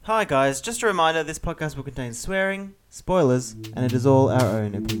Hi guys, just a reminder, this podcast will contain swearing, spoilers, and it is all our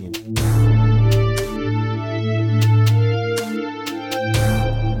own opinion.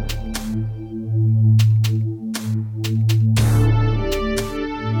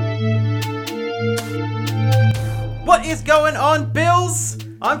 What is going on, Bills?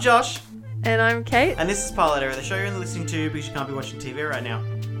 I'm Josh. And I'm Kate. And this is Pilot Error, the show you're listening to because you can't be watching TV right now.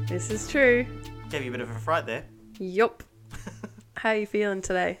 This is true. Gave you a bit of a fright there. Yup. How are you feeling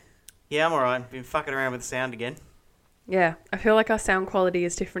today? Yeah, I'm alright. Been fucking around with the sound again. Yeah, I feel like our sound quality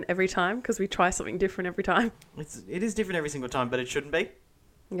is different every time because we try something different every time. It is different every single time, but it shouldn't be.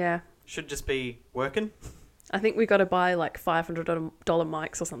 Yeah. Should just be working. I think we got to buy like $500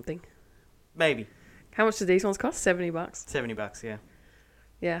 mics or something. Maybe. How much do these ones cost? $70. $70, yeah.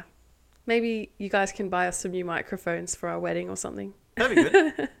 Yeah. Maybe you guys can buy us some new microphones for our wedding or something. That'd be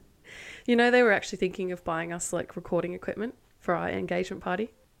good. You know, they were actually thinking of buying us like recording equipment for our engagement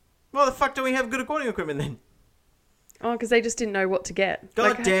party. Well, the fuck do we have good recording equipment then? Oh, because they just didn't know what to get.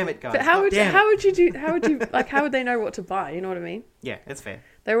 God damn it, guys. But how would they know what to buy? You know what I mean? Yeah, it's fair.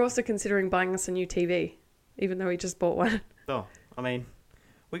 They were also considering buying us a new TV, even though we just bought one. Oh, I mean,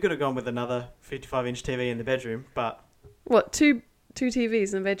 we could have gone with another 55-inch TV in the bedroom, but... What, two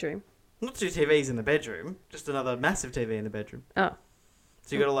TVs in the bedroom? Not two TVs in the bedroom, just another massive TV in the bedroom. Oh.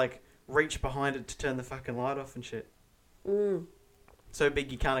 So you gotta, like, reach behind it to turn the fucking light off and shit. Mm. So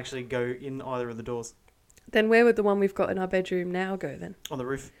big you can't actually go in either of the doors. Then where would the one we've got in our bedroom now go then? On the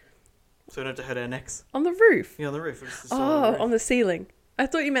roof. So we don't have to hurt our necks. On the roof? Yeah, on the roof. It's just Oh, on the ceiling. I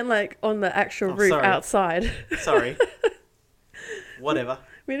thought you meant like on the actual roof sorry. outside. Sorry. Whatever.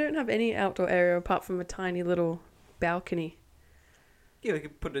 We don't have any outdoor area apart from a tiny little balcony. Yeah, we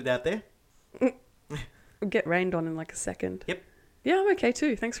could put it out there. We'll get rained on in like a second. Yep. Yeah, I'm okay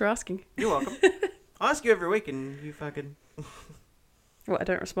too. Thanks for asking. You're welcome. I ask you every week and you fucking... What, I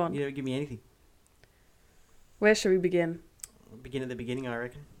don't respond? You don't give me anything. Where should we begin? Begin at the beginning, I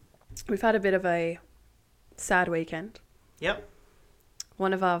reckon. We've had a bit of a sad weekend. Yep.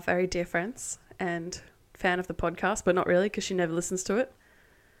 One of our very dear friends and fan of the podcast, but not really because she never listens to it.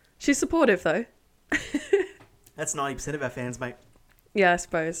 She's supportive though. That's 90% of our fans, mate. Yeah, I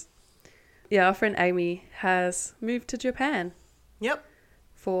suppose. Yeah, our friend Amy has moved to Japan Yep.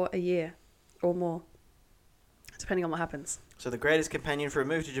 for a year or more, depending on what happens. So the greatest companion for a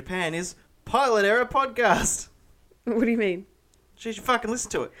move to Japan is Pilot Error Podcast. What do you mean? She should fucking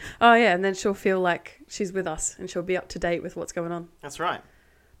listen to it. Oh yeah, and then she'll feel like she's with us and she'll be up to date with what's going on. That's right.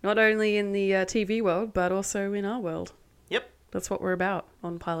 Not only in the TV world, but also in our world. Yep. That's what we're about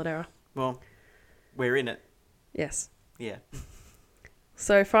on Pilot Error. Well, we're in it. Yes. Yeah.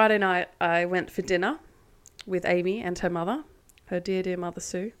 So Friday night I went for dinner with Amy and her mother, her dear, dear mother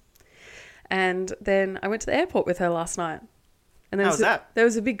Sue. And then I went to the airport with her last night. And How was that? There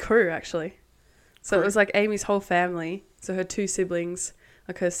was a big crew actually. So Crew? it was like Amy's whole family. So her two siblings,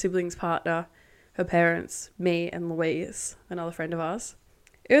 like her siblings' partner, her parents, me and Louise, another friend of ours.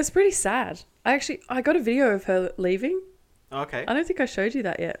 It was pretty sad. I got a video of her leaving. Okay. I don't think I showed you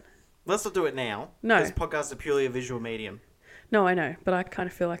that yet. Let's not do it now. No. This podcast is purely a visual medium. No, I know, but I kind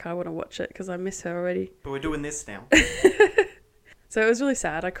of feel like I want to watch it because I miss her already. But we're doing this now. So it was really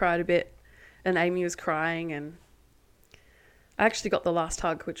sad. I cried a bit and Amy was crying and I actually got the last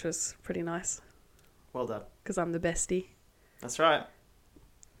hug, which was pretty nice Well done. because I'm the bestie. That's right.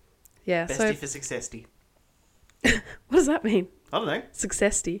 Yeah, Bestie for successty. What does that mean? I don't know.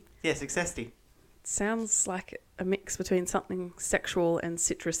 Successty. Yeah, successty. Sounds like a mix between something sexual and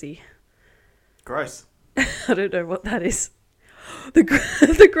citrusy. Gross. I don't know what that is. The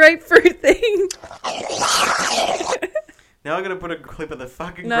grapefruit thing. Now I'm going to put a clip of the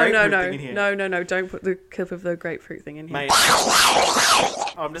fucking grapefruit thing in here. No. Don't put the clip of the grapefruit thing in here. Mate.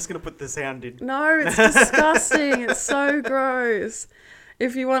 I'm just going to put the sound in. No, it's disgusting. It's so gross.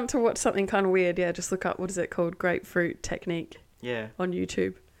 If you want to watch something kind of weird, yeah, just look up, what is it called? Grapefruit technique Yeah. on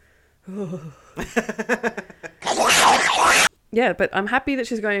YouTube. Yeah, but I'm happy that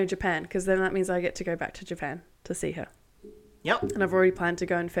she's going to Japan because then that means I get to go back to Japan to see her. Yep. And I've already planned to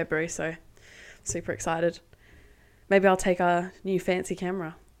go in February, so super excited. Maybe I'll take our new fancy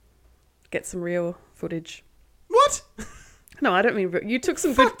camera. Get some real footage. What? No, I don't mean... You took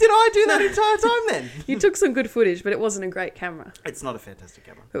some Fuck, good... did I do that entire time then? You took some good footage, but it wasn't a great camera. It's not a fantastic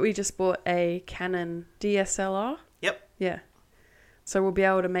camera. But we just bought a Canon DSLR. Yep. Yeah. So we'll be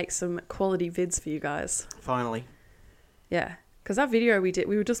able to make some quality vids for you guys. Finally. Yeah. Because that video we did,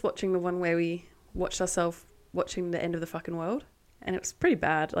 we were just watching the one where we watched ourselves watching the end of the fucking world. And it was pretty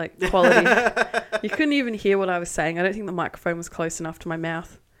bad, like, quality. You couldn't even hear what I was saying. I don't think the microphone was close enough to my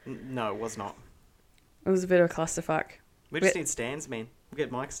mouth. No, it was not. It was a bit of a clusterfuck. We just need stands, man. We'll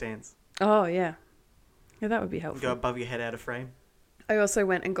get mic stands. Oh, yeah. Yeah, that would be Go helpful. above your head out of frame. I also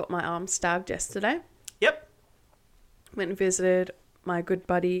went and got my arm stabbed yesterday. Yep. Went and visited my good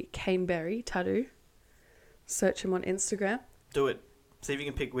buddy Kane Berry Tattoo. Search him on Instagram. Do it. See if you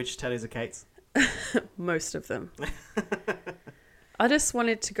can pick which tattoos are Kate's. Most of them. I just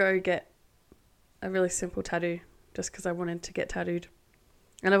wanted to go get a really simple tattoo just because I wanted to get tattooed.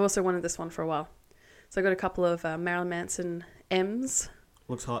 And I've also wanted this one for a while. So I got a couple of Marilyn Manson M's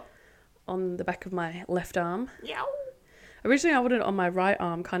Looks hot. on the back of my left arm. Yow. Originally, I wanted it on my right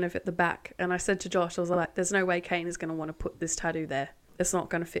arm, kind of at the back. And I said to Josh, I was like, there's no way Kane is going to want to put this tattoo there. It's not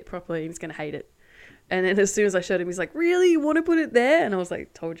going to fit properly. He's going to hate it. And then as soon as I showed him, he's like, really? You want to put it there? And I was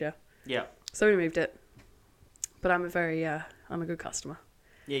like, told you. Yeah. So we moved it. But I'm a good customer.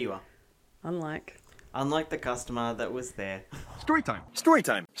 Yeah, you are. Unlike the customer that was there. Story time. Story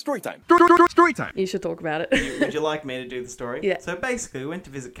time. Story time. Story time. You should talk about it. Would you like me to do the story? Yeah. So basically, we went to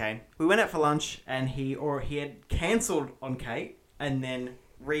visit Kane. We went out for lunch, and he had cancelled on Kate, and then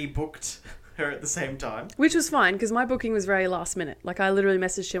rebooked her at the same time. Which was fine, because my booking was very last minute. Like, I literally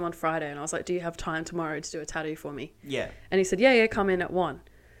messaged him on Friday, and I was like, do you have time tomorrow to do a tattoo for me? Yeah. And he said, yeah, come in at 1.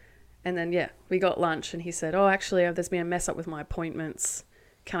 And then, we got lunch, and he said, oh, actually, there's been a mess up with my appointments.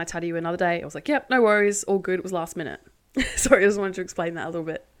 Can I tattoo you another day? I was like, yep, no worries, all good. It was last minute. Sorry, I just wanted to explain that a little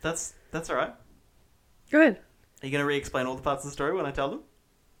bit. That's all right. Go ahead. Are you going to re-explain all the parts of the story when I tell them?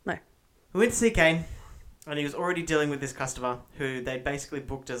 No. We went to see Kane, and he was already dealing with this customer who they'd basically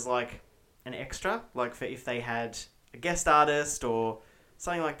booked as like an extra, like for if they had a guest artist or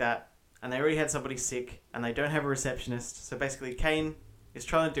something like that, and they already had somebody sick, and they don't have a receptionist. So basically, Kane is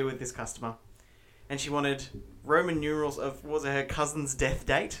trying to deal with this customer, and she wanted Roman numerals of, what was it, her cousin's death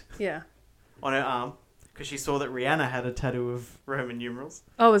date Yeah. on her arm, because she saw that Rihanna had a tattoo of Roman numerals.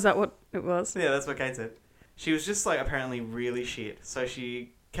 Oh, is that what it was? Yeah, that's what Kate said. She was just like apparently really shit. So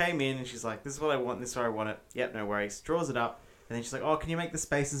she came in and she's like, this is what I want, this is where I want it. Yep, no worries. Draws it up. And then she's like, oh, can you make the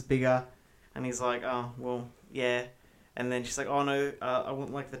spaces bigger? And he's like, oh, well, yeah. And then she's like, oh no, I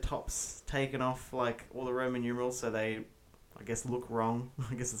want like the tops taken off, like all the Roman numerals, so they, I guess, look wrong.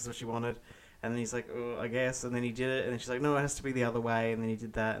 I guess that's what she wanted. And then he's like, oh, I guess. And then he did it. And then she's like, no, it has to be the other way. And then he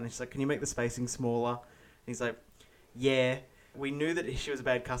did that. And then she's like, can you make the spacing smaller? And he's like, yeah. We knew that she was a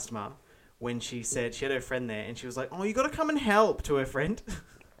bad customer when she said she had her friend there. And she was like, oh, you got to come and help, to her friend.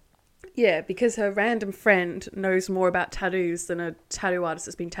 Yeah, because her random friend knows more about tattoos than a tattoo artist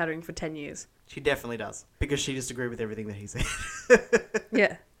that's been tattooing for 10 years. She definitely does. Because she just agreed with everything that he said.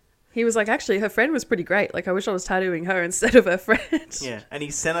 Yeah. He was like, actually, her friend was pretty great. Like, I wish I was tattooing her instead of her friend. Yeah, and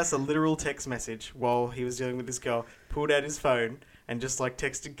he sent us a literal text message while he was dealing with this girl, pulled out his phone, and just, like,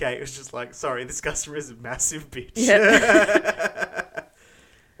 texted Kate. It was just like, sorry, this customer is a massive bitch. Yeah.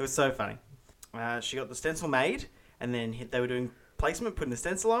 It was so funny. She got the stencil made, and then they were doing placement, putting the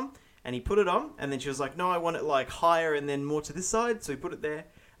stencil on, and he put it on, and then she was like, no, I want it, like, higher and then more to this side, so he put it there.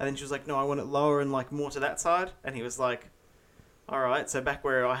 And then she was like, no, I want it lower and, like, more to that side. And he was like, all right, so back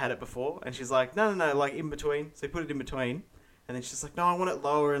where I had it before. And she's like, no, like in between. So he put it in between. And then she's like, no, I want it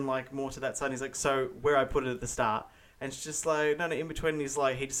lower and like more to that side. And he's like, so where I put it at the start. And she's just like, no, in between. And he's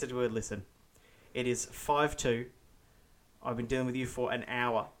like, he just said to her, listen, it is 5:02. I've been dealing with you for an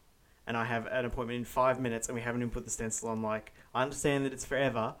hour. And I have an appointment in 5 minutes and we haven't even put the stencil on. Like, I understand that it's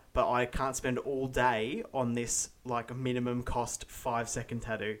forever, but I can't spend all day on this like minimum cost 5-second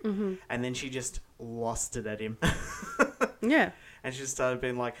tattoo. Mm-hmm. And then she just lost it at him. Yeah. And she just started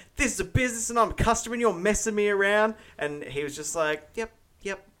being like, this is a business and I'm a customer and you're messing me around. And he was just like, yep,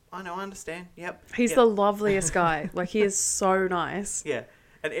 I know, I understand, yep. He's the loveliest guy. Like, he is so nice. Yeah.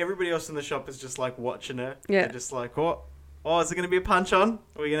 And everybody else in the shop is just like watching her. Yeah. They're just like, oh, is there going to be a punch on?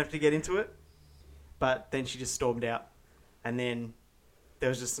 Are we going to have to get into it? But then she just stormed out. And then there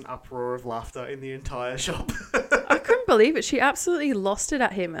was just an uproar of laughter in the entire shop. I couldn't believe it. She absolutely lost it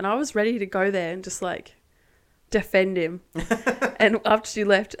at him. And I was ready to go there and just like defend him. And after she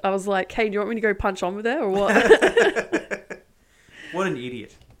left, I was like, hey, do you want me to go punch on with her or what? What an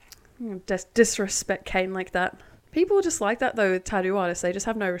idiot. Disrespect Kane like that. People are just like that though with tattoo artists. They just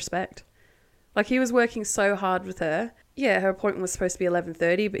have no respect. Like, he was working so hard with her. Yeah, her appointment was supposed to be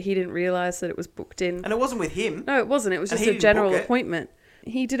 11:30, but he didn't realise that it was booked in. And it wasn't with him. No, it wasn't. It was And just he a didn't general book it. appointment.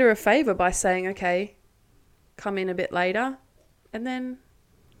 He did her a favour by saying, okay, come in a bit later. And then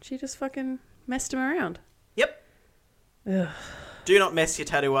she just fucking messed him around. Yep. Ugh. Do not mess your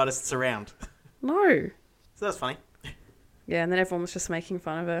tattoo artists around. No. So that's funny. Yeah, and then everyone was just making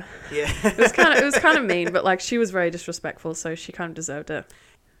fun of her. Yeah. It was kind of mean, but like, she was very disrespectful, so she kind of deserved it.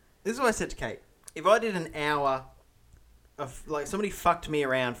 This is what I said to Kate. If I did an hour of, like, somebody fucked me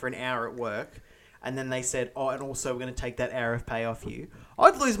around for an hour at work, and then they said, oh, and also we're going to take that hour of pay off you,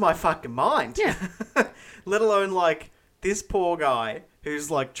 I'd lose my fucking mind. Yeah. Let alone, like, this poor guy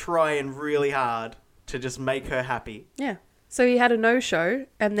who's, like, trying really hard to just make her happy. Yeah. So he had a no-show,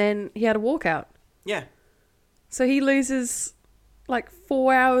 and then he had a walkout. Yeah. So he loses, like,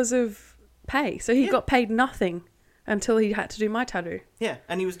 4 hours of pay. So he got paid nothing until he had to do my tattoo. Yeah,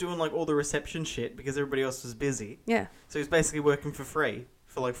 and he was doing, like, all the reception shit because everybody else was busy. Yeah. So he was basically working for free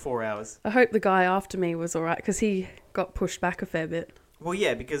for, like, 4 hours. I hope the guy after me was all right, because he got pushed back a fair bit. Well,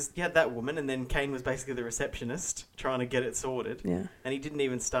 yeah, because you had that woman, and then Kane was basically the receptionist trying to get it sorted. Yeah. And he didn't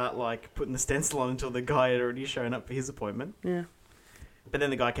even start, like, putting the stencil on until the guy had already shown up for his appointment. Yeah. But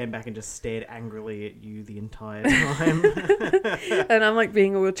then the guy came back and just stared angrily at you the entire time. And I'm, like,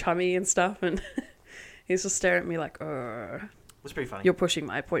 being all chummy and stuff, and he's just staring at me like, It was pretty funny. you're pushing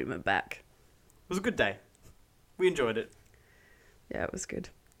my appointment back. It was a good day. We enjoyed it. Yeah, it was good.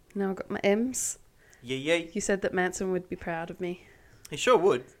 Now I've got my M's. Yeah. You said that Manson would be proud of me. He sure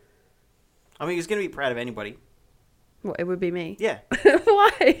would. I mean, he was going to be proud of anybody. What, it would be me? Yeah.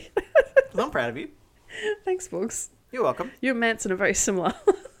 Why? 'Cause I'm proud of you. Thanks, Books. You're welcome. You and Manson are very similar.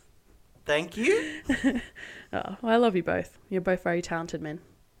 Thank you. Oh, well, I love you both. You're both very talented men.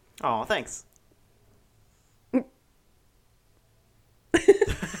 Oh, thanks.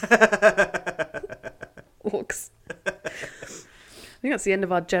 Orcs. I think that's the end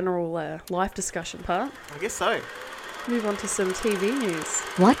of our general life discussion part. I guess so. Move on to some TV news.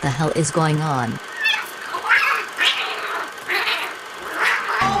 What the hell is going on?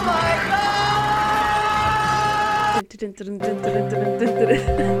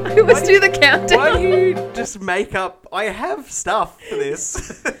 I always do the countdown. Why do you just make up... I have stuff for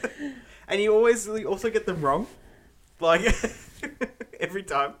this. And you always also get them wrong. Like, every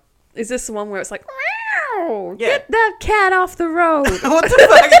time. Is this the one where it's like, "Meow, Yeah. get that cat off the road"? What the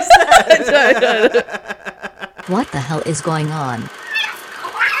fuck is that? What the hell is going on?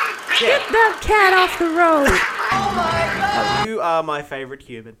 Get that cat off the road. You are my favourite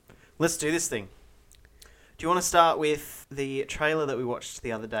human. Let's do this thing. Do you want to start with the trailer that we watched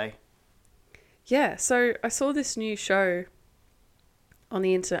the other day? Yeah, so I saw this new show on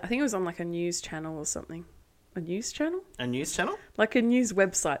the internet. I think it was on like a news channel or something. A news channel? A news channel? Like a news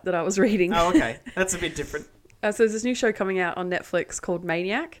website that I was reading. Oh, okay. That's a bit different. So there's this new show coming out on Netflix called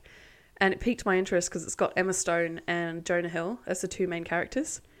Maniac. And it piqued my interest because it's got Emma Stone and Jonah Hill as the two main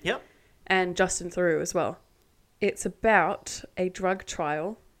characters. Yep. And Justin Theroux as well. It's about a drug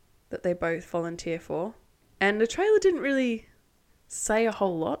trial that they both volunteer for. And the trailer didn't really say a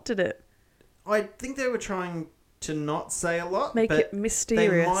whole lot, did it? I think they were trying to not say a lot. Make but it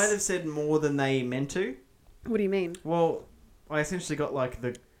mysterious. They might have said more than they meant to. What do you mean? Well, I essentially got like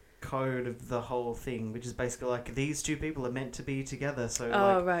the code of the whole thing, which is basically like these two people are meant to be together. So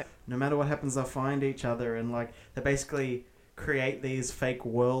like, Right. no matter what happens, they'll find each other, and like they basically create these fake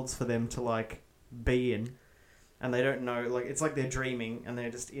worlds for them to like be in, and they don't know. Like it's like they're dreaming, and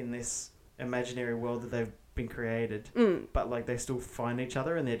they're just in this imaginary world that they've been created. But like they still find each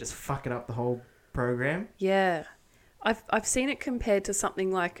other, and they're just fucking up the whole program. Yeah. I've seen it compared to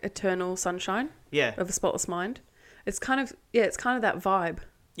something like Eternal Sunshine Yeah. of a Spotless Mind. It's kind of that vibe.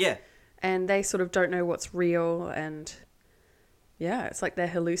 Yeah. And they sort of don't know what's real, and yeah, it's like they're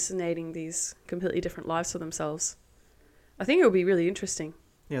hallucinating these completely different lives for themselves. I think it'll be really interesting.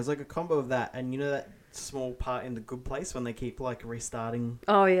 Yeah, it's like a combo of that, and you know that small part in The Good Place when they keep like restarting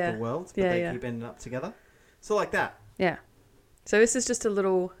Oh yeah. the world, but Yeah, they yeah. keep ending up together. So like that. Yeah. So this is just a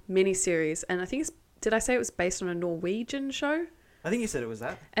little mini series, and I think did I say it was based on a Norwegian show? I think you said it was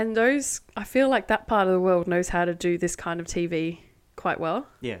that. And I feel like that part of the world knows how to do this kind of TV quite well.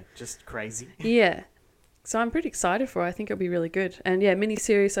 Yeah, just crazy. Yeah. So I'm pretty excited for it. I think it'll be really good. And yeah, mini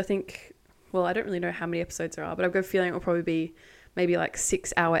series, I think, well, I don't really know how many episodes there are, but I've got a feeling it'll probably be maybe like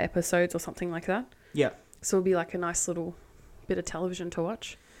 6-hour episodes or something like that. Yeah. So it'll be like a nice little bit of television to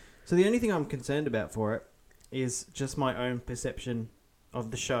watch. So the only thing I'm concerned about for it is just my own perception of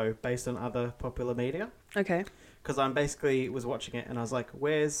the show based on other popular media. Okay. Because I basically was watching it and I was like,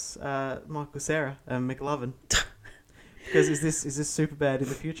 where's Michael Cera and McLovin? Because is this Superbad in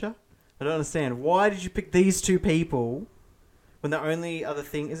the future? I don't understand. Why did you pick these two people when the only other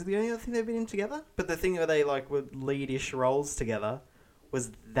thing... Is it the only other thing they've been in together? But the thing where they like were lead-ish roles together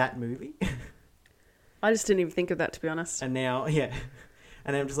was that movie. I just didn't even think of that, to be honest. And now, yeah.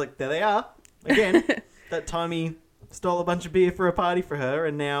 And I'm just like, there they are. Again, that time he stole a bunch of beer for a party for her,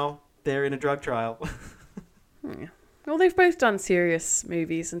 and now they're in a drug trial. Yeah. Well, they've both done serious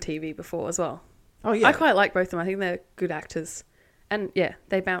movies and TV before as well. Oh, yeah. I quite like both of them. I think they're good actors. And yeah,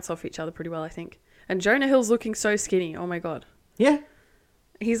 they bounce off each other pretty well, I think. And Jonah Hill's looking so skinny. Oh my God. Yeah.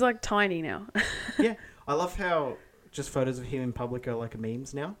 He's like tiny now. Yeah. I love how just photos of him in public are like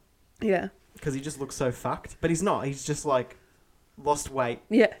memes now. Yeah. Because he just looks so fucked. But he's not. He's just like lost weight.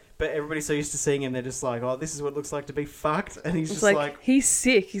 Yeah. But everybody's so used to seeing him, they're just like, oh, this is what it looks like to be fucked. And he's It's just like, he's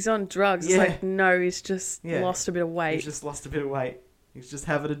sick. He's on drugs. Yeah. It's like, no, he's just Yeah. lost a bit of weight. he's just lost a bit of weight. He's just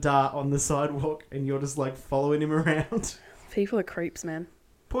having a dart on the sidewalk and you're just like following him around. People are creeps, man.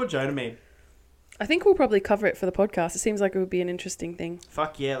 Poor Jonah, man. I think we'll probably cover it for the podcast. It seems like it would be an interesting thing.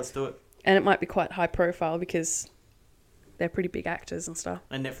 Fuck yeah, let's do it. And it might be quite high profile because they're pretty big actors and stuff.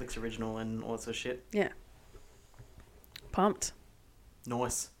 And Netflix original and all that sort of shit. Yeah. Pumped.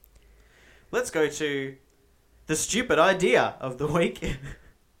 Nice. Let's go to the stupid idea of the week.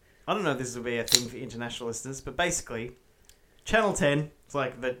 I don't know if this will be a thing for international listeners, but basically, Channel 10, it's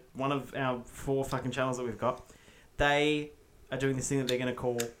like one of our 4 fucking channels that we've got, they are doing this thing that they're going to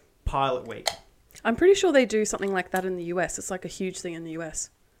call Pilot Week. I'm pretty sure they do something like that in the US. It's like a huge thing in the US.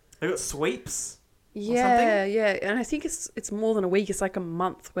 They've got sweeps. Yeah, yeah. And I think it's more than a week. It's like a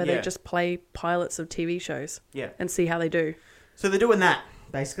month where Yeah. they just play pilots of TV shows Yeah. and see how they do. So they're doing that,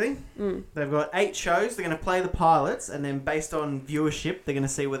 basically. They've got 8 shows. They're going to play the pilots, and then based on viewership, they're going to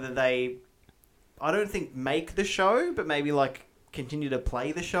see whether they, I don't think make the show, but maybe like continue to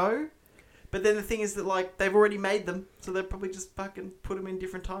play the show. But then the thing is that like they've already made them, so they'll probably just fucking put them in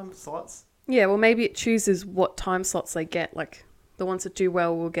different time slots. Yeah, well, maybe it chooses what time slots they get. Like, the ones that do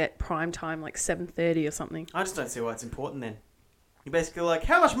well will get prime time, like 7:30 or something. I just don't see why it's important then. You're basically like,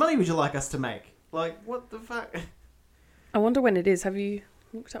 how much money would you like us to make? Like, what the fuck? I wonder when it is. Have you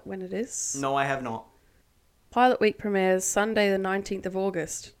looked up when it is? No, I have not. Pilot Week premieres Sunday the 19th of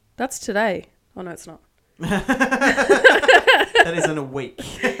August. That's today. Oh, no, it's not. That isn't a week.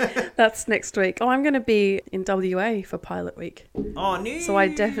 That's next week. Oh, I'm going to be in WA for Pilot Week. Oh, no. So I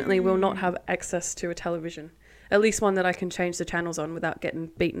definitely will not have access to a television. At least one that I can change the channels on without getting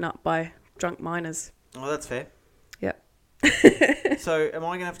beaten up by drunk minors. Oh, that's fair. Yep. So, am I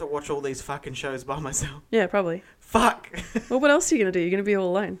going to have to watch all these fucking shows by myself? Yeah, probably. Fuck. Well, what else are you going to do? You're going to be all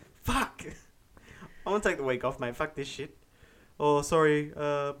alone. Fuck. I want to take the week off, mate. Fuck this shit. Oh, sorry,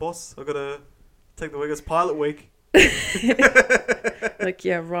 boss. I've got to take the week. It's Pilot Week. Like,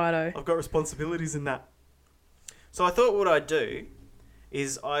 yeah, righto. I've got responsibilities in that. So I thought what I'd do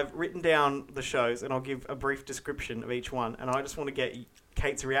is I've written down the shows and I'll give a brief description of each one. And I just want to get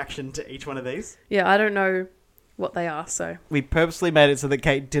Kate's reaction to each one of these. Yeah, I don't know what they are, so. We purposely made it so that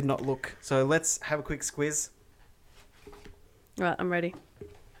Kate did not look. So let's have a quick squiz. Right, I'm ready.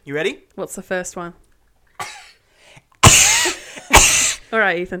 You ready? What's the first one? All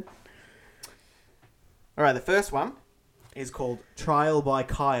right, Ethan. All right, the first one is called Trial by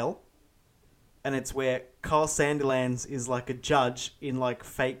Kyle. And it's where Kyle Sandilands is like a judge in like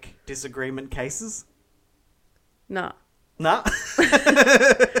fake disagreement cases. Nah. Nah?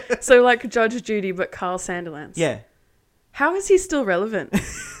 So like Judge Judy, but Carl Sandilands. Yeah. How is he still relevant?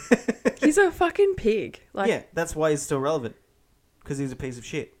 He's a fucking pig. Like, Yeah, that's why he's still relevant. Because he's a piece of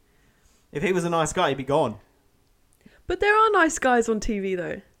shit. If he was a nice guy, he'd be gone. But there are nice guys on TV,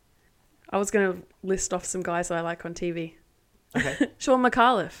 though. I was going to list off some guys that I like on TV. Okay. Sean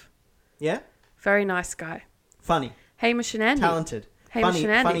McAuliffe. Yeah? Very nice guy. Funny. Hamish and Andy. Talented. Hamish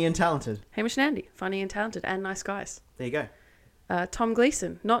and Andy. Funny and talented. Hamish and Andy. Funny and talented and nice guys. There you go. Tom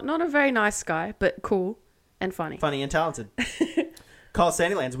Gleeson. Not a very nice guy, but cool and funny. Funny and talented. Kyle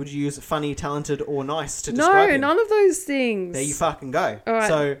Sandilands, would you use funny, talented, or nice to describe No, him? none of those things. There you fucking go. All right.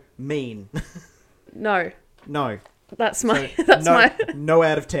 So, mean. No. No. That's my... So, that's no, my... no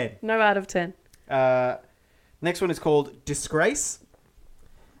out of 10. No out of 10. Next one is called Disgrace.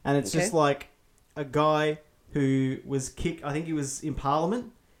 And it's just Okay. like a guy who was kicked... I think he was in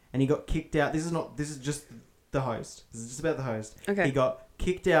Parliament. And he got kicked out. This is just the host. This is just about the host. Okay. He got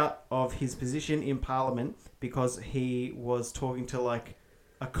kicked out of his position in Parliament because he was talking to like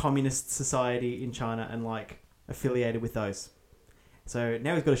a communist society in China and like affiliated with those. So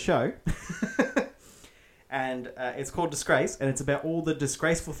now he's got a show. And it's called Disgrace, and it's about all the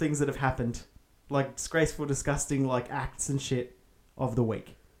disgraceful things that have happened, like disgraceful, disgusting, like acts and shit of the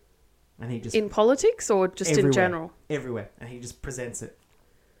week. And he just In politics or just everywhere, in general? everywhere, and he just presents it.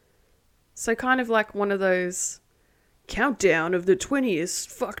 So kind of like one of those countdown of the 20th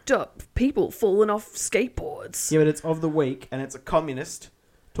fucked up people falling off skateboards. Yeah, but it's of the week, and it's a communist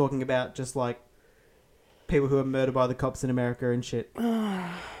talking about just like people who are murdered by the cops in America and shit.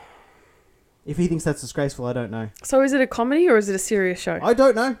 If he thinks that's disgraceful, I don't know. So is it a comedy or is it a serious show? I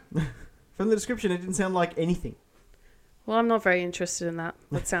don't know. From the description, it didn't sound like anything. Well, I'm not very interested in that.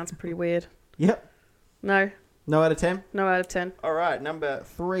 That sounds pretty weird. Yep. No. No out of 10? No out of 10. All right, number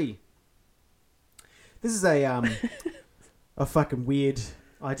 3. This is a fucking weird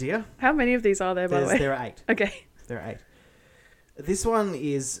idea. How many of these are there, by the way? There are 8. Okay. There are 8. This one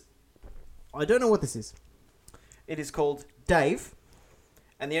is... I don't know what this is. It is called Dave.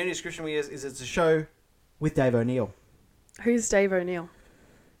 And the only description we use is it's a show with Dave O'Neill. Who's Dave O'Neill?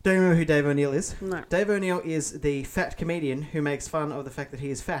 Don't you remember who Dave O'Neill is? No. Dave O'Neill is the fat comedian who makes fun of the fact that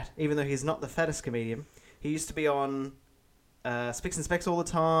he is fat, even though he's not the fattest comedian. He used to be on Spicks and Specs all the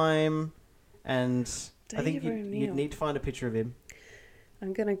time, and I think you'd need to find a picture of him.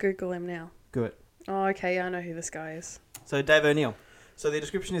 I'm going to Google him now. Good. Oh, okay. I know who this guy is. So Dave O'Neill. So the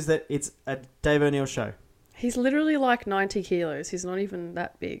description is that it's a Dave O'Neill show. He's literally like 90 kilos. He's not even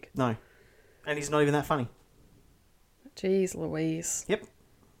that big. No. And he's not even that funny. Jeez Louise. Yep.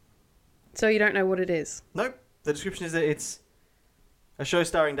 So you don't know what it is? Nope. The description is that it's a show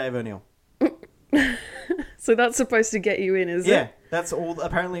starring Dave O'Neill. So that's supposed to get you in, is it? Yeah. That's all.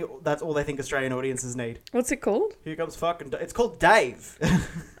 Apparently, that's all they think Australian audiences need. What's it called? Here comes fucking... It's called Dave.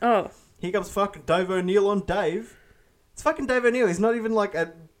 Oh. Here comes fucking Dave O'Neill on Dave. It's fucking Dave O'Neill. He's not even like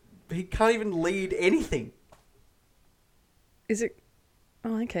a... He can't even lead anything. Is it...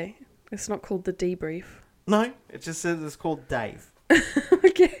 Oh, okay. It's not called The Debrief. No, it just says it's called Dave.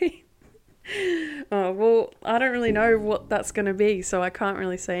 Okay. Oh, well, I don't really know what that's going to be, so I can't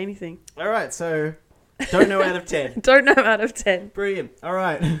really say anything. All right, so don't know out of 10. Don't know out of 10. Brilliant. All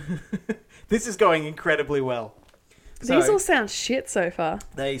right. This is going incredibly well. These all sound shit so far.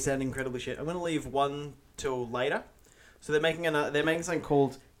 They sound incredibly shit. I'm going to leave one till later. So they're making something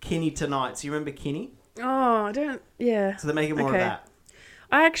called Kinney Tonight. So you remember Kinney? Oh, I don't... Yeah. So they're making more of that.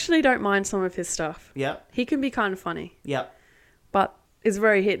 I actually don't mind some of his stuff. Yep. He can be kind of funny. Yep. But it's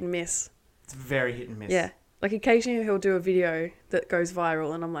very hit and miss. It's very hit and miss. Yeah. Like occasionally he'll do a video that goes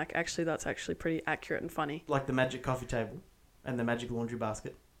viral and I'm like, actually that's actually pretty accurate and funny. Like the magic coffee table and the magic laundry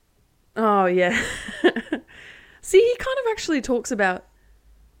basket. Oh, yeah. See, he kind of actually talks about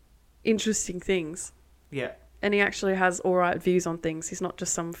interesting things. Yeah. And he actually has alright views on things. He's not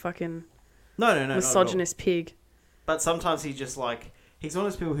just some fucking No, misogynist pig. But sometimes he just like... He's one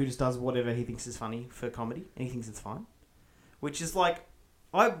of those people who just does whatever he thinks is funny for comedy, and he thinks it's fine. Which is like...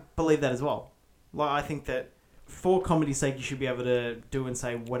 I believe that as well. Like, I think that for comedy's sake, you should be able to do and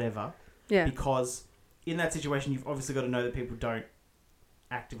say whatever. Yeah. Because in that situation, you've obviously got to know that people don't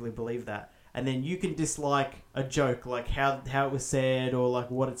actively believe that. And then you can dislike a joke, like how it was said, or like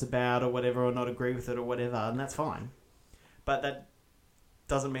what it's about, or whatever, or not agree with it, or whatever, and that's fine. But that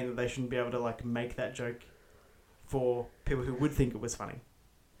doesn't mean that they shouldn't be able to like make that joke for people who would think it was funny.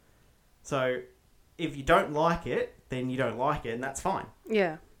 So if you don't like it, then you don't like it, and that's fine.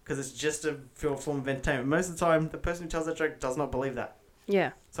 Yeah. Because it's just a form of entertainment. Most of the time, the person who tells that joke does not believe that.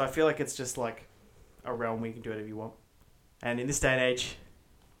 Yeah. So I feel like it's just like a realm where you can do whatever you want. And in this day and age,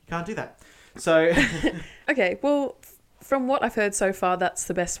 you can't do that. So... Okay, well, from what I've heard so far, that's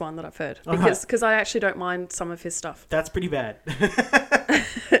the best one that I've heard. Because I actually don't mind some of his stuff. That's pretty bad.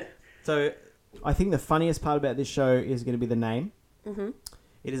 So I think the funniest part about this show is going to be the name. Mm-hmm.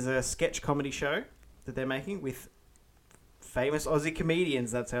 It is a sketch comedy show that they're making with famous Aussie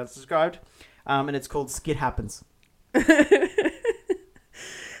comedians. That's how it's described. And it's called Skit Happens.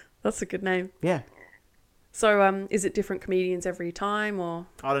 That's a good name. Yeah. So is it different comedians every time, or...?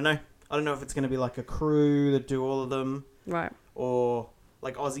 I don't know. I don't know if it's going to be like a crew that do all of them. Right. Or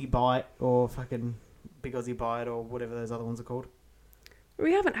like Aussie Bite or fucking Big Aussie Bite or whatever those other ones are called.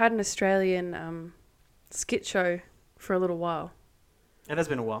 We haven't had an Australian skit show for a little while. It has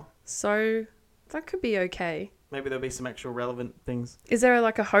been a while. So that could be okay. Maybe there'll be some actual relevant things. Is there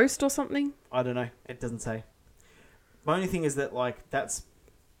like a host or something? I don't know. It doesn't say. My only thing is that like that's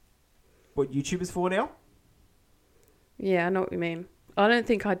what YouTube is for now. Yeah, I know what you mean. I don't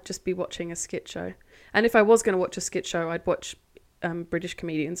think I'd just be watching a skit show. And if I was going to watch a skit show, I'd watch British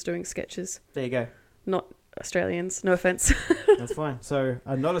comedians doing sketches. There you go. Not Australians. No offense. That's fine. So,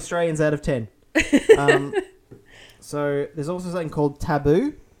 not Australians out of 10. So, there's also something called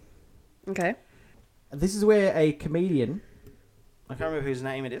Taboo. Okay. This is where a comedian, I can't remember whose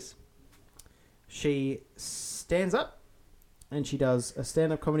name it is, she stands up and she does a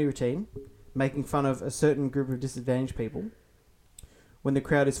stand-up comedy routine making fun of a certain group of disadvantaged people when the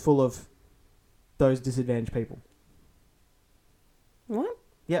crowd is full of those disadvantaged people. What?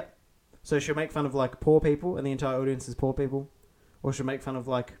 Yep. So she'll make fun of like poor people and the entire audience is poor people. Or she'll make fun of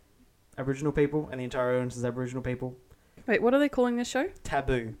like Aboriginal people and the entire audience is Aboriginal people. Wait, what are they calling this show?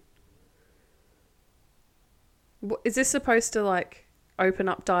 Taboo. Is this supposed to like open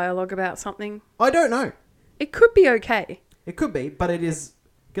up dialogue about something? I don't know. It could be okay. It could be, but it is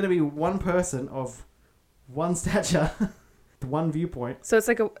going to be one person of one stature, one viewpoint. So it's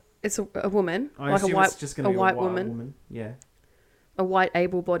like a woman, I like assume a white, it's just going to be white woman. Yeah. a white,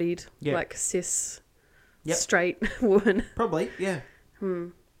 able-bodied, Yeah. like cis, Yep. straight woman. Probably, yeah.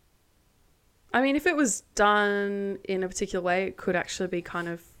 I mean, if it was done in a particular way, it could actually be kind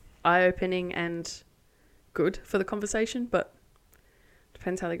of eye-opening and good for the conversation, but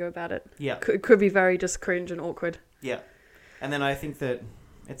depends how they go about it. Yeah. It could be very just cringe and awkward. Yeah. And then I think that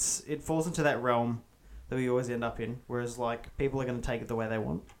it falls into that realm that we always end up in, whereas like people are going to take it the way they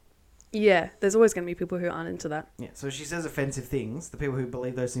want. Yeah, there's always going to be people who aren't into that. Yeah. So if she says offensive things, the people who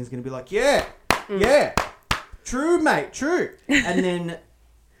believe those things are going to be like, yeah, yeah, true, mate, true. And then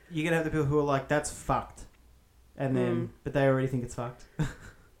you're going to have the people who are like, that's fucked. And then, but they already think it's fucked.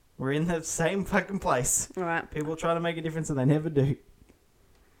 We're in the same fucking place. All right. People try to make a difference and they never do.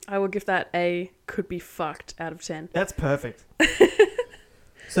 I will give that a could be fucked out of 10. That's perfect.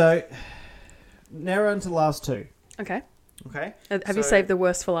 So, now we're on to the last two. Okay. Okay? Have you So- saved the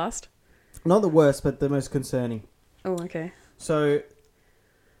worst for last? Not the worst, but the most concerning. Oh, okay. So,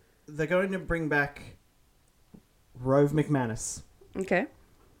 they're going to bring back Rove McManus. Okay.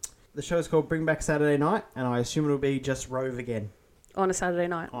 The show is called Bring Back Saturday Night, and I assume it'll be just Rove again On a Saturday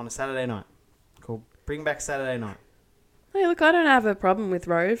night. on a Saturday night. Called Bring Back Saturday Night. Hey, look, I don't have a problem with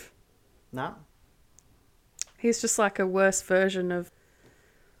Rove. Nah, He's just like a worse version of...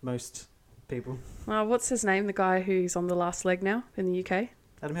 most people. what's his name? The guy who's on the last leg now in the UK?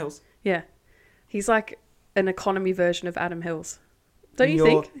 Adam Hills. Yeah. He's like an economy version of Adam Hills. Don't you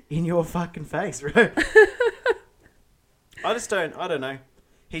think? In your fucking face, right? I don't know.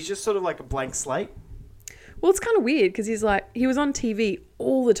 He's just sort of like a blank slate. Well, it's kind of weird because he's like, he was on TV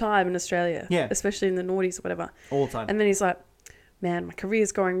all the time in Australia. Yeah. Especially in the noughties or whatever. All the time. And then he's like, man, my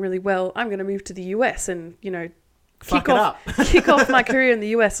career's going really well. I'm going to move to the US and, you know, Fuck it up. kick off my career in the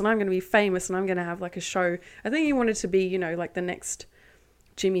US and I'm going to be famous and I'm going to have like a show. I think he wanted to be, you know, like the next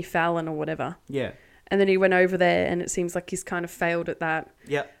Jimmy Fallon or whatever. Yeah. And then he went over there and it seems like he's kind of failed at that.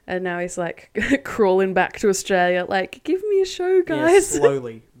 Yep. And now he's like crawling back to Australia. Like, give me a show, Yeah, guys.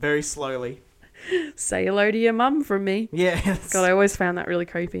 slowly. Very slowly. Say hello to your mum from me. Yeah. God, I always found that really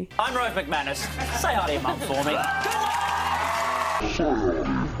creepy. I'm Rove McManus. Say hi to your mum for me.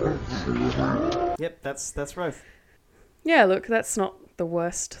 Yep, that's Rove. Yeah, look, that's not the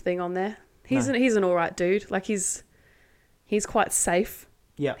worst thing on there. He's No. he's an all right dude. Like he's quite safe.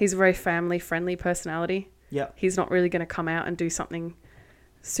 Yeah. He's a very family friendly personality. Yeah. He's not really going to come out and do something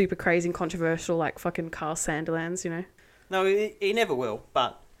super crazy and controversial like fucking Carl Sanderlands, you know. No, he never will,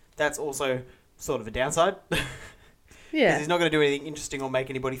 but that's also sort of a downside. Because Yeah. he's not going to do anything interesting or make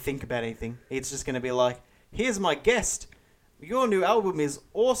anybody think about anything. It's just going to be like, here's my guest. Your new album is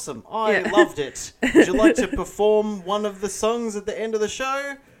awesome. I Yeah. loved it. Would you like to perform one of the songs at the end of the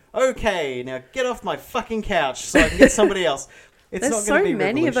show? Okay, now get off my fucking couch so I can get somebody else. It's There's not so going to be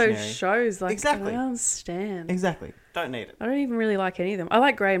many of those revolutionary. shows. Like, Exactly. I don't understand. Exactly. Don't need it. I don't even really like any of them. I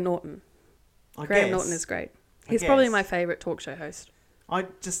like Graham Norton. I Graham guess. Norton is great. He's probably guess. my favourite talk show host. I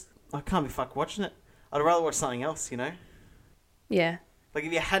can't be fucked watching it. I'd rather watch something else, you know? Yeah. Like,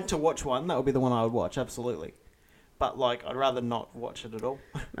 if you had to watch one, that would be the one I would watch, absolutely. But, like, I'd rather not watch it at all.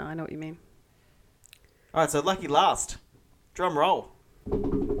 No, I know what you mean. Alright, so lucky last. Drum roll.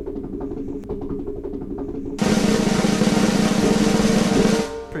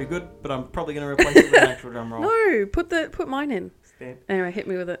 Pretty good, but I'm probably going to replace it with an actual drum roll. No, put mine in. Stand. Anyway, hit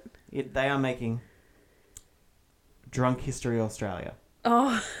me with it. They are making Drunk History Australia.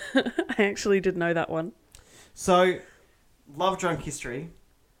 Oh, I actually did know that one. So, love Drunk History.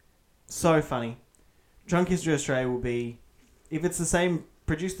 So funny. Drunk History Australia will be, if it's the same,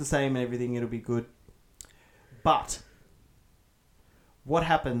 produced the same and everything, it'll be good. But, what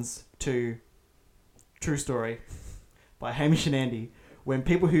happens to True Story by Hamish and Andy when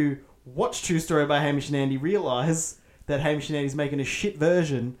people who watch True Story by Hamish and Andy realise that Hamish and Andy's making a shit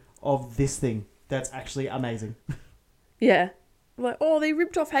version of this thing that's actually amazing? Yeah. Like, oh, they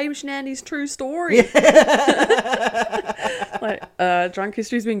ripped off Hamish and Andy's True Story. Like, Drunk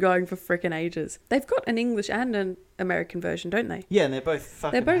History's been going for freaking ages. They've got an English and an American version, don't they? Yeah, and they're both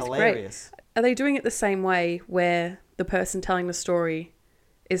fucking They're both hilarious. great. Are they doing it the same way where the person telling the story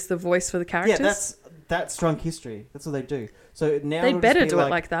is the voice for the characters? Yeah, that's Drunk History. That's what they do. So now They it'll better just be do it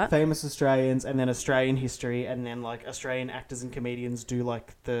like that. Famous Australians, and then Australian history, and then like Australian actors and comedians do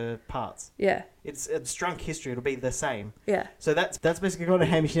like the parts. Yeah. It's Drunk History. It'll be the same. Yeah. So that's basically going to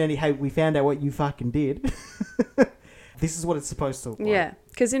Hamish and Andy. Hey, we found out what you fucking did. This is what it's supposed to look like. Yeah.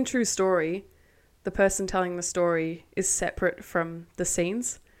 Because in True Story, the person telling the story is separate from the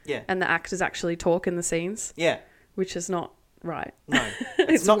scenes, Yeah. and the actors actually talk in the scenes, Yeah. which is not right. No,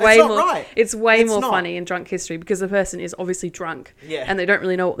 It's not. way It's not more. right. It's way It's more not. funny in drunk history because the person is obviously drunk. Yeah. And they don't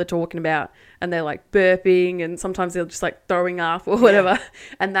really know what they're talking about, and they're like burping, and sometimes they're just like throwing up or whatever,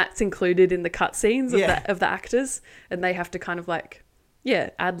 and that's included in the cutscenes of the actors, and they have to kind of like,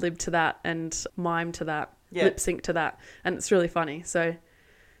 ad lib to that and mime to that, lip sync to that, and it's really funny. So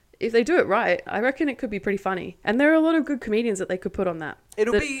if they do it right, I reckon it could be pretty funny. And there are a lot of good comedians that they could put on that.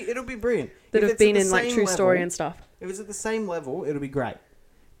 It'll be brilliant. That If have it's been at the in like same True Story level- and stuff. If it's at the same level, it'll be great.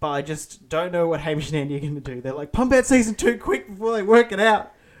 But I just don't know what Hamish and Andy are going to do. They're like, pump out season 2 quick before they work it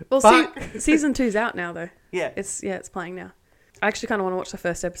out. Well, Fuck. season 2's out now though. Yeah. It's playing now. I actually kind of want to watch the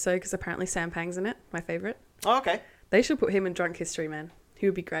first episode because apparently Sam Pang's in it, my favourite. Oh, okay. They should put him in Drunk History, man. He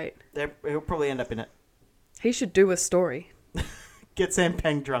would be great. He'll probably end up in it. He should do a story. Get Sam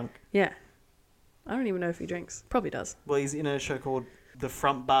Pang drunk. Yeah. I don't even know if he drinks. Probably does. Well, he's in a show called The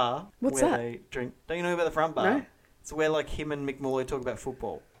Front Bar. What's where that? They drink. Don't you know about The Front Bar? No. It's where like him and Mick Malloy talk about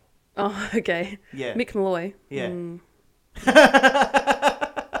football. Oh, okay. Yeah. Mick Malloy. Yeah.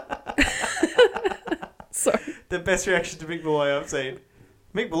 Sorry. The best reaction to Mick Malloy I've seen.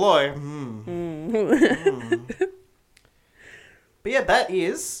 Mick Malloy. But yeah, that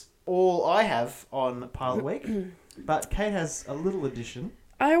is all I have on Pilot Week. But Kate has a little addition.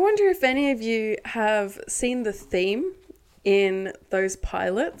 I wonder if any of you have seen the theme in those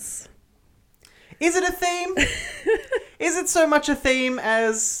pilots. Is it a theme? Is it so much a theme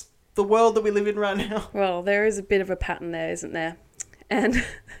as the world that we live in right now? Well, there is a bit of a pattern there, isn't there? And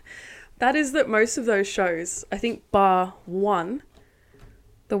that is that most of those shows, I think bar one,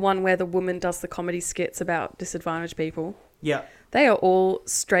 the one where the woman does the comedy skits about disadvantaged people, Yeah. they are all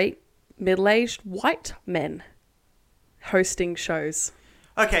straight, middle-aged white men hosting shows.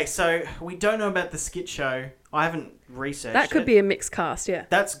 Okay, so we don't know about the skit show. I haven't researched That could it. be a mixed cast, yeah.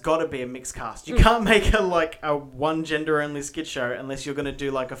 That's got to be a mixed cast. You can't make a one gender only skit show unless you're going to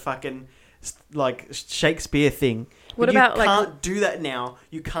do like a fucking like Shakespeare thing. What But about, you like- can't do that now.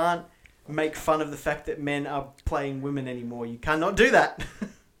 You can't make fun of the fact that men are playing women anymore. You cannot do that.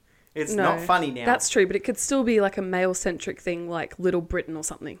 It's No, not funny now. That's true, but it could still be like a male-centric thing, like Little Britain or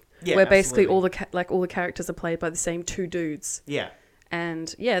something, Yeah, where basically absolutely. all the characters are played by the same two dudes. Yeah.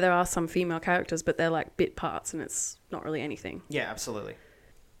 And yeah, there are some female characters, but they're like bit parts, and it's not really anything. Yeah, absolutely.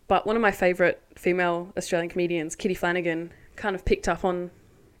 But one of my favourite female Australian comedians, Kitty Flanagan, kind of picked up on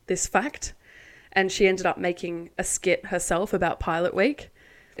this fact, and she ended up making a skit herself about Pilot Week.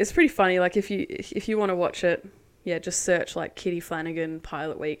 It's pretty funny. Like if you want to watch it, yeah, just search like Kitty Flanagan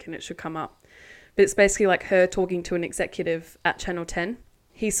Pilot Week, and it should come up. But it's basically like her talking to an executive at Channel 10.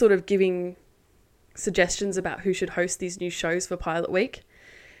 He's sort of giving suggestions about who should host these new shows for Pilot Week,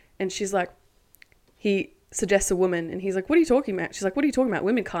 and she's like, he suggests a woman, and he's like, what are you talking about? She's like, what are you talking about?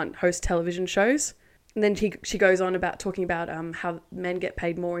 Women can't host television shows. And then she goes on about talking about how men get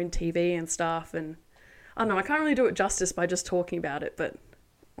paid more in TV and stuff, and I don't know, I can't really do it justice by just talking about it, but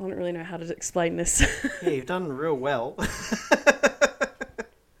I don't really know how to explain this. Yeah, you've done real well.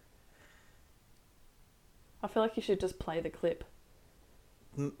 I feel like you should just play the clip.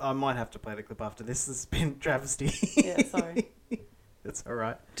 I might have to play the clip after this. This has been travesty. Yeah, sorry. That's all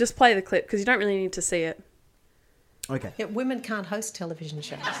right. Just play the clip because you don't really need to see it. Okay. Yeah, women can't host television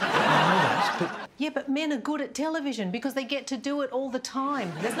shows. Yeah, but men are good at television because they get to do it all the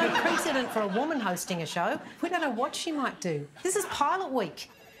time. There's no precedent for a woman hosting a show. We don't know what she might do. This is Pilot Week.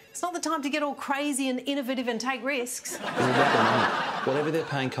 It's not the time to get all crazy and innovative and take risks. It's about the money. Whatever they're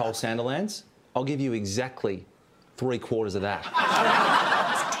paying Cole Sanderlands, I'll give you exactly 3/4 of that.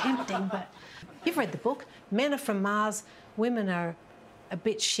 It's tempting, but you've read the book. Men are from Mars, women are a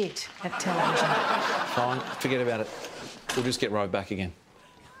bit shit at television. Fine, forget about it. We'll just get rowed back again.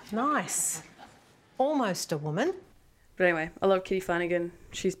 Nice. Almost a woman. But anyway, I love Kitty Flanagan.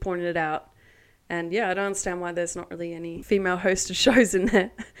 She's pointed it out. And yeah, I don't understand why there's not really any female hosted shows in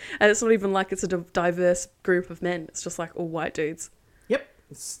there. And it's not even like it's a diverse group of men. It's just like all white dudes. Yep.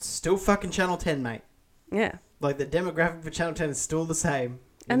 It's still fucking Channel 10, mate. Yeah. Like, the demographic for Channel 10 is still the same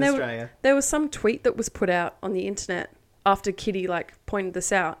in And Australia. there was some tweet that was put out on the internet after Kitty like pointed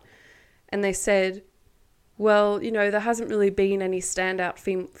this out. And they said, well, you know, there hasn't really been any standout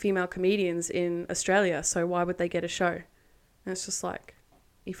female comedians in Australia, so why would they get a show? And it's just like,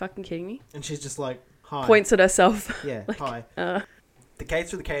 are you fucking kidding me? And she's just like, hi. Points at herself. Yeah, Like, hi. The Kates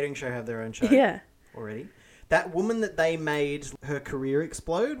for the Catering Show have their own show Yeah. already. That woman that they made her career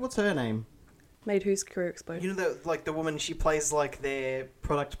explode, what's her name? Made whose career explode? You know, the woman, she plays like their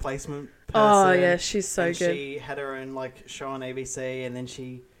product placement person. Oh, yeah, she's so and good. She had her own like show on ABC, and then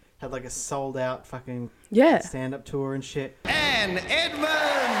she had like a sold out fucking Yeah. stand up tour and shit. Anne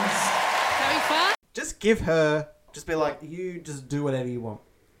Edmonds! Just give her Just be like, you just do whatever you want.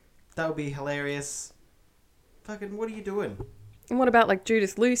 That would be hilarious. Fucking, what are you doing? And what about like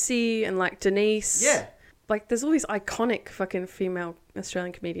Judith Lucy and like Denise? Yeah. Like there's all these iconic fucking female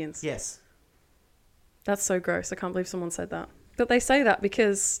Australian comedians. Yes. That's so gross. I can't believe someone said that. But they say that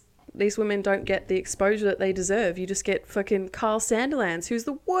because these women don't get the exposure that they deserve. You just get fucking Carl Sandilands, who's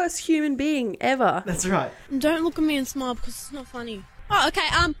the worst human being ever. That's right. Don't look at me and smile because it's not funny. Oh, okay.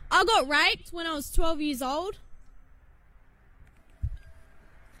 I got raped when I was 12 years old.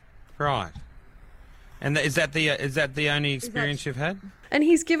 Right. And is that the only experience you've had? And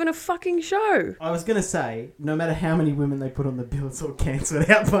he's given a fucking show. I was going to say, no matter how many women they put on the bill, it's all cancelled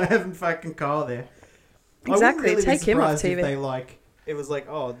out by having fucking Carl there. Exactly. I wouldn't really Take be him off surprised TV. if they, like, it was like,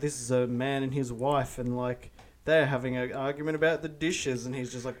 oh, this is a man and his wife, and, like, they're having an argument about the dishes, and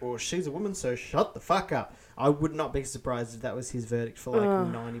he's just like, well, she's a woman, so shut the fuck up. I would not be surprised if that was his verdict for, like,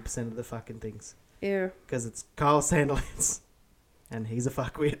 90% of the fucking things. Yeah. Because it's Carl Sandilands, and he's a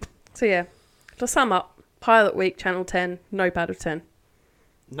fuckwit. So yeah, to sum up, Pilot Week, Channel 10, nope out of 10.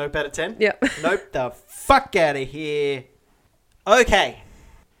 Nope out of 10? Yep. Nope the fuck out of here. Okay.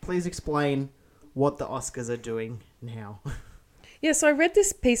 Please explain what the Oscars are doing now. Yeah, so I read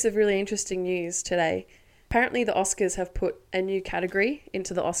this piece of really interesting news today. Apparently the Oscars have put a new category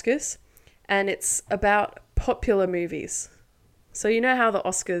into the Oscars, and it's about popular movies. So you know how the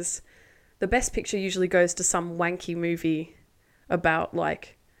Oscars, the best picture usually goes to some wanky movie about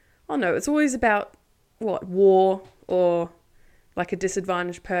like, oh no, it's always about what, war or like a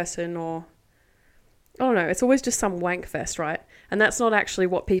disadvantaged person or, I don't know, it's always just some wank fest, right? And that's not actually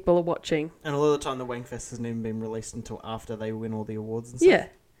what people are watching. And a lot of the time the Wankfest hasn't even been released until after they win all the awards and stuff. Yeah.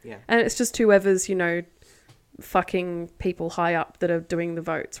 Yeah. And it's just whoever's, you know, fucking people high up that are doing the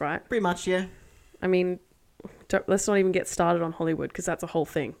votes, right? Pretty much, yeah. I mean, let's not even get started on Hollywood because that's a whole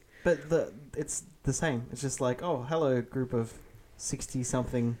thing. But it's the same. It's just like, oh, hello, group of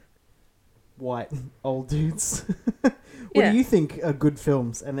 60-something white old dudes. What do you think are good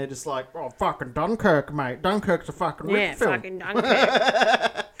films? And they're just like, oh, fucking Dunkirk, mate. Dunkirk's a fucking rip film. Fucking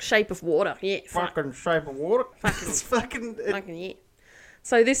Dunkirk. Shape of Water. Yeah. Fucking Shape of Water. It's fucking... Fucking yeah.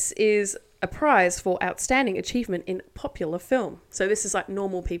 So this is a prize for outstanding achievement in popular film. So this is like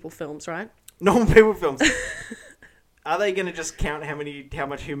normal people films, right? Normal people films. Are they going to just count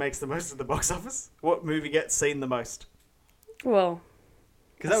who makes the most at the box office? What movie gets seen the most? Well,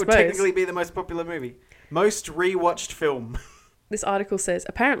 because that would technically be the most popular movie. Most rewatched film. This article says,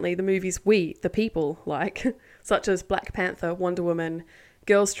 apparently the movies we, the people, like, such as Black Panther, Wonder Woman,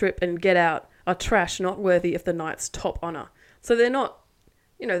 Girls Trip and Get Out, are trash not worthy of the night's top honour. So they're not,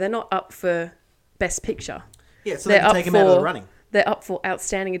 you know, they're not up for Best Picture. Yeah, so they can take them out of the running. They're up for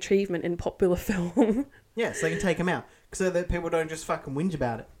outstanding achievement in popular film. Yeah, so they can take them out. So that people don't just fucking whinge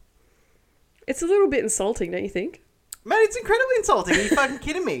about it. It's a little bit insulting, don't you think? Man, it's incredibly insulting. Are you fucking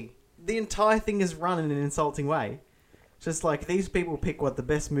kidding me? The entire thing is run in an insulting way. Just like, these people pick what the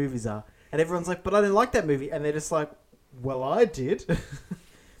best movies are. And everyone's like, but I didn't like that movie. And they're just like, well, I did.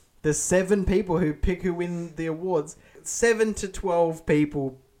 There's 7 people who pick who win the awards. 7 to 12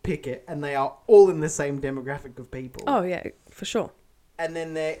 people pick it. And they are all in the same demographic of people. Oh, yeah, for sure. And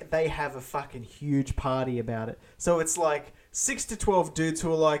then they have a fucking huge party about it. So it's like 6 to 12 dudes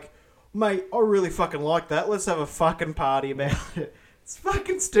who are like, mate, I really fucking like that. Let's have a fucking party about it. It's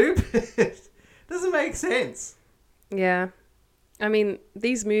fucking stupid. Doesn't make sense. Yeah. I mean,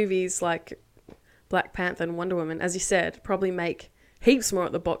 these movies like Black Panther and Wonder Woman, as you said, probably make heaps more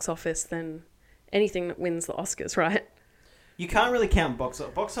at the box office than anything that wins the Oscars, right? You can't really count box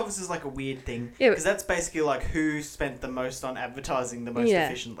office. Box office is like a weird thing. Yeah, because that's basically like who spent the most on advertising the most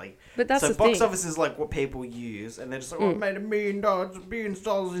efficiently. But that's so the box thing. office is like what people use. And they're just like, oh, I made $1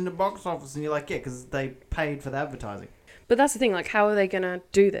 billion in the box office. And you're like, yeah, because they paid for the advertising. But that's the thing, like, how are they going to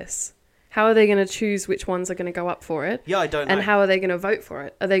do this? How are they going to choose which ones are going to go up for it? Yeah, I don't know. And how are they going to vote for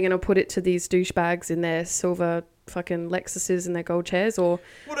it? Are they going to put it to these douchebags in their silver fucking Lexuses and their gold chairs? Or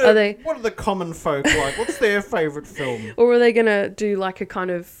what are the common folk like? What's their favourite film? Or are they going to do like a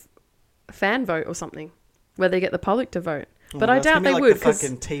kind of fan vote or something where they get the public to vote? But I doubt they would. The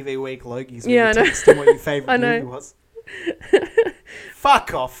fucking TV Week Logies when Yeah, you I know. text them what your favourite I know. movie was.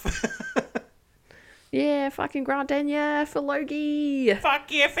 Fuck off. Yeah, fucking Grandenia for Logie.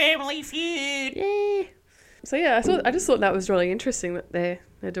 Fuck your Family Feud. Yeah. So yeah, I just thought that was really interesting that they're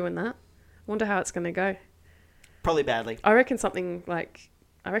doing that. I wonder how it's going to go. Probably badly. I reckon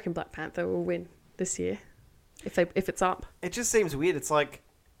Black Panther will win this year if it's up. It just seems weird. It's like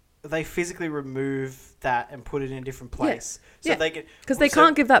they physically remove that and put it in a different place. Yeah. So they can, because they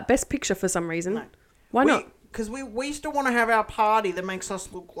can't give that Best Picture for some reason. No. Why not? Because we still want to have our party that makes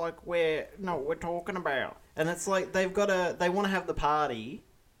us look like we know what we're talking about. And it's like they want to have the party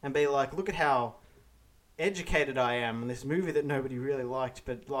and be like, look at how educated I am in this movie that nobody really liked,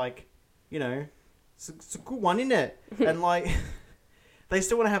 but like, you know, it's a good one, isn't it? And like, they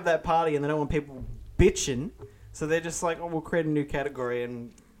still want to have that party and they don't want people bitching. So they're just like, oh, we'll create a new category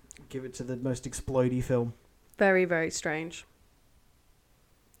and give it to the most explodey film. Very, very strange.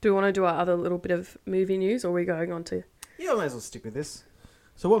 Do we want to do our other little bit of movie news, or are we going on to... Yeah, I might as well stick with this.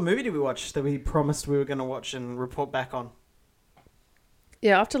 So what movie did we watch that we promised we were going to watch and report back on?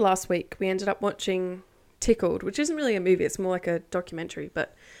 Yeah, after last week, we ended up watching Tickled, which isn't really a movie, it's more like a documentary,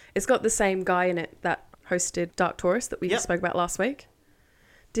 but it's got the same guy in it that hosted Dark Tourist that we spoke about last week.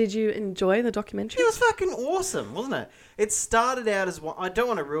 Did you enjoy the documentary? It was fucking awesome, wasn't it? It started out as one... I don't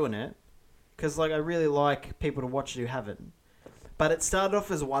want to ruin it, because like I really like people to watch it who haven't. But it started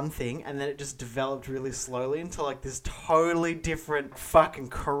off as one thing, and then it just developed really slowly into like this totally different fucking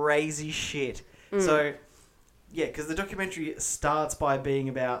crazy shit. So, yeah, because the documentary starts by being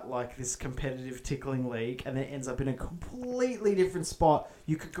about like this competitive tickling league, and then ends up in a completely different spot.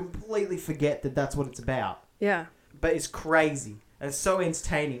 You could completely forget that that's what it's about. Yeah. But it's crazy, and it's so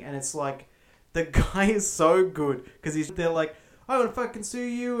entertaining, and it's like the guy is so good because they're like, I want to fucking sue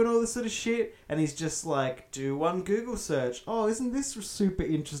you and all this sort of shit. And he's just like, do one Google search. Oh, isn't this super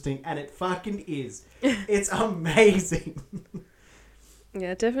interesting? And it fucking is. It's amazing.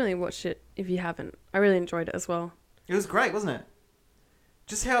 Yeah, definitely watch it if you haven't. I really enjoyed it as well. It was great, wasn't it?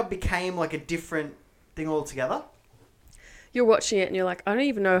 Just how it became like a different thing altogether. You're watching it and you're like, I don't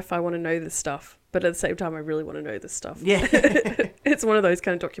even know if I want to know this stuff. But at the same time, I really want to know this stuff. Yeah. It's one of those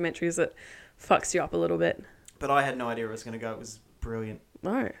kind of documentaries that fucks you up a little bit. But I had no idea where it was going to go. It was brilliant.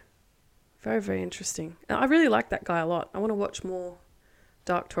 No. Very, very interesting. And I really like that guy a lot. I want to watch more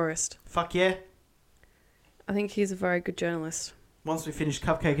Dark Tourist. Fuck yeah. I think he's a very good journalist. Once we finish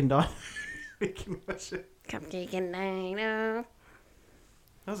Cupcake and Dino, we can watch it. Cupcake and Dino.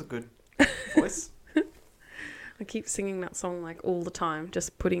 That was a good voice. I keep singing that song like all the time,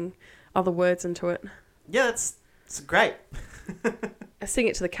 just putting other words into it. Yeah, it's great. I sing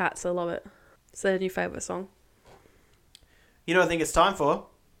it to the cats. I love it. It's their new favourite song. You know what I think it's time for?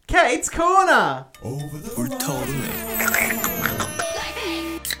 Kate's Corner!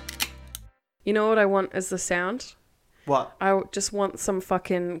 You know what I want as the sound? What? I just want some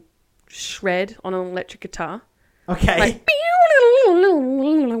fucking shred on an electric guitar. Okay. Like...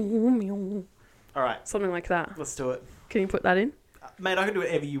 Alright. Something like that. Let's do it. Can you put that in? Mate, I can do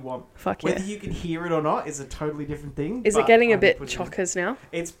whatever you want. Fuck yeah. Whether you can hear it or not is a totally different thing. Is it getting a bit chockers now?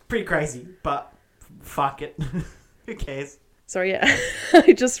 It's pretty crazy, but fuck it. Who cares? Sorry, yeah.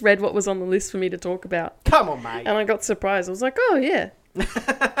 I just read what was on the list for me to talk about. Come on, mate. And I got surprised. I was like, oh, yeah.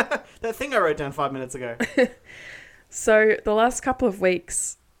 That thing I wrote down 5 minutes ago. So the last couple of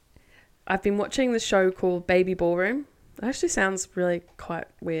weeks, I've been watching the show called Baby Ballroom. It actually sounds really quite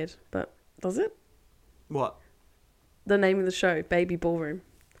weird, but does it? What? The name of the show, Baby Ballroom.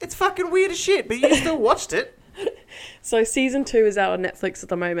 It's fucking weird as shit, but you still watched it. So season 2 is out on Netflix at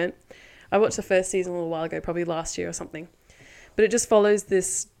the moment. I watched the first season a little while ago, probably last year or something. But it just follows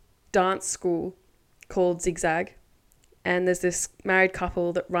this dance school called Zigzag. And there's this married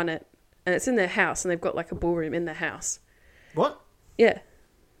couple that run it. And it's in their house, and they've got like a ballroom in their house. What? Yeah.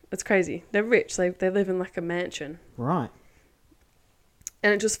 It's crazy. They're rich. They live in like a mansion. Right.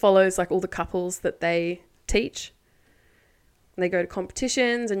 And it just follows like all the couples that they teach. And they go to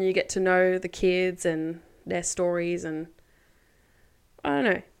competitions, and you get to know the kids and their stories, and I don't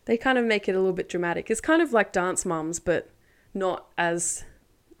know. They kind of make it a little bit dramatic. It's kind of like Dance Mums, but not as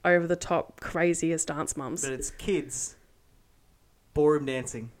over the top crazy as Dance Mums. But it's kids ballroom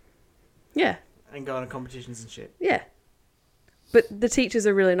dancing. Yeah. And going to competitions and shit. Yeah. But the teachers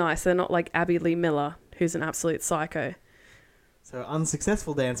are really nice. They're not like Abby Lee Miller, who's an absolute psycho. So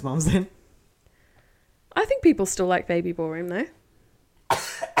unsuccessful dance mums then. I think people still like Baby Ballroom though.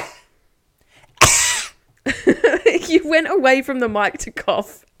 You went away from the mic to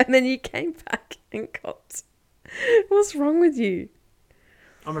cough and then you came back and coughed. What's wrong with you?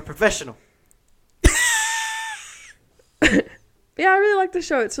 I'm a professional. Yeah, I really like the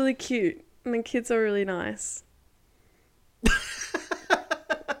show. It's really cute. And the kids are really nice.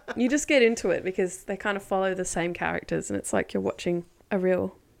 You just get into it because they kind of follow the same characters and it's like you're watching a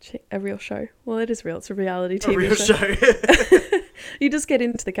real show. Well, it is real. It's a reality TV show. A real show. You just get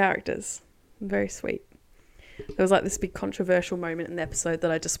into the characters. Very sweet. There was like this big controversial moment in the episode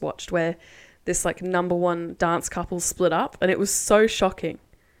that I just watched where this like number one dance couple split up and it was so shocking.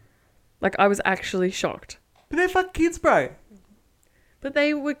 Like I was actually shocked. But they're fucking kids, bro. But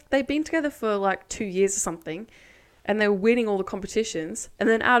they'd been together for like 2 years or something and they were winning all the competitions and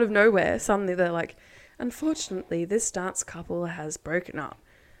then out of nowhere suddenly they're like, unfortunately, this dance couple has broken up.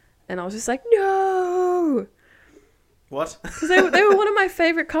 And I was just like, no! What? Because they were one of my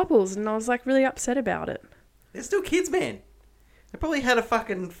favourite couples, and I was like really upset about it. They're still kids, man. They probably had a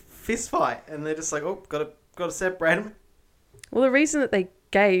fucking fist fight, and they're just like, oh, gotta separate them. Well, the reason that they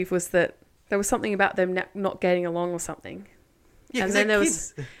gave was that there was something about them not getting along or something. Yeah, and then there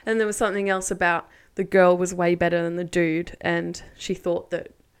was something else about the girl was way better than the dude, and she thought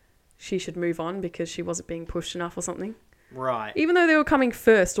that she should move on because she wasn't being pushed enough or something. Right. Even though they were coming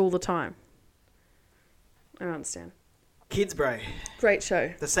first all the time. I don't understand. Kids, bro. Great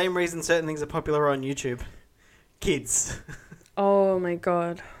show. The same reason certain things are popular on YouTube. Kids. Oh my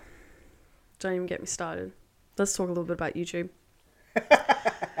god. Don't even get me started. Let's talk a little bit about YouTube.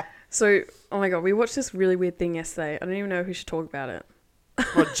 So, oh my god, we watched this really weird thing yesterday. I don't even know if we should talk about it.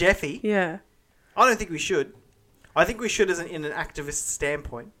 What, Jeffy? Yeah. I don't think we should. I think we should as in an activist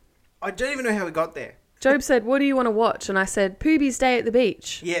standpoint. I don't even know how we got there. Job said, what do you want to watch? And I said, Pooby's Day at the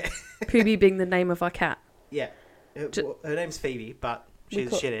Beach. Yeah. Pooby being the name of our cat. Yeah. Her name's Phoebe, but she's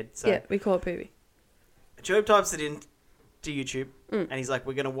a shithead. So. Yeah, we call it Pooby. Job types it in to YouTube, and he's like,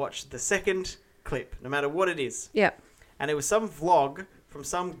 we're going to watch the second clip, no matter what it is. Yeah. And it was some vlog from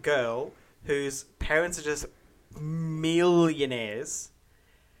some girl whose parents are just millionaires.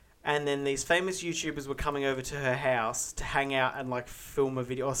 And then these famous YouTubers were coming over to her house to hang out and like film a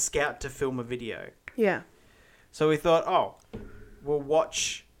video, or scout to film a video. Yeah. So we thought, oh, we'll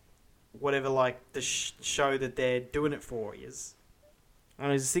watch whatever like the show that they're doing it for is. And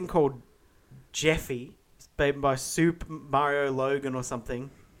there's this thing called Jeffy. It's made by Super Mario Logan or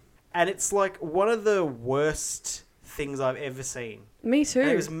something. And it's like one of the worst things I've ever seen. Me too.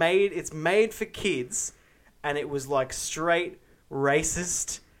 And it's made for kids, and it was like straight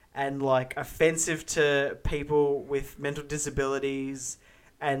racist and like offensive to people with mental disabilities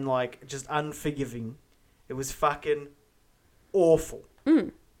and like just unforgiving. It was fucking awful.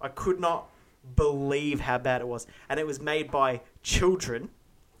 I could not believe how bad it was. And it was made by children.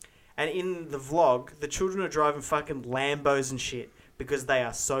 And in the vlog, the children are driving fucking Lambos and shit because they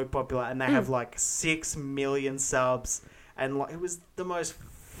are so popular, and they have like 6 million subs. And like, it was the most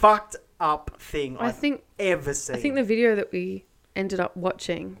fucked up thing I've ever seen. I think the video that we ended up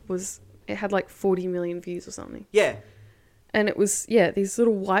watching it had like 40 million views or something. Yeah. And it was, these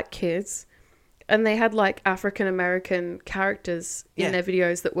little white kids, and they had like African American characters in their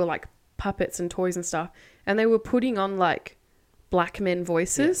videos that were like puppets and toys and stuff. And they were putting on like black men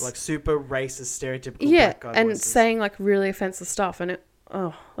voices. Yeah, like super racist, stereotypical black guy and voices. saying like really offensive stuff. And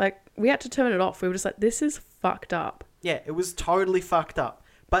we had to turn it off. We were just like, this is fucked up. Yeah, it was totally fucked up.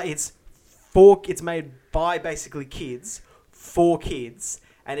 But it's made by basically kids, for kids,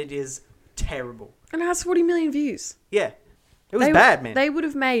 and it is terrible. And it has 40 million views. Yeah. It was bad, man. They would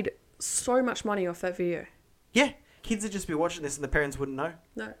have made so much money off that video. Yeah. Kids would just be watching this and the parents wouldn't know.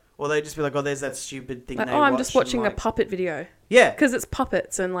 No. Or they'd just be like, oh, there's that stupid thing Like, they I'm just watched," watching and, a like, puppet video. Yeah. Because it's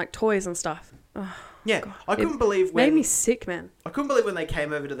puppets and like toys and stuff. Oh, Yeah. God. I couldn't believe when... Made me sick, man. I couldn't believe when they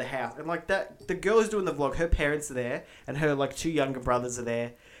came over to the house. And like that, the girl who's doing the vlog, her parents are there, and her like 2 younger brothers are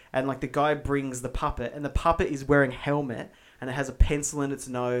there. And like the guy brings the puppet, and the puppet is wearing a helmet, and it has a pencil in its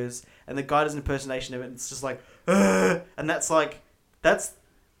nose, and the guy does an impersonation of it, and it's just like, ugh! And that's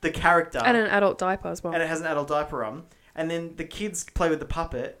the character. And an adult diaper as well. And it has an adult diaper on. And then the kids play with the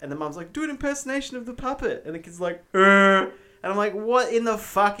puppet, and the mum's like, do an impersonation of the puppet. And the kid's like, ugh! And I'm like, what in the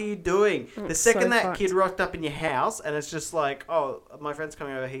fuck are you doing? The second that kid rocked up in your house, and it's just like, oh, my friend's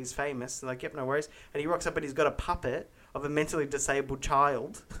coming over, he's famous. And like, yep, no worries. And he rocks up and he's got a puppet of a mentally disabled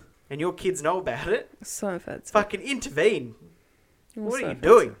child, and your kids know about it. So offensive. Fucking intervene. So What are you offensive.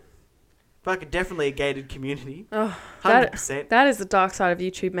 doing? Fucking definitely a gated community. Oh, 100%. That is the dark side of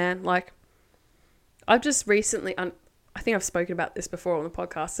YouTube, man. Like, I've just recently... I think I've spoken about this before on the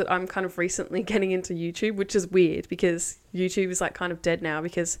podcast, that I'm kind of recently getting into YouTube, which is weird because YouTube is like kind of dead now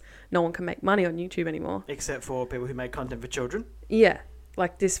because no one can make money on YouTube anymore. Except for people who make content for children. Yeah.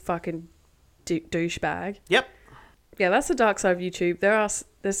 Like this fucking douchebag. Yep. Yeah, that's the dark side of YouTube.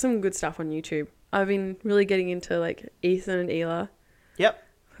 There's some good stuff on YouTube. I've been really getting into like Ethan and Ela. Yep.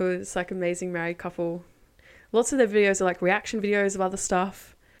 Who is like amazing married couple. Lots of their videos are like reaction videos of other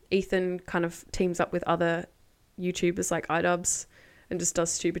stuff. Ethan kind of teams up with other YouTubers like iDubbbz and just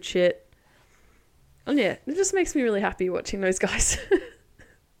does stupid shit. And yeah, it just makes me really happy watching those guys.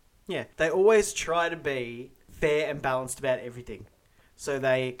 Yeah, they always try to be fair and balanced about everything. So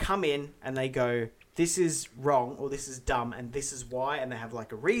they come in and they go, this is wrong or this is dumb and this is why, and they have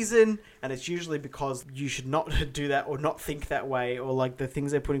like a reason, and it's usually because you should not do that or not think that way, or like the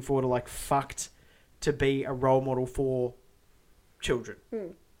things they're putting forward are like fucked to be a role model for children.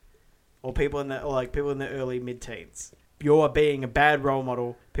 or people in the early mid-teens. You're being a bad role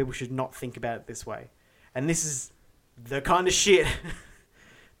model. People should not think about it this way. And this is the kind of shit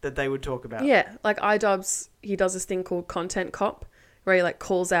that they would talk about. Yeah, like iDubbbz, he does this thing called Content Cop, where he like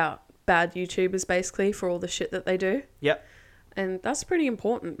calls out bad YouTubers basically for all the shit that they do. Yep. And that's pretty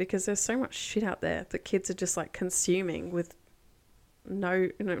important because there's so much shit out there that kids are just like consuming with no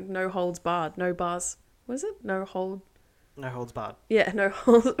holds barred, no bars. What is it? No holds barred. Yeah, no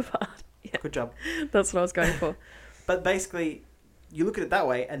holds barred. Yeah. Good job. That's what I was going for. But basically, you look at it that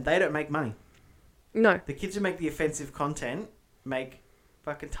way, and they don't make money. No. The kids who make the offensive content make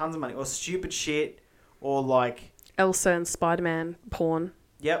fucking tons of money, or stupid shit, or like Elsa and Spider-Man porn.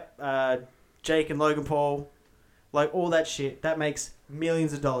 Yep, Jake and Logan Paul, like all that shit. That makes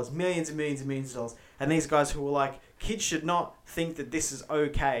millions of dollars, millions and millions and millions of dollars. And these guys who are like, kids should not think that this is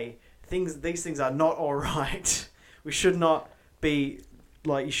okay. These things are not all right. We should not be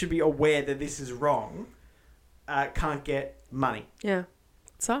like. You should be aware that this is wrong. Can't get money. Yeah, it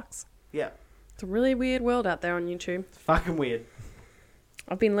sucks. Yeah, it's a really weird world out there on YouTube. It's fucking weird.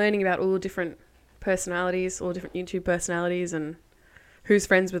 I've been learning about all the different personalities, all different YouTube personalities, and who's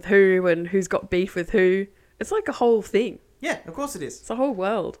friends with who and who's got beef with who. It's like a whole thing. Yeah, of course it is. It's a whole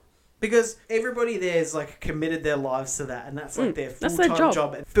world. Because everybody there's like committed their lives to that, and that's like their full-time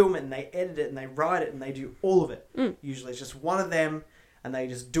job. And film it, and they edit it, and they write it, and they do all of it. Usually it's just one of them, and they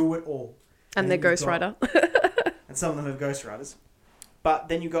just do it all. And they're ghostwriter. And some of them have ghostwriters. But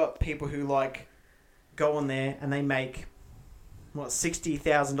then you got people who like go on there and they make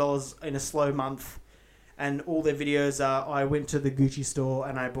 $60,000 in a slow month, and all their videos are, I went to the Gucci store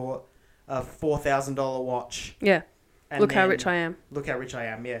and I bought a $4,000 watch. Yeah. And look how rich I am. Look how rich I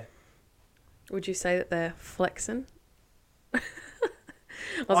am, yeah. Would you say that they're flexing?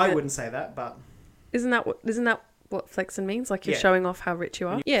 I wouldn't say that, but isn't that what flexing means? Like you're Yeah. showing off how rich you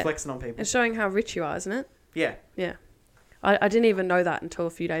are? Yeah. Flexing on people. It's showing how rich you are, isn't it? Yeah. Yeah. I didn't even know that until a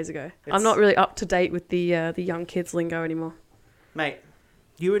few days ago. I'm not really up to date with the young kids lingo anymore. Mate,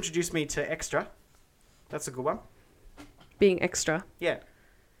 you introduced me to Extra. That's a good one. Being extra. Yeah.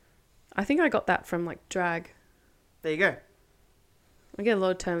 I think I got that from like drag. There you go. I get a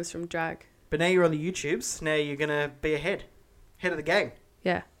lot of terms from drag. But now you're on the YouTubes. Now you're going to be ahead of the game.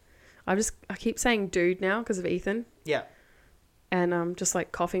 Yeah. I keep saying dude now because of Ethan. Yeah. And I'm just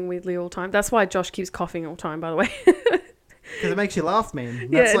like coughing weirdly all the time. That's why Josh keeps coughing all the time, by the way. Because it makes you laugh, man.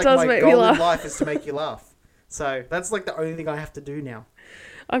 That's it like does my make me goal in laugh. life is to make you laugh. So that's like the only thing I have to do now.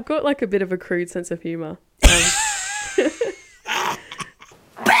 I've got like a bit of a crude sense of humour.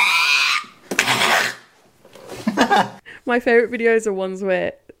 My favourite videos are ones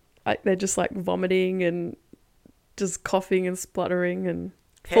where they're just like vomiting and just coughing and spluttering and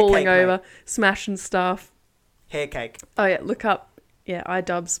falling over, smashing stuff. Hair cake. Oh yeah, look up. Yeah,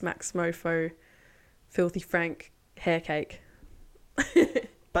 iDubbbz, Max Mofo, Filthy Frank, hair cake.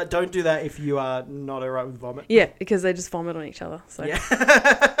 But don't do that if you are not alright with vomit. Yeah, because they just vomit on each other. So. Yeah.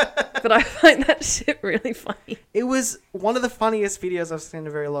 But I find that shit really funny. It was one of the funniest videos I've seen in a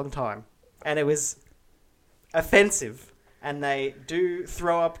very long time. And it was offensive. And they do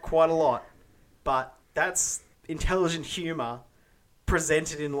throw up quite a lot. But that's intelligent humour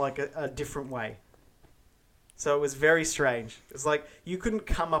presented in like a different way. So it was very strange. It's like you couldn't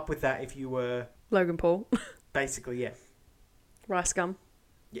come up with that if you were... Logan Paul. Basically, yeah. Rice gum.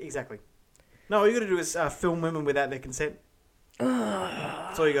 Yeah, exactly. No, all you got to do is film women without their consent.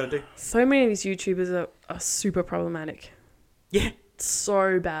 That's all you got to do. So many of these YouTubers are super problematic. Yeah.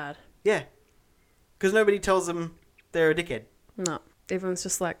 So bad. Yeah. Because nobody tells them they're a dickhead. No. Everyone's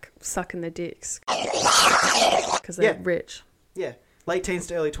just like sucking their dicks. Because they're rich. Yeah. Late teens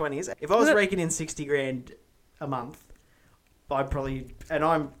to early 20s. If I was raking in 60 grand a month, I'd probably... And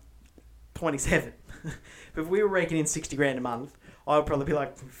I'm 27. But if we were raking in 60 grand a month, I would probably be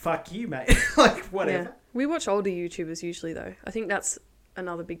like, fuck you, mate. Like, whatever. Yeah. We watch older YouTubers usually, though. I think that's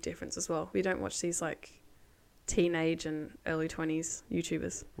another big difference as well. We don't watch these, like, teenage and early 20s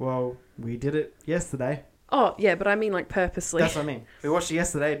YouTubers. Well, we did it yesterday. Oh, yeah, but I mean, like, purposely. That's what I mean. We watched it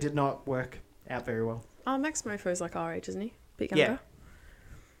yesterday. It did not work out very well. Oh, Max Mofo's like our age, isn't he? Bit younger.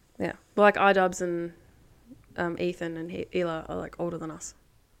 Yeah. Well, like, iDubbbz and Ethan and Ela are, like, older than us.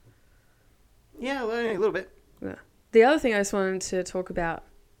 Yeah, well, a little bit. Yeah. The other thing I just wanted to talk about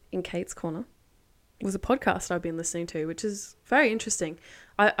in Kate's Corner was a podcast I've been listening to, which is very interesting.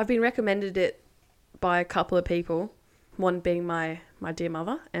 I've been recommended it by a couple of people, one being my dear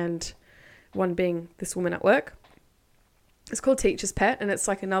mother and one being this woman at work. It's called Teacher's Pet, and it's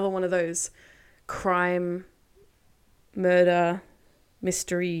like another one of those crime, murder,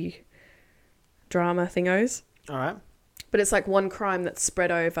 mystery, drama thingos. All right. But it's like one crime that's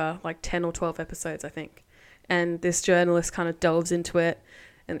spread over like 10 or 12 episodes, I think. And this journalist kind of delves into it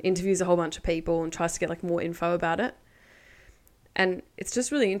and interviews a whole bunch of people and tries to get like more info about it. And it's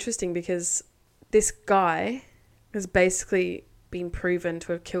just really interesting because this guy has basically been proven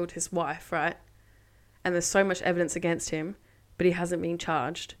to have killed his wife, right? And there's so much evidence against him, but he hasn't been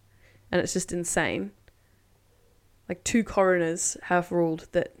charged. And it's just insane. Like 2 coroners have ruled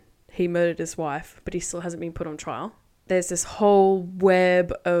that he murdered his wife, but he still hasn't been put on trial. There's this whole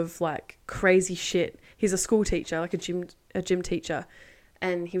web of like crazy shit. He's a school teacher, like a gym teacher,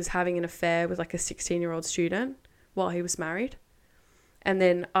 and he was having an affair with like a 16-year-old student while he was married. And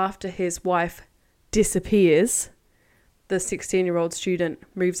then after his wife disappears, the 16-year-old student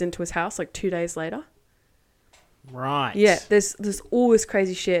moves into his house like 2 days later. Right. Yeah, there's all this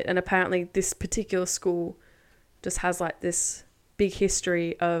crazy shit, and apparently this particular school just has like this big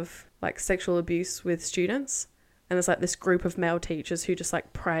history of like sexual abuse with students, and there's like this group of male teachers who just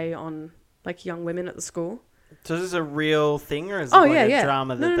like prey on like young women at the school. So is this a real thing, or is it a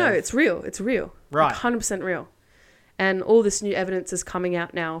drama? No, it's real. It's real. Right. Like 100% real. And all this new evidence is coming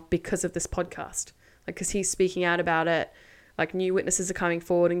out now because of this podcast. Like, because he's speaking out about it. Like, new witnesses are coming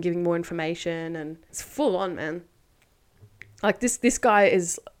forward and giving more information, and it's full on, man. Like, this guy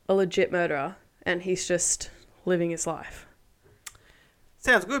is a legit murderer, and he's just living his life.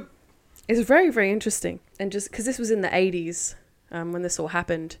 Sounds good. It's very, very interesting. And just because this was in the 80s when this all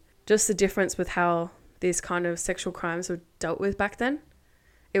happened, just the difference with how these kind of sexual crimes were dealt with back then.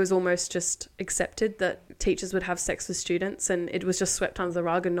 It was almost just accepted that teachers would have sex with students, and it was just swept under the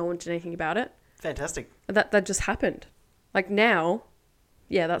rug and no one did anything about it. Fantastic. That just happened. Like now,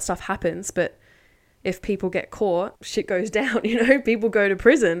 yeah, that stuff happens, but if people get caught, shit goes down, you know? People go to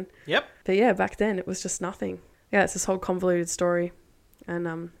prison. Yep. But yeah, back then it was just nothing. Yeah, it's this whole convoluted story.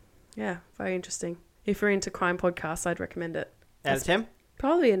 And yeah, very interesting. If you're into crime podcasts, I'd recommend it. Out of 10?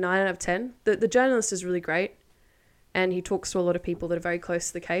 Probably a 9 out of 10. The journalist is really great, and he talks to a lot of people that are very close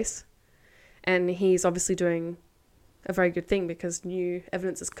to the case. And he's obviously doing a very good thing because new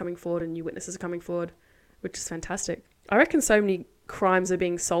evidence is coming forward and new witnesses are coming forward, which is fantastic. I reckon so many crimes are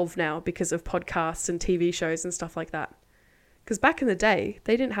being solved now because of podcasts and TV shows and stuff like that. Because back in the day,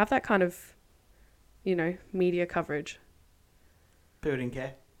 they didn't have that kind of, you know, media coverage. People didn't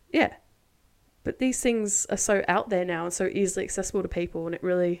care. Yeah. But these things are so out there now and so easily accessible to people, and it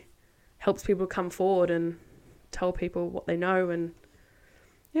really helps people come forward and tell people what they know, and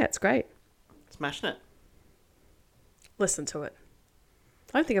yeah, it's great. Smashing it. Listen to it.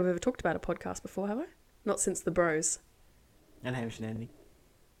 I don't think I've ever talked about a podcast before, have I? Not since The Bros. And Hamish and Andy.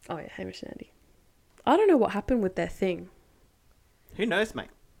 Oh yeah, Hamish and Andy. I don't know what happened with their thing. Who knows, mate?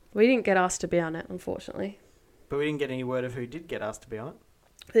 We didn't get asked to be on it, unfortunately. But we didn't get any word of who did get asked to be on it.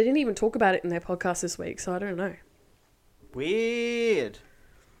 They didn't even talk about it in their podcast this week, so I don't know. Weird.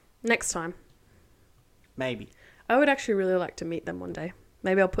 Next time. Maybe. I would actually really like to meet them one day.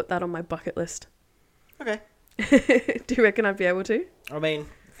 Maybe I'll put that on my bucket list. Okay. Do you reckon I'd be able to? I mean,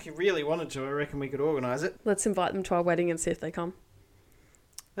 if you really wanted to, I reckon we could organise it. Let's invite them to our wedding and see if they come.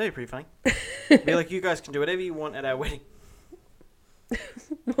 That'd be pretty funny. Be like, you guys can do whatever you want at our wedding.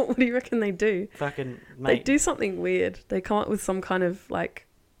 What do you reckon they do? Fucking mate. They do something weird. They come up with some kind of like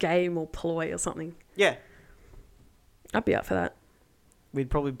game or ploy or something. Yeah. I'd be up for that. We'd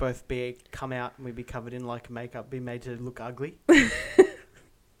probably both come out and we'd be covered in like makeup, be made to look ugly.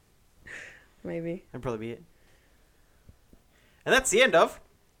 Maybe. That'd probably be it. And that's the end of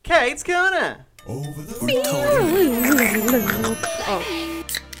Kate's Corner. Oh.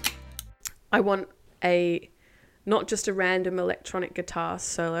 I want not just a random electronic guitar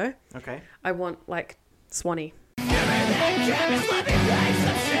solo. Okay. I want like Swanee.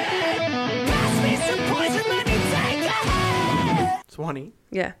 Swanee.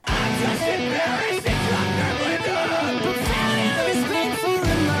 Yeah.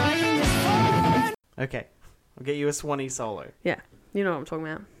 Okay. I'll get you a Swanee solo. Yeah. You know what I'm talking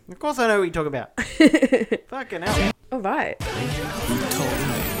about. Of course I know what you're talking about. Fucking hell. All right.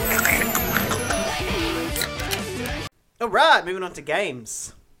 All right, moving on to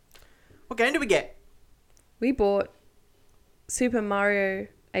games. What game do we get? We bought Super Mario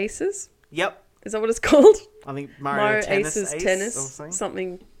Aces. Yep. Is that what it's called? I think Mario Tennis Aces Ace Tennis. or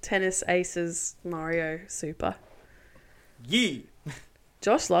Something Tennis Aces Mario Super. Yeah.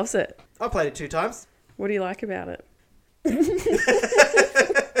 Josh loves it. I played it 2 times. What do you like about it?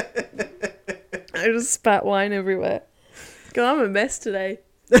 I just spat wine everywhere. God, I'm a mess today.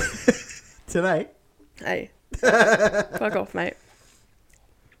 Today? Hey. Fuck off, mate.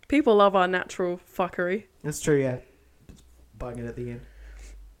 People love our natural fuckery. That's true, yeah. Just bung it at the end.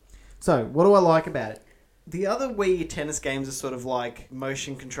 So, what do I like about it? The other Wii tennis games are sort of like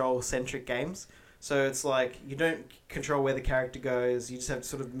motion control centric games. So it's like you don't control where the character goes. You just have to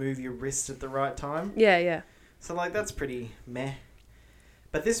sort of move your wrist at the right time. Yeah, yeah. So like that's pretty meh.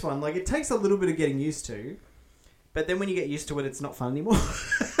 But this one, like it takes a little bit of getting used to. But then when you get used to it, it's not fun anymore.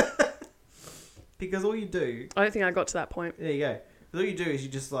 Because all you do... I don't think I got to that point. There you go. All you do is you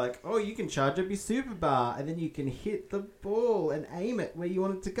just like, oh, you can charge up your super bar and then you can hit the ball and aim it where you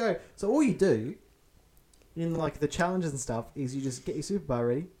want it to go. So all you do in like the challenges and stuff is you just get your super bar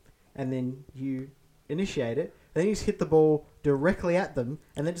ready and then you initiate it. Then you just hit the ball directly at them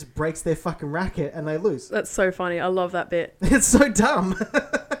and then just breaks their fucking racket and they lose. That's so funny. I love that bit. It's so dumb.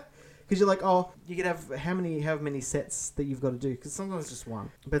 Because you're like, oh, you could have how many sets that you've got to do. Because sometimes it's just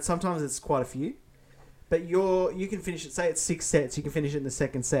one. But sometimes it's quite a few. But you can finish it, say it's 6 sets, you can finish it in the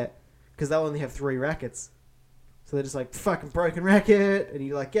second set. Because they'll only have 3 rackets. So they're just like, fucking broken racket. And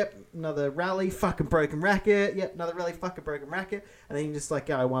you're like, yep, another rally, fucking broken racket. Yep, another rally, fucking broken racket. And then you just like,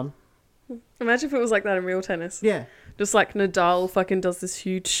 go, 1. Imagine if it was like that in real tennis. Yeah. Just like Nadal fucking does this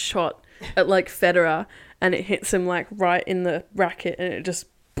huge shot at like Federer and it hits him like right in the racket and it just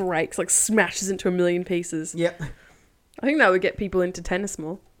breaks, like smashes into a million pieces. Yep. I think that would get people into tennis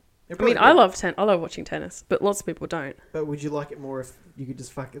more. I mean, would. I love watching tennis, but lots of people don't. But would you like it more if you could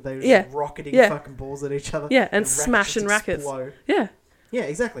just they were Yeah. just rocketing Yeah. fucking balls at each other? Yeah, and rackets smashing just rackets. explode? Yeah. Yeah,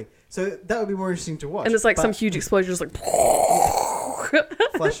 exactly. So that would be more interesting to watch. And it's like But some huge explosion, just like...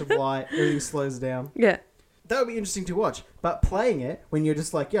 flash of light, everything slows down. Yeah. That would be interesting to watch. But playing it, when you're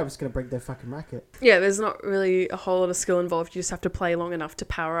just like, yeah, I'm just going to break their fucking racket. Yeah, there's not really a whole lot of skill involved. You just have to play long enough to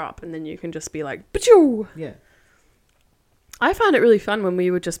power up, and then you can just be like, Pachoo! Yeah. I found it really fun when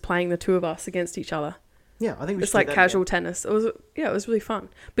we were just playing the two of us against each other. Yeah, I think we It's should like do that casual again. tennis. It was really fun.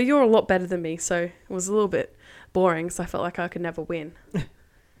 But you're a lot better than me, so it was a little bit boring, so I felt like I could never win.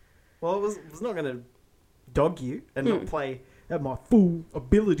 Well, I was not going to dog you and not play at my full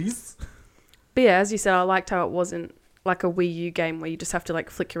abilities. But yeah, as you said, I liked how it wasn't like a Wii U game where you just have to like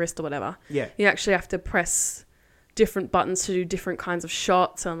flick your wrist or whatever. Yeah. You actually have to press different buttons to do different kinds of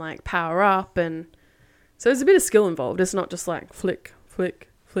shots and like power up, and so there's a bit of skill involved. It's not just like flick, flick,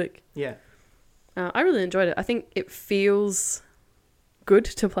 flick. Yeah. I really enjoyed it. I think it feels good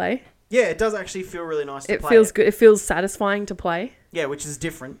to play. Yeah, it does actually feel really nice to It play. feels good. It feels satisfying to play. Yeah, which is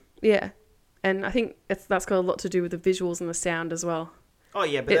different. Yeah. And I think that's got a lot to do with the visuals and the sound as well. Oh,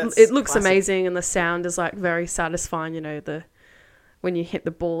 yeah, but It looks classic. amazing and the sound is like very satisfying. You know, when you hit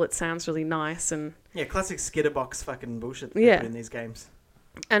the ball, it sounds really nice and Yeah, classic skitterbox fucking bullshit that Yeah. they put in these games.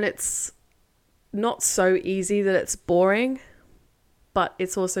 and it's not so easy that it's boring, but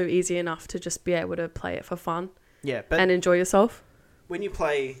it's also easy enough to just be able to play it for fun Yeah, but and enjoy yourself. when you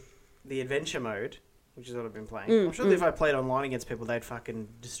play the adventure mode, which is what I've been playing, I'm sure that if I played online against people, they'd fucking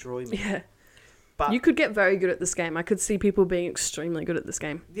destroy me. Yeah. But You could get very good at this game. I could see people being extremely good at this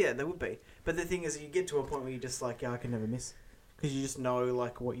game. yeah, they would be. But the thing is, you get to a point where you're just like, yeah, I can never miss. Because you just know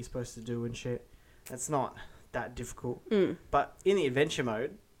like what you're supposed to do and shit. It's not that difficult. But in the adventure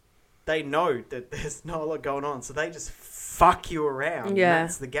mode, they know that there's not a lot going on. So they just fuck you around. Yeah. And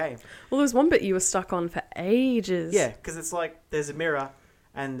that's the game. Well, there was one bit you were stuck on for ages. Yeah, because it's like there's a mirror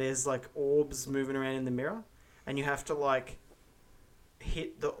and there's like orbs moving around in the mirror. And you have to like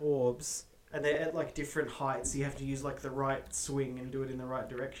hit the orbs. And they're at like different heights. So you have to use like the right swing and do it in the right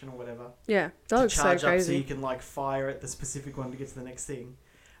direction or whatever. Yeah. That To looks so charge up so crazy. you can like fire at the specific one to get to the next thing.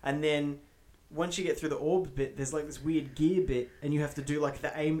 And then once you get through the orb bit, there's like this weird gear bit and you have to do like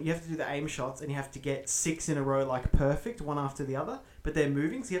the aim, you have to do the aim shots and you have to get 6 in a row like perfect, one after the other, but they're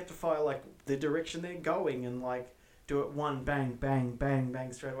moving, so you have to fire like the direction they're going and like do it one bang, bang, bang,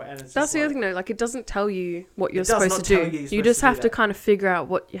 bang straight away. And it's That's just the like, other thing though. Like it doesn't tell you what you're It does supposed not to tell do. you you're You supposed just to do have to that. kind of figure out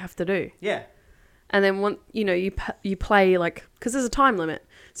what you have to do. Yeah. And then you play like, because there's a time limit.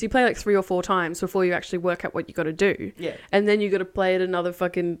 So you play like 3 or 4 times before you actually work out what you got to do. Yeah. And then you got to play it another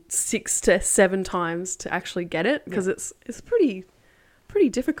fucking 6 to 7 times to actually get it, because it's pretty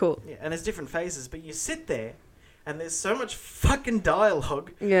difficult. Yeah, and there's different phases, but you sit there and there's so much fucking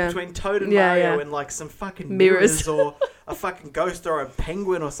dialogue Yeah. between Toad and Yeah, Mario yeah. and like some fucking Mirrors. mirrors or a fucking ghost or a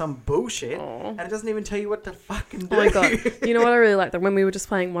penguin or some bullshit, Aw. and it doesn't even tell you what to fucking do. Oh my god! You know what I really like? That when we were just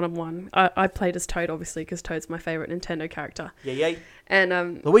playing 1-on-1, I played as Toad obviously because Toad's my favorite Nintendo character, Yeah.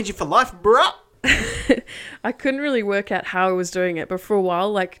 and Luigi for life, bruh! I couldn't really work out how I was doing it, but for a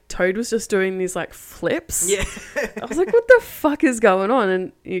while, like Toad was just doing these like flips. Yeah. I was like, what the fuck is going on?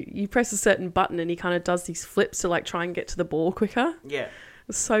 And you press a certain button and he kind of does these flips to like try and get to the ball quicker. Yeah.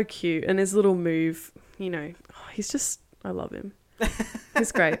 It's so cute. And his little move, you know, he's just, I love him.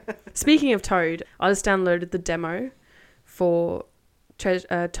 He's great. Speaking of Toad, I just downloaded the demo for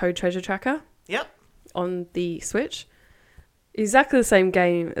Toad Treasure Tracker. Yep. on the Switch. Exactly the same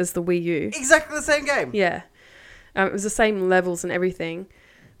game as the Wii U. Exactly the same game. Yeah. It was the same levels and everything.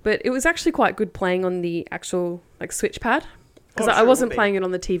 But it was actually quite good playing on the actual like Switch pad. Because I wasn't playing it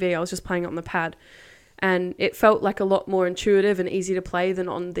on the TV. I was just playing it on the pad. And it felt like a lot more intuitive and easy to play than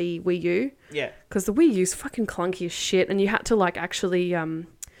on the Wii U. Yeah. Because the Wii U's fucking clunky as shit. And you had to like actually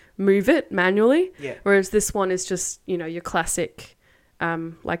move it manually. Yeah. Whereas this one is just, you know, your classic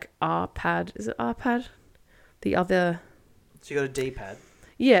like R-pad. Is it R-pad? The other... So you got a D-pad.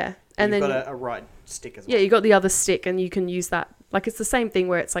 Yeah. And you've then got a right stick as well. Yeah, you got the other stick and you can use that. Like it's the same thing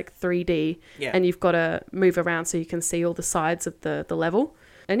where it's like 3D and you've got to move around so you can see all the sides of the level.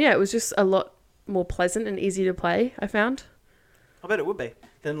 And yeah, it was just a lot more pleasant and easy to play, I found. I bet it would be.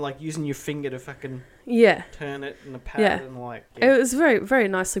 Than like using your finger to fucking turn it in the pad and like... Yeah. It was very, very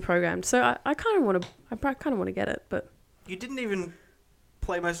nicely programmed. So I kind of want to get it, but... You didn't even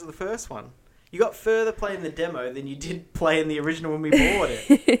play most of the first one. You got further playing the demo than you did playing the original when we bought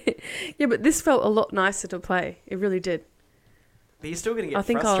it. Yeah, but this felt a lot nicer to play. It really did. But you're still going to get I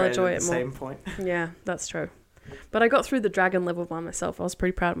think I'll frustrated enjoy at it the more. same point. Yeah, that's true. But I got through the dragon level by myself. I was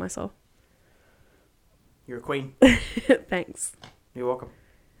pretty proud of myself. You're a queen. Thanks. You're welcome.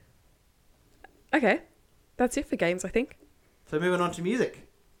 Okay. That's it for games, I think. So moving on to music.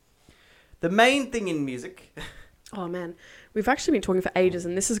 The main thing in music... Oh, man. We've actually been talking for ages,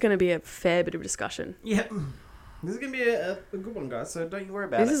 and this is going to be a fair bit of discussion. Yeah. This is going to be a good one, guys, so don't you worry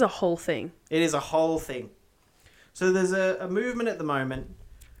about it. This is a whole thing. It is a whole thing. So there's a movement at the moment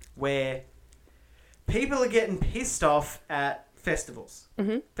where people are getting pissed off at festivals.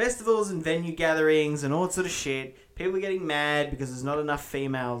 Mm-hmm. Festivals and venue gatherings and all that sort of shit. People are getting mad because there's not enough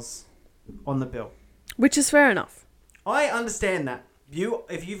females on the bill. Which is fair enough. I understand that.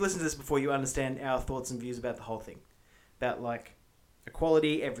 If you've listened to this before, you understand our thoughts and views about the whole thing. About, like,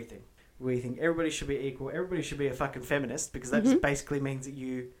 equality, everything. We think everybody should be equal. Everybody should be a fucking feminist because that just basically means that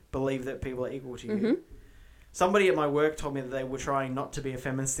you believe that people are equal to you. Mm-hmm. Somebody at my work told me that they were trying not to be a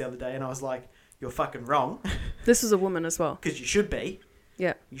feminist the other day, and I was like, you're fucking wrong. This is a woman as well. Because you should be.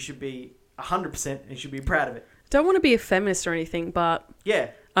 Yeah. You should be 100% and you should be proud of it. Don't want to be a feminist or anything, but...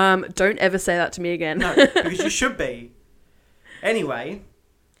 Yeah. Don't ever say that to me again. No, because you should be. Anyway,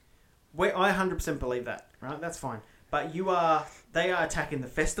 I 100% believe that, right? That's fine. But they are attacking the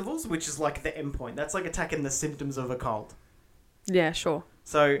festivals, which is like the end point. That's like attacking the symptoms of a cold. Yeah, sure.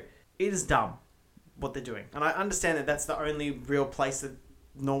 So it is dumb what they're doing. And I understand that that's the only real place that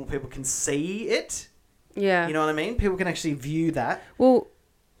normal people can see it. Yeah. You know what I mean? People can actually view that. Well,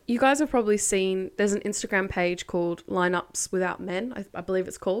 you guys have probably seen, there's an Instagram page called Lineups Without Men, I believe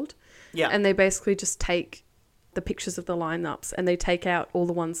it's called. Yeah. And they basically just take the pictures of the lineups and they take out all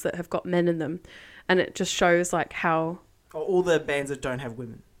the ones that have got men in them. And it just shows like how... All the bands that don't have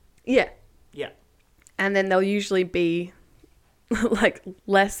women. Yeah. Yeah. And then they'll usually be like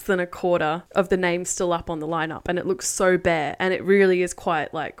less than a quarter of the names still up on the lineup. And it looks so bare. And it really is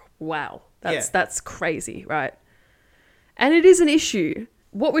quite like, wow, that's crazy, right? And it is an issue.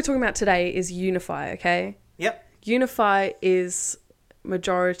 What we're talking about today is Unify, okay? Yep. Unify is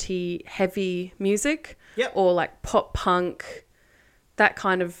majority heavy music. Yep. Or like pop punk, that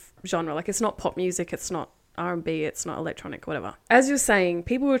kind of genre. Like it's not pop music, it's not R&B, it's not electronic, whatever. As you're saying,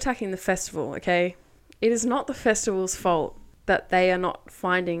 people are attacking the festival, okay? It is not the festival's fault that they are not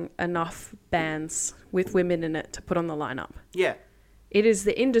finding enough bands with women in it to put on the lineup. Yeah. It is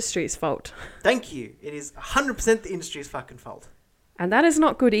the industry's fault. Thank you. It is 100% the industry's fucking fault. And that is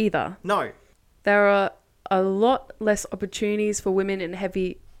not good either. No. There are a lot less opportunities for women in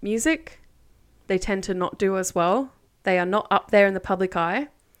heavy music. They tend to not do as well. They are not up there in the public eye.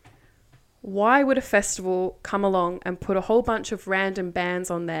 Why would a festival come along and put a whole bunch of random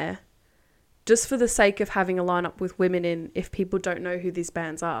bands on there just for the sake of having a lineup with women in if people don't know who these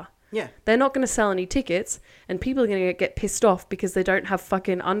bands are? Yeah. They're not going to sell any tickets and people are going to get pissed off because they don't have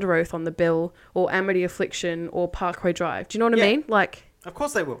fucking Under Oath on the bill or Amity Affliction or Parkway Drive. Do you know what I mean? Like, of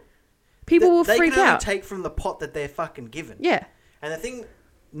course they will. People will they freak can only out. take from the pot that they're fucking given. Yeah. And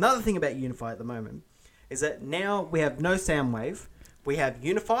another thing about Unify at the moment is that now we have no Soundwave, we have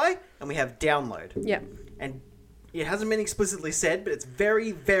Unify, and we have Download. Yeah. And it hasn't been explicitly said, but it's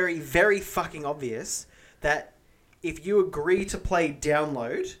very, very, very fucking obvious that if you agree to play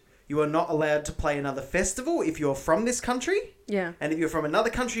Download, you are not allowed to play another festival if you're from this country. Yeah. And if you're from another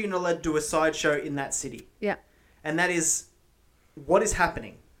country, you're not allowed to do a sideshow in that city. Yeah. And that is what is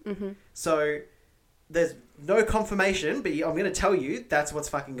happening. Mm-hmm. So there's no confirmation, but I'm going to tell you that's what's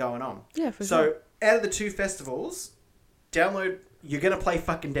fucking going on. Yeah, for so sure. Out of the two festivals, Download, you're going to play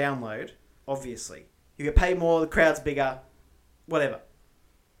fucking Download, obviously. You get paid more, the crowd's bigger, whatever.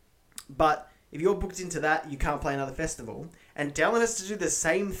 But if you're booked into that, you can't play another festival. And Dallin has to do the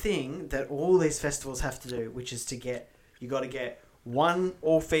same thing that all these festivals have to do, which is you got to get one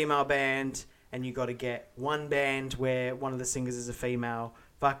all-female band, and you got to get one band where one of the singers is a female,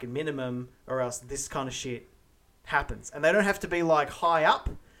 fucking minimum, or else this kind of shit happens. And they don't have to be like high up,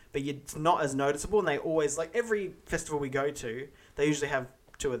 but it's not as noticeable. And they always, like every festival we go to, they usually have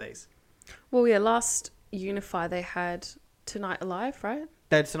 2 of these. Well, yeah, last Unify they had Tonight Alive, right?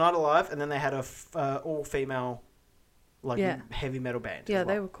 They had Tonight Alive, and then they had a all-female, heavy metal band. Yeah, as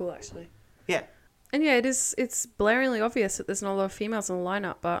well. they were cool, actually. Yeah. And yeah, it's blaringly obvious that there's not a lot of females in the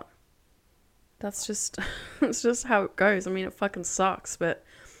lineup, but that's just, it's just how it goes. I mean, it fucking sucks, but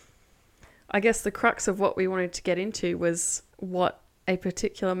I guess the crux of what we wanted to get into was what a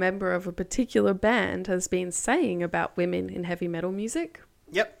particular member of a particular band has been saying about women in heavy metal music.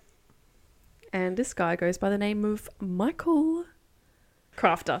 Yep. And this guy goes by the name of Michael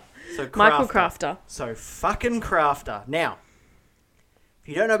Crafter. So Michael Crafter. So fucking Crafter. Now, if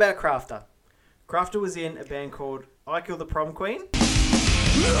you don't know about Crafter, Crafter was in a band called I Kill the Prom Queen.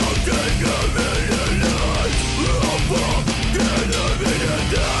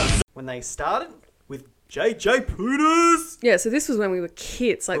 When they started with JJ Pooders. Yeah, so this was when we were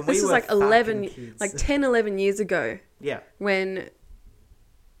kids. Like, When this we was were like fucking kids. 10, 11 years ago. Yeah. When,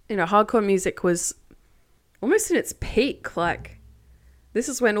 hardcore music was almost in its peak. Like, this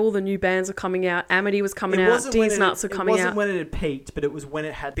is when all the new bands are coming out. Amity was coming out. D's Nuts are coming out. It wasn't when it had peaked, but it was when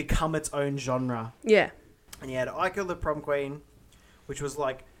it had become its own genre. Yeah. And you had I Kill the Prom Queen, which was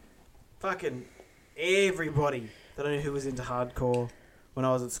like fucking everybody that I knew who was into hardcore when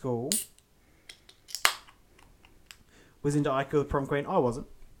I was at school was into I Kill the Prom Queen. I wasn't.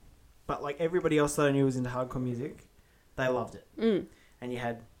 But like everybody else that I knew was into hardcore music, they loved it. Mm. And you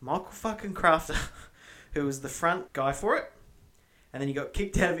had Michael fucking Crafter, who was the front guy for it. And then he got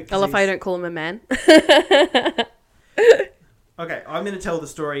kicked out of it. I love how you don't call him a man. Okay, I'm going to tell the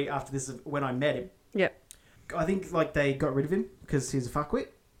story after this of when I met him. Yep. I think like they got rid of him because he's a fuckwit.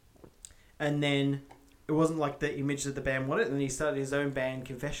 And then it wasn't like the image that the band wanted. And then he started his own band,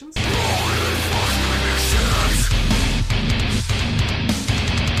 Confessions.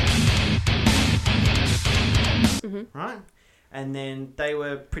 Mm-hmm. Right? And then they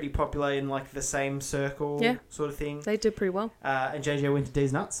were pretty popular in like the same circle sort of thing. They did pretty well. And JJ went to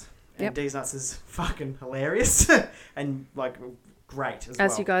D's Nuts. And Yep. D's Nuts is fucking hilarious. And like great as well.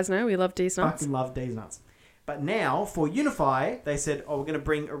 As you guys know, we love D's Nuts. Fucking love D's Nuts. But now, for Unify, they said, we're going to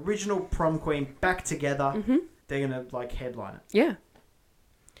bring original Prom Queen back together. Mm-hmm. They're going to, like, headline it. Yeah.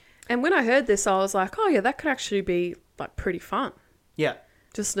 And when I heard this, I was like, oh, yeah, that could actually be, like, pretty fun. Yeah.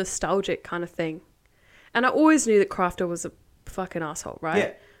 Just nostalgic kind of thing. And I always knew that Crafter was a fucking asshole, right?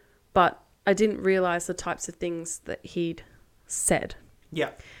 Yeah. But I didn't realise the types of things that he'd said. Yeah.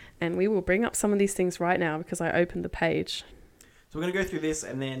 And we will bring up some of these things right now because I opened the page. So we're going to go through this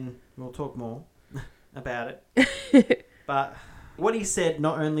and then we'll talk more about it. But what he said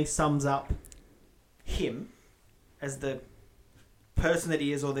not only sums up him as the person that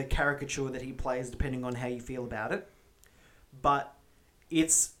he is or the caricature that he plays, depending on how you feel about it, but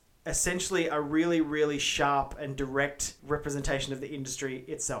it's essentially a really, really sharp and direct representation of the industry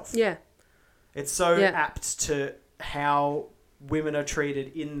itself. Yeah. It's so apt to how women are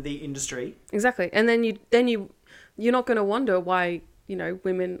treated in the industry. Exactly. And then you're not going to wonder why,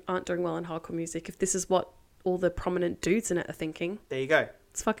 women aren't doing well in hardcore music if this is what all the prominent dudes in it are thinking. There you go.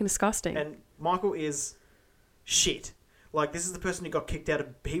 It's fucking disgusting. And Michael is shit. Like, this is the person who got kicked out of...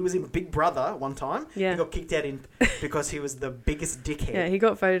 He was in Big Brother one time. Yeah. He got kicked out because he was the biggest dickhead. Yeah, he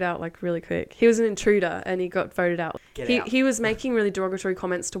got voted out, like, really quick. He was an intruder, and he got voted out. He was making really derogatory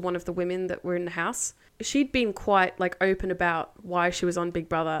comments to one of the women that were in the house. She'd been quite, like, open about why she was on Big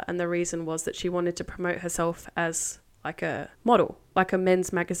Brother, and the reason was that she wanted to promote herself as, like, a model. Like a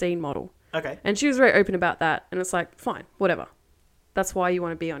men's magazine model. Okay. And she was very open about that, and it's like, fine, whatever. That's why you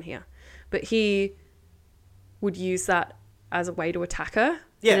want to be on here. But he would use that as a way to attack her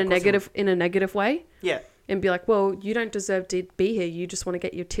in a negative way. Yeah. And be like, well, you don't deserve to be here. You just want to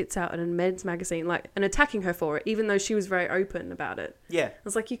get your tits out in a men's magazine, like, and attacking her for it, even though she was very open about it. Yeah. I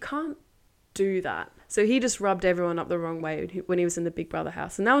was like, you can't do that. So he just rubbed everyone up the wrong way when he was in the Big Brother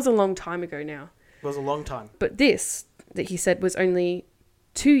house. And that was a long time ago now. It was a long time. But this that he said was only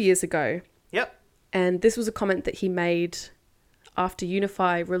 2 years ago. Yep. And this was a comment that he made after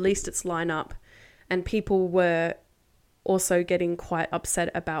Unify released its lineup, and people were also getting quite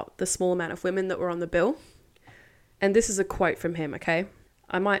upset about the small amount of women that were on the bill. And this is a quote from him, okay?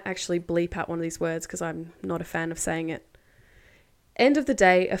 I might actually bleep out one of these words because I'm not a fan of saying it. End of the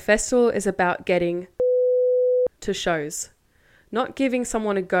day, a festival is about getting to shows, not giving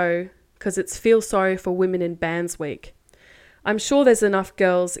someone a go because it's Feel Sorry for Women in Bands Week. I'm sure there's enough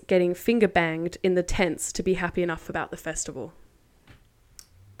girls getting finger banged in the tents to be happy enough about the festival.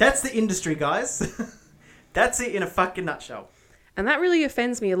 That's the industry, guys. That's it in a fucking nutshell. And that really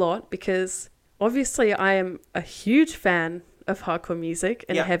offends me a lot because obviously I am a huge fan of hardcore music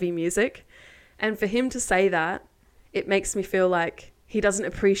and heavy music. And for him to say that, it makes me feel like he doesn't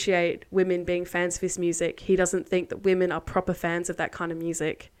appreciate women being fans of his music. He doesn't think that women are proper fans of that kind of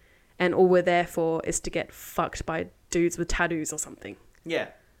music. And all we're there for is to get fucked by dudes with tattoos or something. Yeah.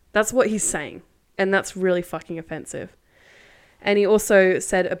 That's what he's saying. And that's really fucking offensive. And he also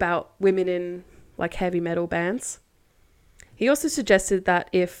said about women in like heavy metal bands. He also suggested that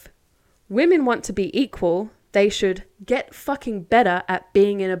if women want to be equal, they should get fucking better at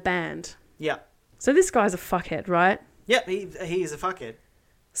being in a band. Yeah. So this guy's a fuckhead, right? Yep, he is a fuckhead.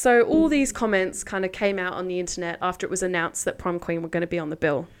 So all these comments kind of came out on the internet after it was announced that Prom Queen were going to be on the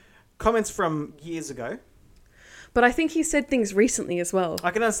bill. Comments from years ago. But I think he said things recently as well.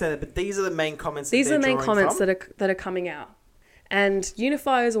 I can understand that, but these are the main comments that These are the main comments from. that are coming out. And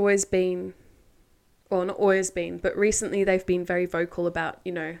Unify has always been, well, not always been, but recently they've been very vocal about,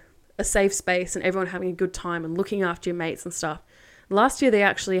 you know, a safe space and everyone having a good time and looking after your mates and stuff. Last year they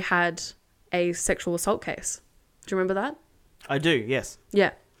actually had a sexual assault case. Do you remember that? I do, yes.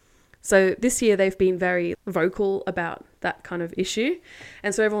 Yeah. So this year they've been very vocal about that kind of issue.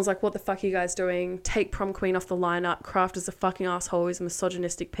 And so everyone's like, what the fuck are you guys doing? Take Prom Queen off the lineup. Kraft is a fucking asshole. He's a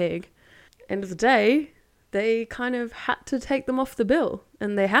misogynistic pig. End of the day, they kind of had to take them off the bill.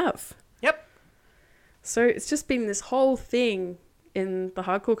 And they have. Yep. So it's just been this whole thing in the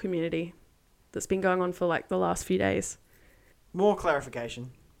hardcore community that's been going on for like the last few days. More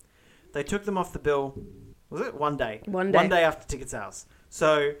clarification. They took them off the bill, was it? One day. One day. One day after ticket sales.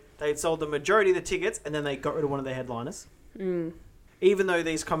 So they'd sold the majority of the tickets and then they got rid of one of their headliners. Mm. Even though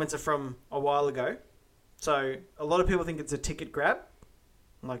these comments are from a while ago. So a lot of people think it's a ticket grab.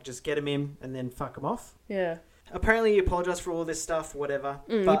 Like just get them in and then fuck them off. Yeah. Apparently he apologised for all this stuff, whatever.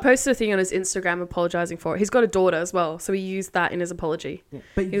 He posted a thing on his Instagram apologising for it. He's got a daughter as well, so he used that in his apology. Yeah,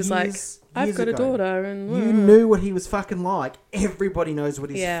 but he was like, I've got a daughter and... You knew what he was fucking like. Everybody knows what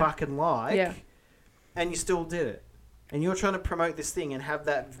he's fucking like. Yeah. And you still did it. And you're trying to promote this thing and have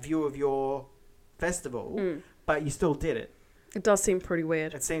that view of your festival, but you still did it. It does seem pretty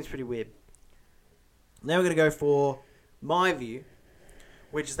weird. It seems pretty weird. Now we're going to go for my view,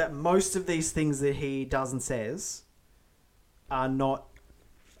 which is that most of these things that he does and says are not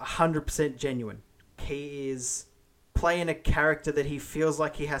 100% genuine. He is playing a character that he feels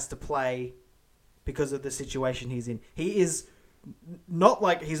like he has to play because of the situation he's in. He is not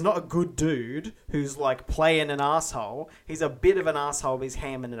like, he's not a good dude who's like playing an asshole. He's a bit of an asshole, but he's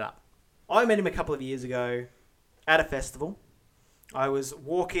hamming it up. I met him a couple of years ago at a festival. I was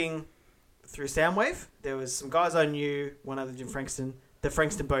walking through Soundwave. There was some guys I knew, one of them in Frankston, the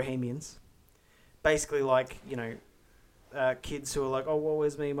Frankston Bohemians. Basically like, you know, kids who are like, oh, woe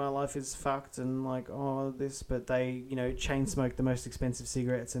is me, my life is fucked, and like, oh, this, but they, you know, chain smoke the most expensive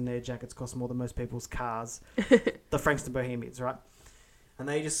cigarettes and their jackets cost more than most people's cars. The Frankston Bohemians, right? And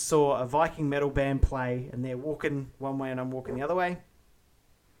they just saw a Viking metal band play, and they're walking one way and I'm walking the other way.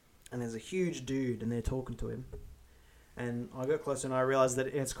 And there's a huge dude, and they're talking to him. And I got closer and I realised that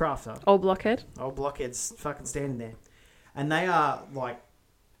it's Crafter. Old blockhead? Old blockhead's fucking standing there. And they are like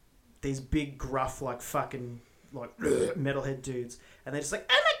these big, gruff, like fucking like metalhead dudes. And they're just like,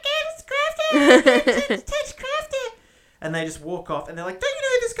 oh my god, it's Crafter! It's Crafter! And they just walk off and they're like, don't you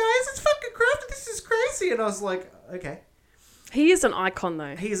know who this guy is? It's fucking Crafter, this is crazy. And I was like, okay. He is an icon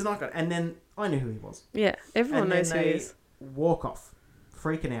though. He is an icon. And then I knew who he was. Yeah, everyone knows who he is. Walk off,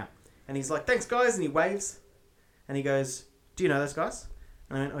 freaking out. And he's like, thanks guys, and he waves. And he goes, do you know those guys?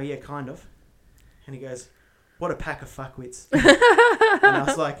 And I went, oh yeah, kind of. And he goes, what a pack of fuckwits. And I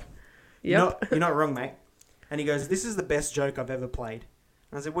was like, yep. You're not wrong, mate. And he goes, this is the best joke I've ever played.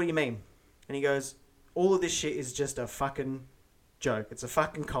 And I said, what do you mean? And he goes, all of this shit is just a fucking joke. It's a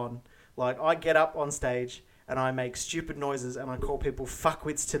fucking con. Like, I get up on stage and I make stupid noises and I call people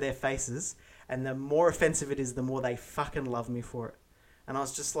fuckwits to their faces. And the more offensive it is, the more they fucking love me for it. And I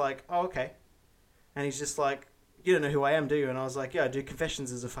was just like, oh, okay. And he's just like, you don't know who I am, do you? And I was like, yeah, dude,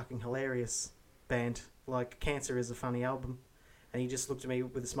 Confessions is a fucking hilarious band. Like, Cancer is a funny album. And he just looked at me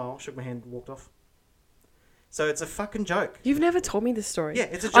with a smile, shook my hand, and walked off. So it's a fucking joke. You've never told me this story. Yeah,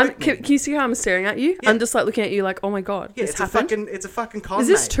 it's a joke. Can you see how I'm staring at you? Yeah. I'm just like looking at you like, oh my god, yeah, this happened? It's a fucking con, Is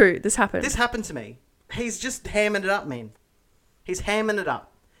this mate. true? This happened? This happened to me. He's just hamming it up, man. He's hamming it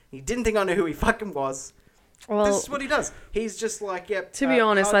up. He didn't think I knew who he fucking was. Well, this is what he does. He's just like, yep. To be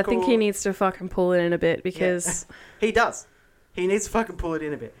honest, I think he hardcore. needs to fucking pull it in a bit because... Yeah. He does. He needs to fucking pull it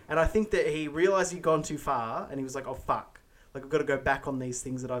in a bit. And I think that he realised he'd gone too far and he was like, oh, fuck. Like, I've got to go back on these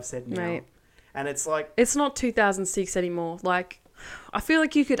things that I've said now. Mate. And it's like... It's not 2006 anymore. Like, I feel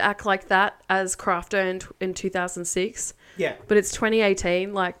like you could act like that as Crafter in 2006. Yeah. But it's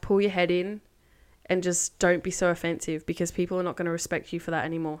 2018. Like, pull your head in and just don't be so offensive because people are not going to respect you for that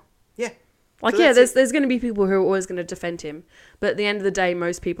anymore. Yeah. Like, So yeah, that's there's going to be people who are always going to defend him. But at the end of the day,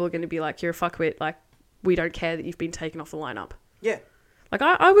 most people are going to be like, you're a fuckwit. Like, we don't care that you've been taken off the lineup. Yeah. Like,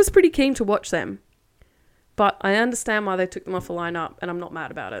 I was pretty keen to watch them. But I understand why they took them off the lineup, and I'm not mad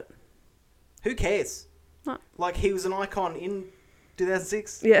about it. Who cares? No. Like, he was an icon in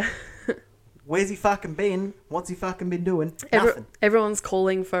 2006. Yeah. Where's he fucking been? What's he fucking been doing? Nothing. Everyone's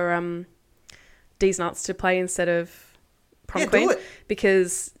calling for D's Nuts to play instead of Prom Yeah, Queen. do it.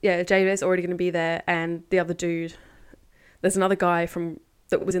 Because, yeah, JJ's already going to be there, and the other dude, there's another guy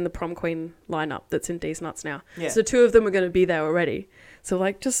that was in the Prom Queen lineup that's in D's Nuts now. Yeah. So two of them are going to be there already. So,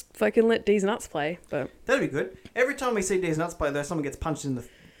 like, just fucking let D's Nuts play. But That'd be good. Every time we see D's Nuts play, though, someone gets punched in the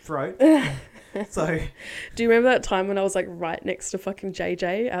throat. So, do you remember that time when I was, like, right next to fucking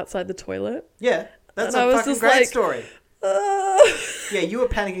JJ outside the toilet? yeah, that's And I a was fucking just great like, story. Yeah, you were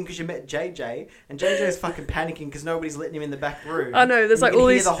panicking because you met JJ, and JJ's fucking panicking because nobody's letting him in the back room. I know, there's And like you can all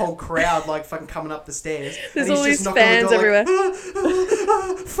hear these... the whole crowd like fucking coming up the stairs. There's and he's all just these knocking on the fans door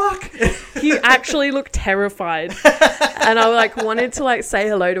everywhere. Fuck! He actually looked terrified. And I like wanted to like say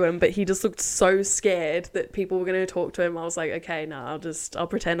hello to him, but he just looked so scared that people were going to talk to him. I was like, okay, no, I'll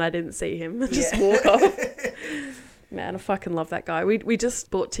pretend I didn't see him and just walk off. Man, I fucking love that guy. We just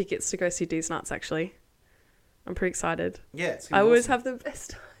bought tickets to go see D's Nuts, actually. I'm pretty excited. Yeah, it's I always awesome. have the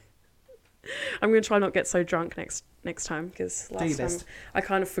best time. I'm going to try not get so drunk next time because your last time best. I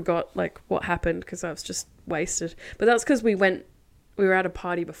kind of forgot like what happened because I was just wasted. But that's because we were at a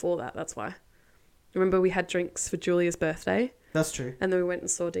party before that. That's why. Remember we had drinks for Julia's birthday That's true. and then we went and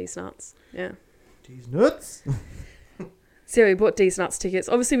saw D's Nuts. Yeah. D's Nuts? So yeah, we bought D's Nuts tickets.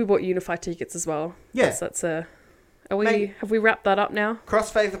 Obviously we bought Unify tickets as well. Yeah. 'Cause that's have Mate. we wrapped that up now?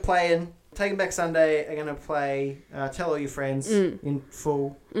 Crossfade are playing. Taking Back Sunday are going to play Tell All Your Friends in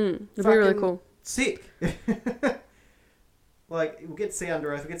full. It'll be really Fucking cool. Sick. Like, we'll get to see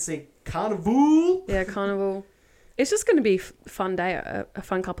Under Oath. We'll get to see Carnival. Yeah, Carnival. It's just going to be a fun day, a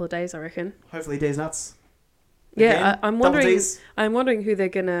fun couple of days, I reckon. Hopefully D's Nuts. Yeah, Again, I'm double wondering. Ds. I'm wondering who they're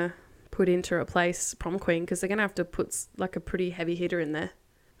gonna put in to replace Prom Queen because they're gonna have to put like a pretty heavy hitter in there.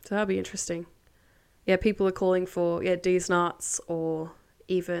 So that'll be interesting. Yeah, people are calling for D's Nuts or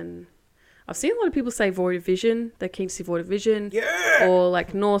even. I've seen a lot of people say Void of Vision. They're keen to see Void of Vision. Yeah. Or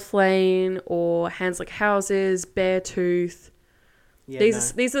like North Lane or Hands Like Houses, Beartooth. Yeah,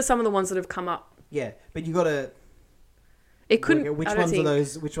 These are some of the ones that have come up. Yeah, but you got to. It couldn't. Which I don't ones think, of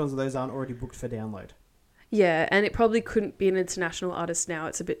those? Which ones of those aren't already booked for download? Yeah, and it probably couldn't be an international artist now.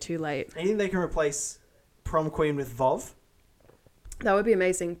 It's a bit too late. Anything they can replace Prom Queen with Vov? That would be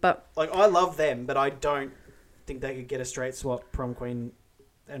amazing, but Like, I love them, but I don't think they could get a straight swap Prom Queen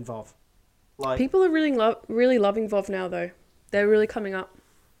and Vov. Like, people are really loving Vov now, though. They're really coming up.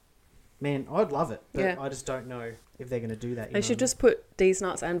 man, I'd love it, but Yeah. I just don't know if they're going to do that. You They know should what I just put D's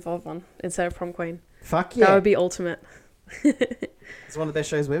Nuts and Vov on instead of Prom Queen. mean? Fuck yeah. That would be ultimate. It's one of the best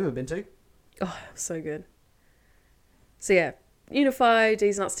shows we've ever been to. Oh, so good. So yeah, Unify,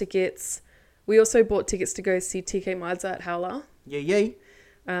 D's Nuts tickets. We also bought tickets to go see TK Midza at Howler. Yeah.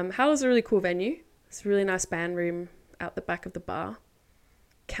 Howler's a really cool venue. It's a really nice band room out the back of the bar.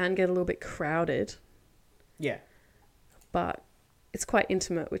 Can get a little bit crowded, Yeah. but it's quite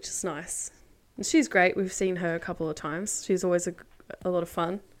intimate, which is nice. And she's great. We've seen her a couple of times. She's always a lot of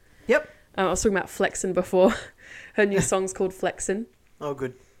fun. Yep. I was talking about Flexin' before. Her new song's called Flexin'. Oh,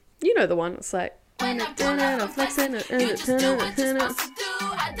 good. You know the one. It's like... When I pull up, flexing, you just do what you're supposed to do.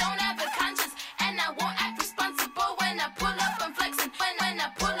 I don't have a conscience, and I won't act responsible when I pull up. I'm flexing. When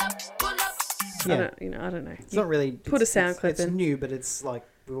I pull up. Yeah. I don't know. It's not really... Put a sound clip It's in. new, but it's like,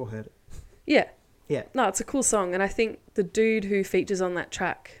 we've all heard it. Yeah. Yeah. No, it's a cool song. And I think the dude who features on that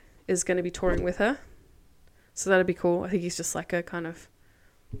track is going to be touring with her. So that'd be cool. I think he's just like a kind of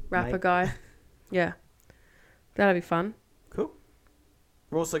rapper Mate. guy. Yeah. That'd be fun. Cool.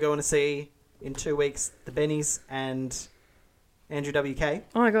 We're also going to see, in 2 weeks, the Bennies and Andrew WK.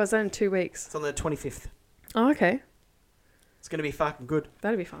 Oh my God, is that in 2 weeks? It's on the 25th. Oh, okay. It's going to be fucking good.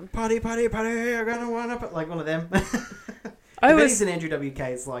 That'd be fun. Party, I'm gonna wind up like one of them. I The always... Bennies and Andrew WK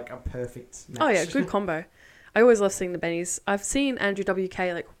is like a perfect match. Oh yeah, good combo. I always love seeing the Bennies. I've seen Andrew WK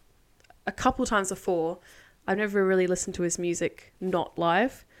like a couple times before. I've never really listened to his music not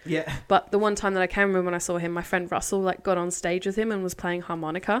live. Yeah. But the one time that I can remember when I saw him, my friend Russell like got on stage with him and was playing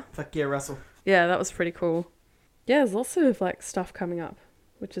harmonica. Fuck yeah, Russell. Yeah, that was pretty cool. Yeah, there's lots of like stuff coming up,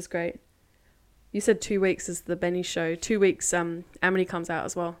 which is great. You said 2 weeks is the Benny show. 2 weeks, Amity comes out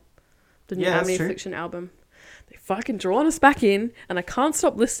as well. The new Yeah, that's Amity true. Affliction album. They fucking drawn us back in, and I can't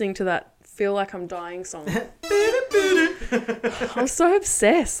stop listening to that Feel Like I'm Dying song. I'm so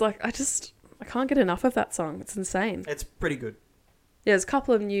obsessed. Like, I can't get enough of that song. It's insane. It's pretty good. Yeah, there's a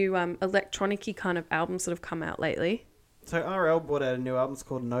couple of new electronic-y kind of albums that have come out lately. So RL brought out a new album. It's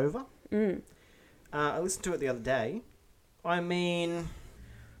called Nova. Mm. I listened to it the other day. I mean,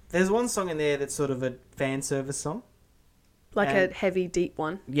 there's one song in there that's sort of a fan service song. Like And- a heavy, deep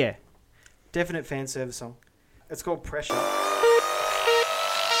one. Yeah. Definite fan service song. It's called Pressure.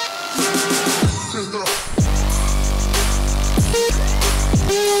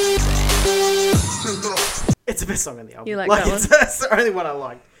 It's the best song on the album. You like that one? That's the only one I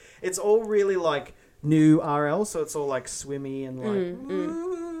liked. It's all really like new RL, so it's all like swimmy and like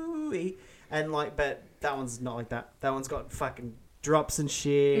woo-y. And like, but that one's not like that. That one's got fucking drops and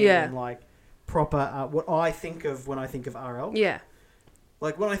shit. Yeah. And like proper what I think of when I think of RL. Yeah.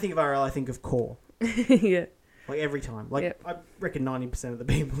 Like when I think of RL, I think of core. Yeah. Like every time. Like Yep. I reckon 90% of the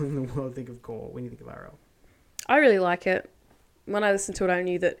people in the world think of core when you think of RL. I really like it. When I listened to it, I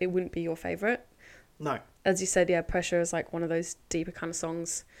knew that it wouldn't be your favourite. No. As you said, yeah, Pressure is like one of those deeper kind of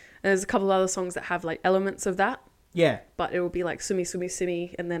songs. And there's a couple of other songs that have like elements of that, Yeah. but it will be like swimmy, swimmy,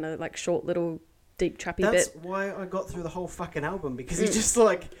 swimmy, and then a like short little deep trappy That's bit. why I got through the whole fucking album, because he just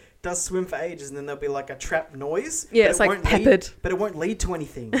like does swim for ages and then there'll be like a trap noise. Yeah, but it's it like won't peppered. But it won't lead to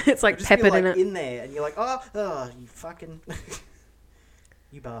anything. It's like It'll just be, peppered like, in it. in there and you're like, oh, you fucking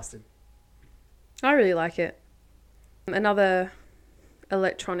you bastard. I really like it. Another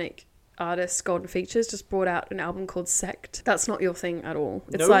electronic artist, Golden Features, just brought out an album called Sect. That's not your thing at all.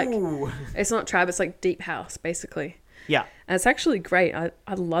 It's like, No. it's not trap, it's like deep house, basically. Yeah. And it's actually great. I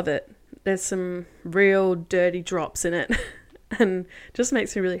love it. There's some real dirty drops in it and just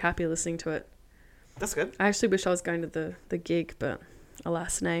makes me really happy listening to it. That's good. I actually wish I was going to the gig, but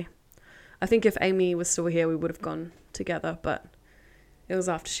alas, nay. I think if Amy was still here, we would have gone together, but it was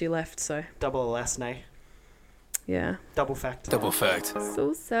after she left, so Double alas nay. yeah. Double fact.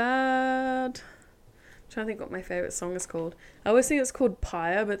 So sad. I'm trying to think what my favourite song is called. I always think it's called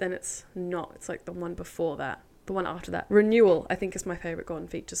Pyre, but then it's not. It's like the one before that. The one after that. Renewal, I think, is my favourite Golden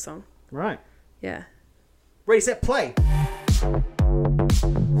Features song. Right. Yeah. Ready, set, play.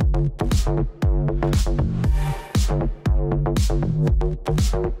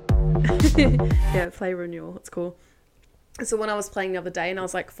 Yeah, play Renewal. It's cool. So when I was playing the other day and I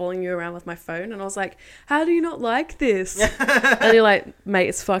was like following you around with my phone and I was like, how do you not like this? And you're like, mate,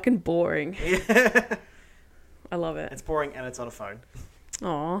 it's fucking boring. Yeah. I love it. It's boring and it's on a phone.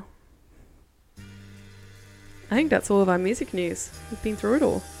 Aw. I think that's all of our music news. We've been through it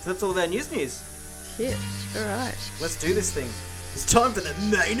all. So that's all their news. Shit. All right. Let's do this thing. It's time for the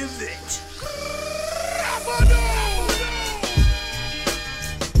main event.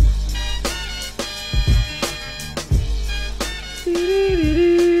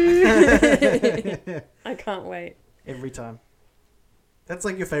 I can't wait. Every time. That's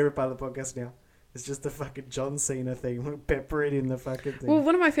like your favorite part of the podcast now. It's just the fucking John Cena thing. Pepper it in the fucking thing. Well,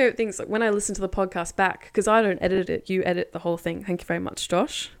 one of my favourite things, like when I listen to the podcast back, because I don't edit it, you edit the whole thing. Thank you very much,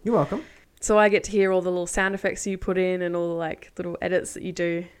 Josh. You're welcome. So I get to hear all the little sound effects you put in and all the like little edits that you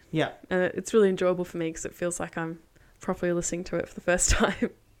do. Yeah. And it's really enjoyable for me because it feels like I'm properly listening to it for the first time,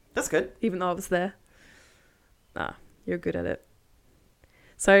 That's good. even though I was there. You're good at it.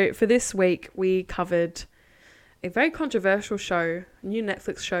 So for this week, we covered a very controversial show, a new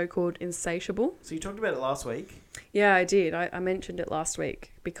Netflix show called Insatiable. So you talked about it last week. Yeah, I did. I mentioned it last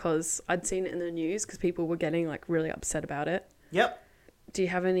week because I'd seen it in the news because people were getting like really upset about it. Yep. Do you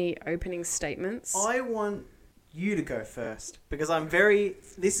have any opening statements? I want you to go first because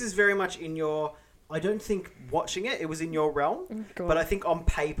this is very much in your, I don't think watching it was in your realm, God. but I think on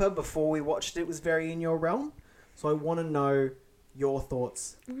paper before we watched it was very in your realm. So I want to know your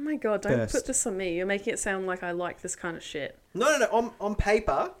thoughts. Oh my God, don't First. put this on me. You're making it sound like I like this kind of shit. No. On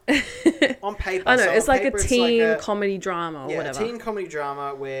paper. On paper. I know, So it's on like paper, a teen comedy drama or whatever. a teen comedy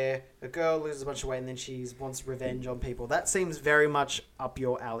drama where a girl loses a bunch of weight and then she wants revenge on people. That seems very much up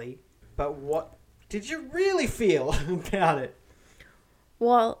your alley. But what did you really feel about it?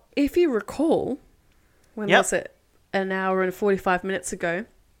 Well, if you recall, when Yep. was it? An hour and 45 minutes ago,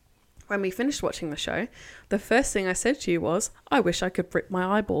 when we finished watching the show, the first thing I said to you was, I wish I could rip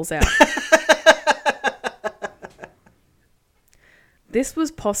my eyeballs out. This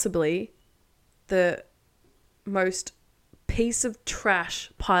was possibly the most piece of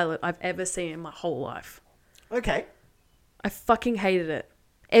trash pilot I've ever seen in my whole life. Okay. I fucking hated it.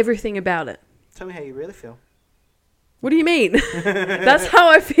 Everything about it. Tell me how you really feel. What do you mean? That's how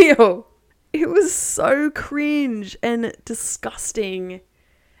I feel. It was so cringe and disgusting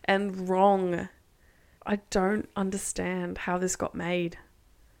and wrong. I don't understand how this got made.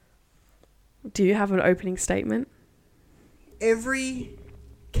 Do you have an opening statement? Every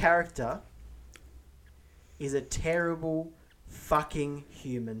character is a terrible fucking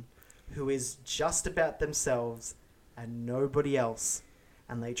human who is just about themselves and nobody else.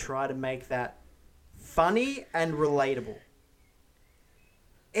 And they try to make that funny and relatable.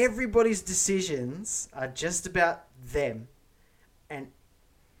 Everybody's decisions are just about them. And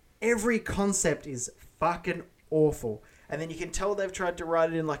every concept is fucking awful. And then you can tell they've tried to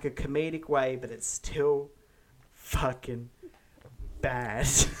write it in like a comedic way, but it's still fucking bad.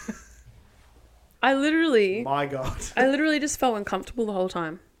 I literally just felt uncomfortable the whole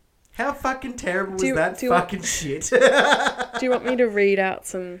time. How fucking terrible was that fucking shit? Do you want me to read out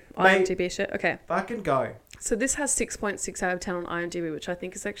some IMDb shit? Okay. Fucking go. So this has 6.6 out of 10 on IMDb, which I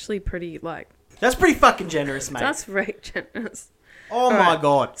think is actually pretty, like... That's pretty fucking generous, mate. That's very generous. Oh my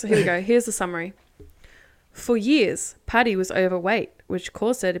God. So here we go. Here's the summary. For years, Patty was overweight, which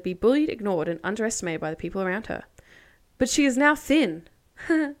caused her to be bullied, ignored, and underestimated by the people around her. But she is now thin.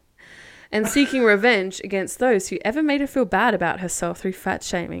 And seeking revenge against those who ever made her feel bad about herself through fat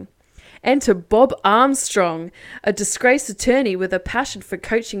shaming. Enter Bob Armstrong, a disgraced attorney with a passion for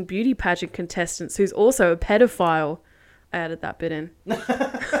coaching beauty pageant contestants who's also a pedophile. I added that bit in.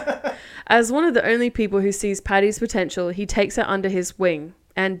 As one of the only people who sees Patty's potential, he takes her under his wing,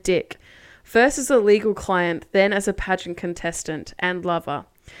 and Dick. First as a legal client, then as a pageant contestant and lover.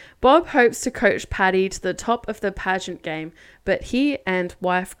 Bob hopes to coach Patty to the top of the pageant game, but he and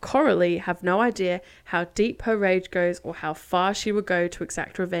wife Coralie have no idea how deep her rage goes or how far she will go to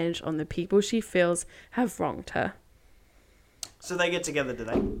exact revenge on the people she feels have wronged her. So they get together, do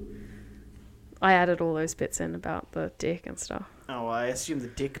they? I added all those bits in about the dick and stuff. Oh, I assume the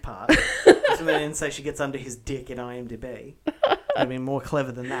dick part. So they didn't say she gets under his dick in IMDb. I'd be more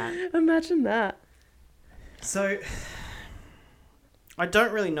clever than that. Imagine that. So, I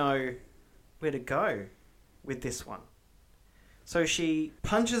don't really know where to go with this one. So she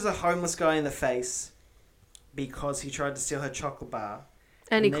punches a homeless guy in the face because he tried to steal her chocolate bar.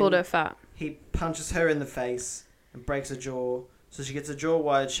 And he called her fat. He punches her in the face and breaks her jaw. So she gets her jaw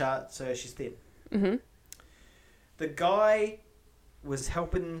wired shut, so she's thin. Mm-hmm. The guy was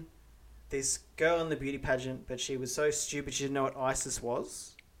helping this girl in the beauty pageant, but she was so stupid she didn't know what ISIS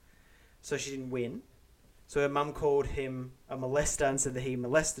was. So she didn't win. So her mum called him a molester and said that he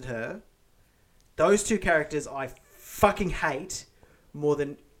molested her. Those two characters I fucking hate more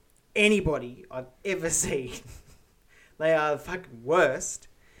than anybody I've ever seen. They are the fucking worst.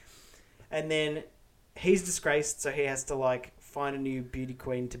 And then he's disgraced, so he has to like find a new beauty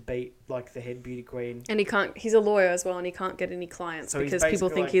queen to beat like the head beauty queen. And he's a lawyer as well, and he can't get any clients because people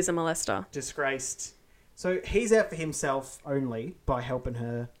think he's a molester. Disgraced. So he's out for himself only by helping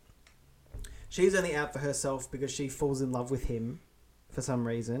her. She's only out for herself because she falls in love with him for some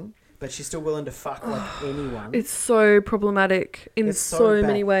reason. But she's still willing to fuck like anyone. It's so problematic in so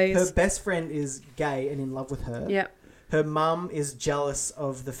many ways. Her best friend is gay and in love with her. Yeah. Her mum is jealous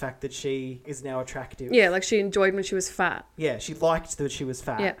of the fact that she is now attractive. Yeah, like she enjoyed when she was fat. Yeah, she liked that she was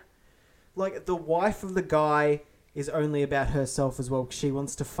fat. Yeah. Like, the wife of the guy is only about herself as well. She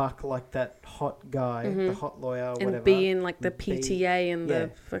wants to fuck, like, that hot guy, the hot lawyer, or whatever. And be in, like, the PTA and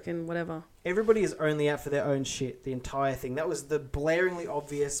the fucking whatever. Everybody is only out for their own shit, the entire thing. That was the blaringly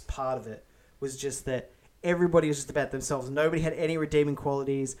obvious part of it, was just that everybody was just about themselves. Nobody had any redeeming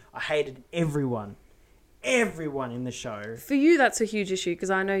qualities. I hated everyone. Everyone in the show. For you, that's a huge issue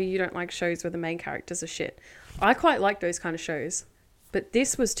because I know you don't like shows where the main characters are shit. I quite like those kind of shows, but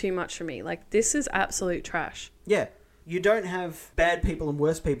this was too much for me. Like, this is absolute trash. Yeah. You don't have bad people and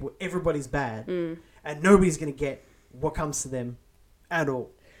worse people. Everybody's bad. And nobody's going to get what comes to them at all.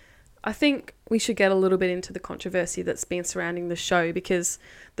 I think we should get a little bit into the controversy that's been surrounding the show because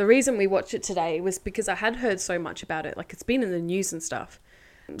the reason we watched it today was because I had heard so much about it. Like, it's been in the news and stuff.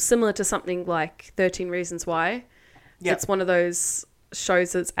 Similar to something like 13 Reasons Why. Yep. It's one of those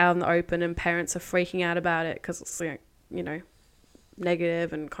shows that's out in the open and parents are freaking out about it because it's, like, you know,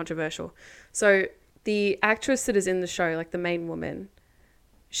 negative and controversial. So the actress that is in the show, like the main woman,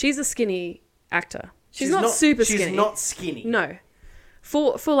 she's a skinny actor. She's not super skinny. She's not skinny. No.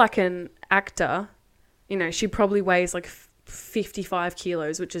 For like an actor, you know, she probably weighs like 55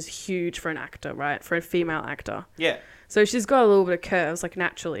 kilos, which is huge for an actor, right? For a female actor. Yeah. So she's got a little bit of curves, like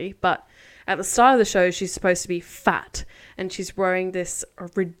naturally, but at the start of the show, she's supposed to be fat, and she's wearing this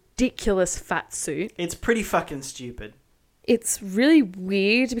ridiculous fat suit. It's pretty fucking stupid. It's really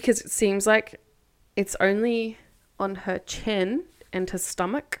weird because it seems like it's only on her chin and her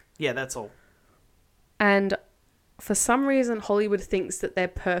stomach. Yeah, that's all. And for some reason, Hollywood thinks that they're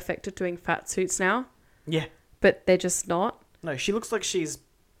perfect at doing fat suits now, Yeah. but they're just not. No, she looks like she's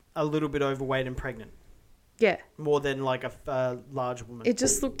a little bit overweight and pregnant. Yeah. More than like a large woman. It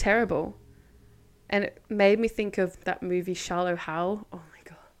just looked terrible. And it made me think of that movie Shallow Hal. Oh my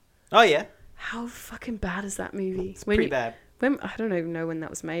God. Oh, yeah. How fucking bad is that movie? It's pretty bad. I don't even know when that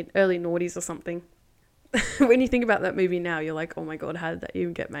was made. Early noughties or something. When you think about that movie now, you're like, oh my God, how did that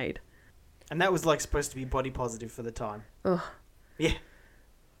even get made? And that was like supposed to be body positive for the time. Ugh. Yeah.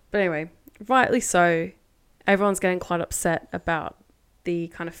 But anyway, rightly so. Everyone's getting quite upset about the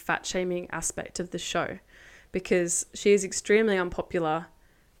kind of fat shaming aspect of the show because she is extremely unpopular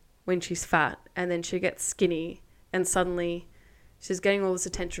when she's fat, and then she gets skinny and suddenly she's getting all this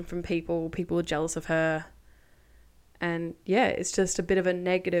attention from people. People are jealous of her. And yeah, it's just a bit of a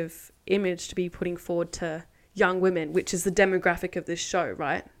negative image to be putting forward to young women, which is the demographic of this show,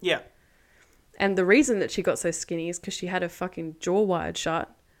 right? Yeah. And the reason that she got so skinny is because she had her fucking jaw wired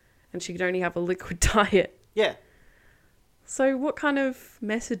shut and she could only have a liquid diet. Yeah. So what kind of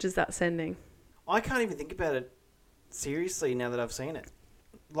message is that sending? I can't even think about it seriously now that I've seen it.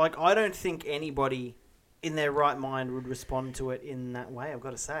 Like, I don't think anybody in their right mind would respond to it in that way, I've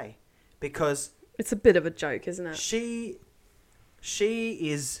got to say. Because it's a bit of a joke, isn't it? She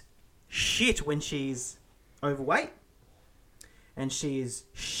is shit when she's overweight. And she is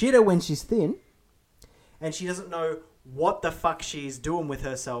shitter when she's thin. And she doesn't know what the fuck she's doing with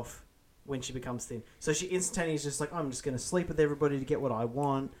herself when she becomes thin. So she instantaneously is just like, I'm just going to sleep with everybody to get what I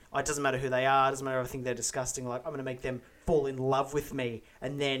want. It doesn't matter who they are. It doesn't matter if I think they're disgusting. Like, I'm going to make them fall in love with me.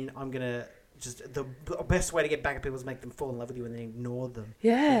 And then I'm going to just... The best way to get back at people is make them fall in love with you and then ignore them.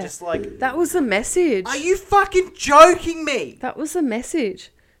 Yeah. And just like... That was the message. Are you fucking joking me? That was the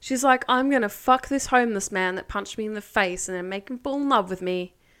message. She's like, I'm going to fuck this homeless man that punched me in the face and then make him fall in love with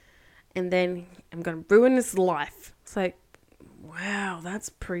me. And then I'm going to ruin his life. It's like, wow, that's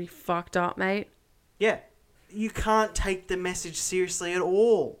pretty fucked up, mate. Yeah. You can't take the message seriously at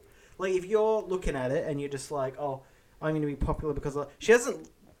all. Like, if you're looking at it and you're just like, oh, I'm going to be popular because... She hasn't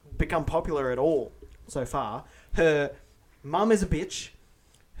become popular at all so far. Her mum is a bitch.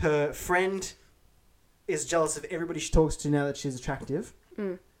 Her friend is jealous of everybody she talks to now that she's attractive.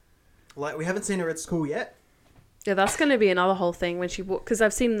 Mm. Like, we haven't seen her at school yet. Yeah, that's going to be another whole thing when she walks... Because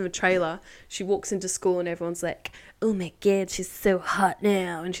I've seen in the trailer, she walks into school and everyone's like, oh my God, she's so hot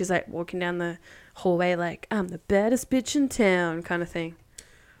now. And she's like walking down the hallway like, I'm the baddest bitch in town kind of thing.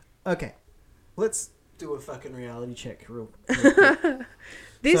 Okay. Let's do a fucking reality check real quick.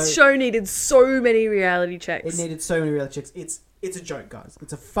 This show needed so many reality checks. It needed so many reality checks. It's a joke, guys.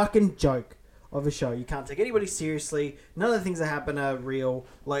 It's a fucking joke of a show. You can't take anybody seriously. None of the things that happen are real.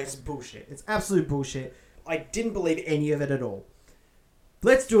 Like, it's bullshit. It's absolute bullshit. I didn't believe any of it at all.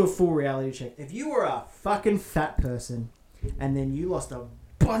 Let's do a full reality check. If you were a fucking fat person and then you lost a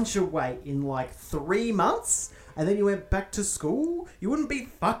bunch of weight in like 3 months and then you went back to school, you wouldn't be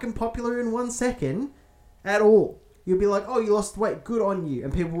fucking popular in 1 second at all. You'd be like, oh, you lost weight, good on you.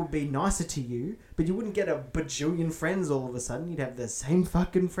 And people would be nicer to you, but you wouldn't get a bajillion friends all of a sudden. You'd have the same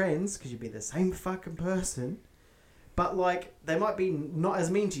fucking friends because you'd be the same fucking person. But, like, they might be not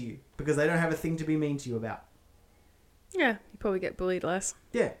as mean to you because they don't have a thing to be mean to you about. Yeah, you probably get bullied less.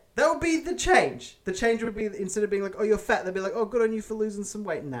 Yeah, that would be the change. The change would be, instead of being like, oh, you're fat, they'd be like, oh, good on you for losing some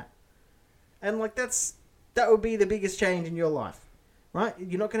weight and that. And, like, that would be the biggest change in your life, right?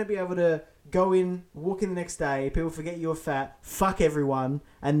 You're not going to be able to go in, walk in the next day, people forget you're fat, fuck everyone,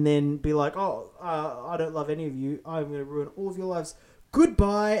 and then be like, oh, I don't love any of you, I'm going to ruin all of your lives,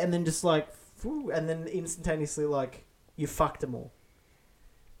 goodbye, and then just like, and then instantaneously, like, you fucked them all.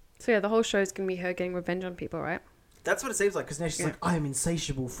 So yeah, the whole show is going to be her getting revenge on people, right? That's what it seems like, because now she's like, I am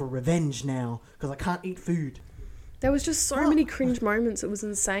insatiable for revenge now, because I can't eat food. There was just so many cringe moments, it was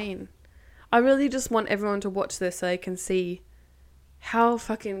insane. I really just want everyone to watch this so they can see how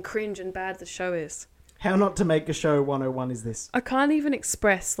fucking cringe and bad the show is. How not to make a show 101 is this. I can't even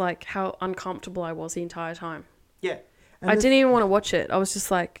express like how uncomfortable I was the entire time. Yeah. I didn't even want to watch it. I was just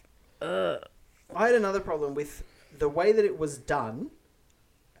like, ugh. I had another problem with the way that it was done,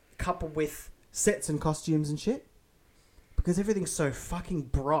 coupled with sets and costumes and shit, because everything's so fucking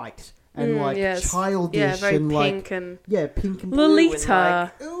bright and childish, yeah, very and pink like and pink and blue Lolita.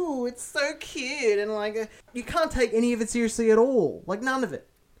 And like, ooh, it's so cute, and like you can't take any of it seriously at all, like none of it.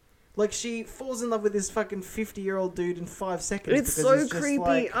 Like, she falls in love with this fucking 50-year-old dude in 5 seconds. It's so creepy.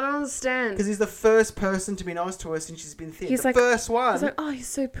 Like, I don't understand. Because he's the first person to be nice to her since she's been thin. He's the like, first one. He's like, oh, you're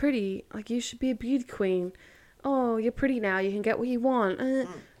so pretty. Like, you should be a beauty queen. Oh, you're pretty now. You can get what you want.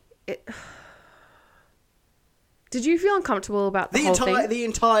 Did you feel uncomfortable about the whole thing? The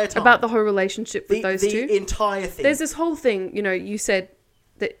entire time. About the whole relationship with those two? The entire thing. There's this whole thing, you know, you said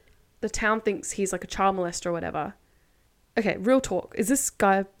that the town thinks he's like a child molester or whatever. Okay, real talk. Is this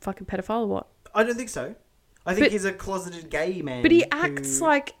guy a fucking pedophile or what? I don't think so. I think he's a closeted gay man. But he acts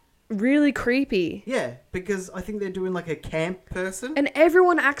like really creepy. Yeah, because I think they're doing like a camp person. And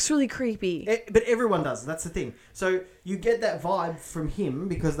everyone acts really creepy. But everyone does. That's the thing. So you get that vibe from him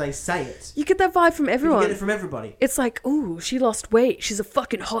because they say it. You get that vibe from everyone. You get it from everybody. It's like, ooh, she lost weight. She's a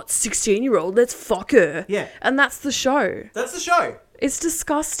fucking hot 16-year-old. Let's fuck her. Yeah. And that's the show. That's the show. It's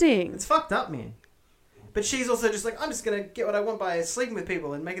disgusting. It's fucked up, man. But she's also just like, I'm just going to get what I want by sleeping with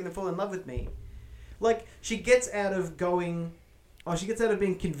people and making them fall in love with me. Like, she gets out of being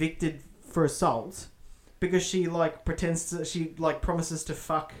convicted for assault because she, like, promises to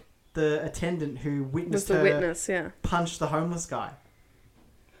fuck the attendant who witnessed her punch the homeless guy.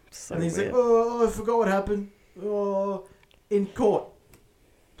 So and he's weird. like, oh, I forgot what happened. Oh, in court.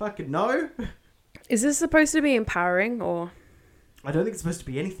 Fucking no. Is this supposed to be empowering or... I don't think it's supposed to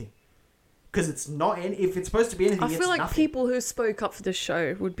be anything. Because it's not... If it's supposed to be anything, I feel like nothing. people who spoke up for the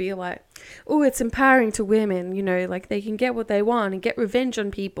show would be like, oh, it's empowering to women, you know, like they can get what they want and get revenge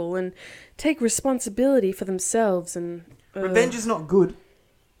on people and take responsibility for themselves and... Revenge is not good.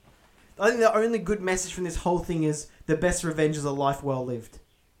 I think the only good message from this whole thing is the best revenge is a life well lived.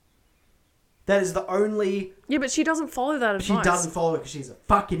 That is the only... Yeah, but she doesn't follow that advice. She doesn't follow it because she's a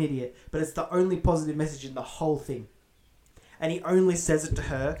fucking idiot. But it's the only positive message in the whole thing. And he only says it to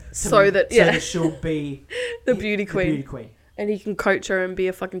her so that she'll be the beauty queen. The beauty queen. And he can coach her and be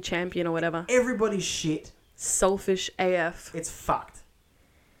a fucking champion or whatever. Everybody's shit. Selfish AF. It's fucked.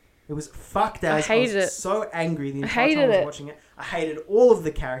 It was fucked as. I hated it. So angry the entire time I was watching it. I hated all of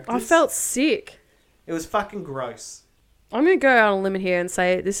the characters. I felt sick. It was fucking gross. I'm going to go out on a limb here and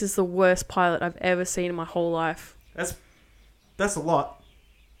say this is the worst pilot I've ever seen in my whole life. That's a lot.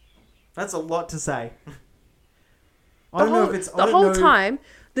 That's a lot to say. I don't know if it's... The whole time,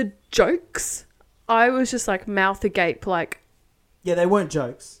 the jokes, I was just like mouth agape, like... Yeah, they weren't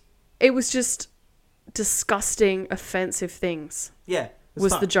jokes. It was just disgusting, offensive things. Yeah.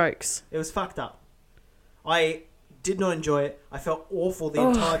 Was the jokes. It was fucked up. I did not enjoy it. I felt awful the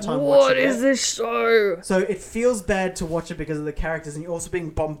entire time watching it. What is this show? So it feels bad to watch it because of the characters and you're also being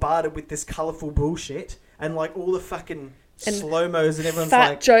bombarded with this colourful bullshit and like all the fucking slow-mos and everyone's fat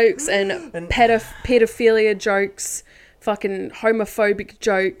like... jokes and pedophilia jokes, fucking homophobic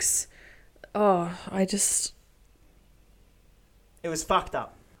jokes. Oh, it was fucked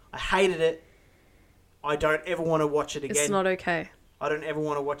up. I hated it. I don't ever want to watch it again. It's not okay. I don't ever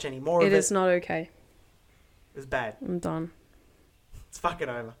want to watch any more of it. It is not okay. It was bad. I'm done. It's fucking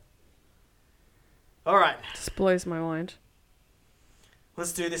over. Alright. Just blows my mind.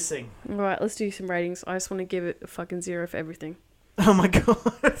 Let's do this thing. Alright, let's do some ratings. I just want to give it a fucking 0 for everything. Oh my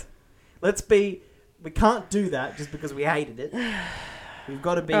god. We can't do that just because we hated it. We've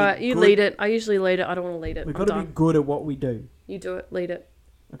got to be Alright, you good. lead it. I usually lead it. I don't want to lead it. We've got to be good at what we do. You do it. Lead it.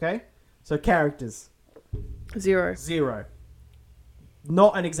 Okay? So characters. 0. 0.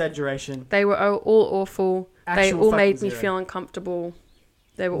 Not an exaggeration. They were all awful. They Actual all made fucking me 0. feel uncomfortable.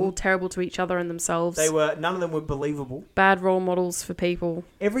 They were all terrible to each other and themselves. None of them were believable. Bad role models for people.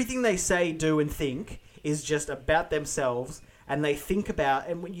 Everything they say, do, and think is just about themselves, and they think about,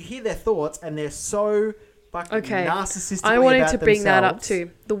 and when you hear their thoughts, and they're so fucking narcissistic. I wanted to bring that up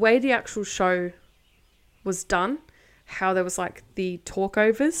too. The way the actual show was done, how there was like the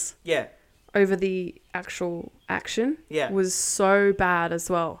talkovers. Yeah. Over the actual action. Yeah. Was so bad as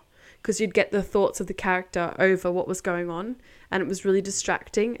well. Because you'd get the thoughts of the character over what was going on, and it was really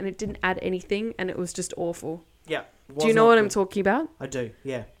distracting, and it didn't add anything, and it was just awful. Yeah. Do you know what I'm talking about? I do,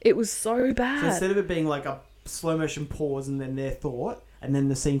 yeah. It was so bad. So instead of it being like a slow motion pause and then their thought, and then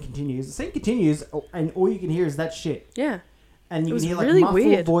the scene continues, and all you can hear is that shit. Yeah. And you can hear like really muffled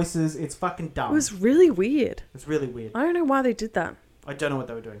weird. voices. It's fucking dumb. It was really weird. It's really weird. I don't know why they did that. I don't know what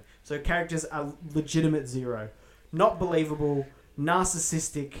they were doing. So characters are legitimate 0. Not believable,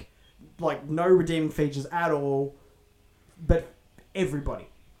 narcissistic, like no redeeming features at all, but everybody.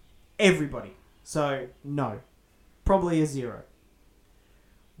 So, no. Probably a 0.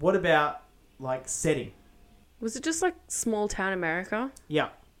 What about, like, setting? Was it just like small town America? Yeah.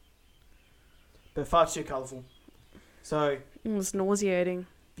 But far too colourful. So... It was nauseating.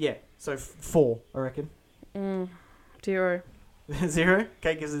 Yeah. So 4, I reckon. 0. 0?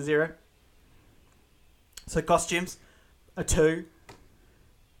 Kate gives it 0. So costumes, a 2.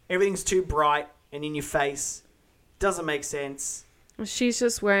 Everything's too bright and in your face. Doesn't make sense. She's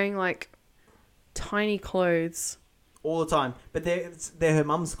just wearing like tiny clothes. All the time. But they're her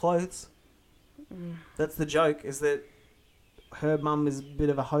mum's clothes. That's the joke, is that her mum is a bit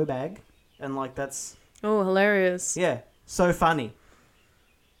of a hoe bag, and like that's Oh, hilarious. so funny.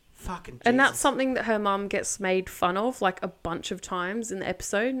 Fucking Jesus. And that's something that her mum gets made fun of like a bunch of times in the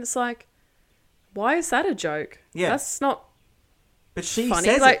episode. And it's like, why is that a joke? Yeah. That's not But she funny.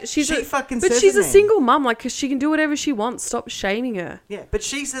 says Like it. she's She a, fucking but says she's it, a man. single mum, like, 'cause she can do whatever she wants. Stop shaming her. Yeah, but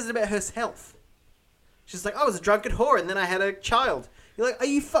she says it about herself. She's like, I was a drunken whore and then I had a child. You're like, are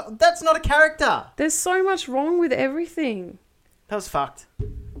you that's not a character. There's so much wrong with everything. That was fucked.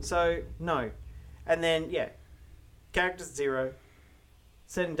 So, no. And then, yeah. Characters 0.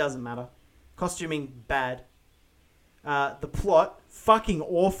 Setting doesn't matter. Costuming, bad. The plot, fucking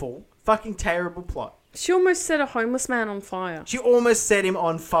awful. Fucking terrible plot. She almost set a homeless man on fire. She almost set him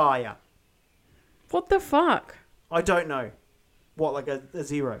on fire. What the fuck? I don't know. What, like a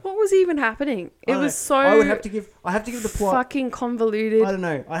 0? What was even happening? I It don't was know. so I have to give the plot. fucking convoluted. I don't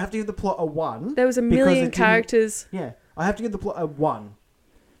know. I have to give the plot a 1. There was a because million it didn't- characters. Yeah, I have to give the plot a 1.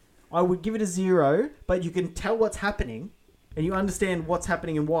 I would give it a 0, but you can tell what's happening, and you understand what's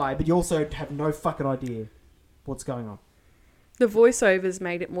happening and why, but you also have no fucking idea what's going on. The voiceovers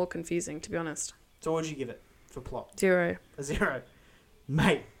made it more confusing, to be honest. So what would you give it for plot? 0. A 0.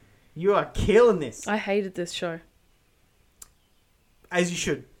 Mate, you are killing this. I hated this show. As you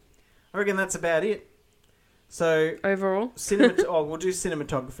should. I reckon that's about it. So, Overall, we'll do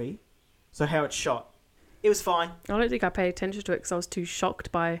cinematography. So how it's shot. It was fine. I don't think I paid attention to it because I was too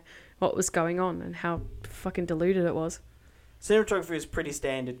shocked by what was going on and how fucking diluted it was. Cinematography is pretty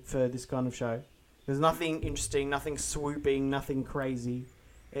standard for this kind of show. There's nothing interesting, nothing swooping, nothing crazy.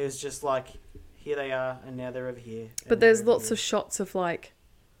 It was just like, here they are, and now they're over here. But there's lots of shots of like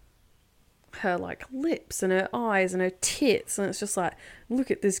her like lips and her eyes and her tits, and it's just like, look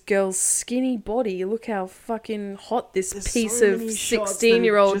at this girl's skinny body. Look how fucking hot this There's piece so of many shots that are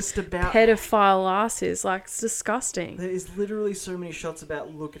 16-year-old just about- pedophile ass is. Like, it's disgusting. There is literally so many shots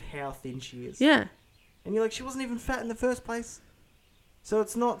about look at how thin she is. Yeah. And you're like, she wasn't even fat in the first place. So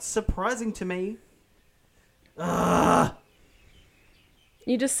it's not surprising to me. Ugh.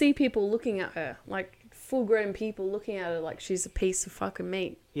 You just see people looking at her, like full-grown people looking at her like she's a piece of fucking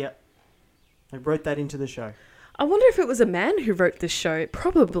meat. Yep. They wrote that into the show. I wonder if it was a man who wrote this show. It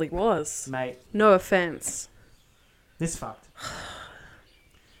probably was. Mate, No offense. this fucked.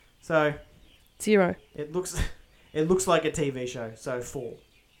 So, 0. it looks like a TV show, so 4.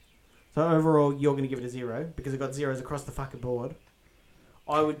 So overall, you're going to give it a 0, because it got zeros across the fucking board.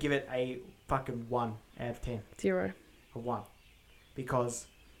 I would give it a fucking 1 out of 10. 0. A 1. Because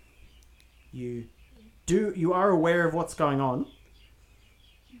you are aware of what's going on.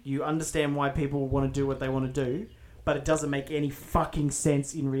 You understand why people want to do what they want to do, but it doesn't make any fucking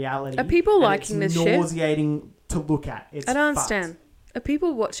sense in reality. Are people and liking this it's shit? nauseating to look at. It's I don't fucked. understand. Are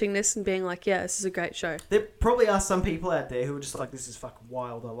people watching this and being like, yeah, this is a great show? There probably are some people out there who are just like, this is fucking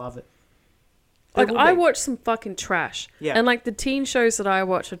wild, I love it. Like, There will I be. watch some fucking trash. Yeah. And, like, the teen shows that I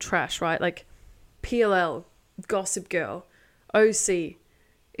watch are trash, right? Like, PLL, Gossip Girl, OC.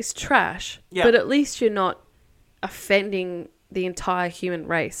 It's trash. Yeah. But at least you're not offending the entire human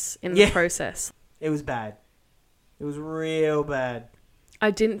race in the Yeah. process. It was bad. It was real bad.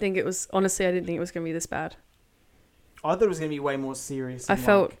 I didn't think it was going to be this bad. I thought it was going to be way more serious. I and,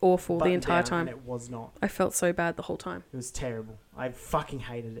 felt like, awful the buttoned entire down, time. and it was not. I felt so bad the whole time. It was terrible. I fucking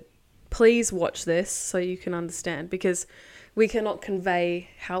hated it. Please watch this so you can understand, because we cannot convey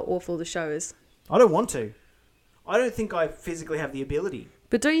how awful the show is. I don't want to. I don't think I physically have the ability.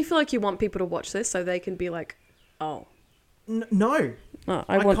 But don't you feel like you want people to watch this so they can be like, oh. No. Oh,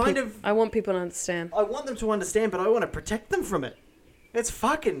 I want people to understand. I want them to understand, but I want to protect them from it. It's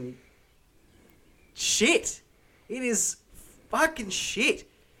fucking shit. It is fucking shit.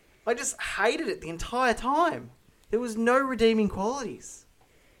 I just hated it the entire time. There was no redeeming qualities.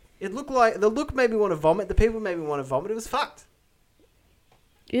 It looked like the look made me want to vomit. The people made me want to vomit. It was fucked.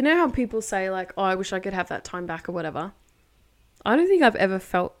 You know how people say, like, oh, I wish I could have that time back or whatever? I don't think I've ever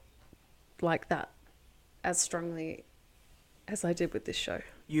felt like that as strongly as I did with this show.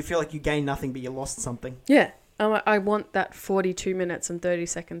 You feel like you gained nothing, but you lost something. Yeah. I want that 42 minutes and 30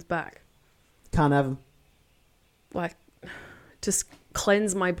 seconds back. Can't have them. Like, just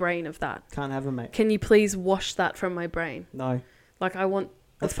cleanse my brain of that. Can't have them, mate. Can you please wash that from my brain? No. Like, I want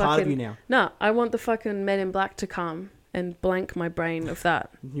the That's fucking... part of you now. No, I want the fucking Men in Black to come and blank my brain of that.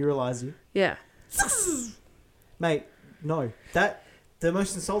 Neuralize you. Yeah. Mate, no. The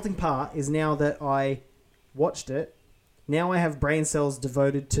most insulting part is now that I watched it, now I have brain cells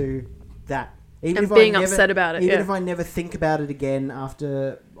devoted to that. Even And being upset about it, Even yeah. if I never think about it again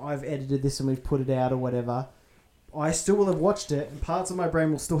after I've edited this and we've put it out or whatever, I still will have watched it, and parts of my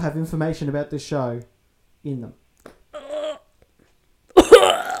brain will still have information about this show in them.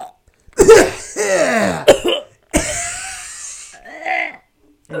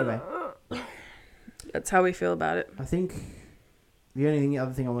 Anyway, That's how we feel about it. I think the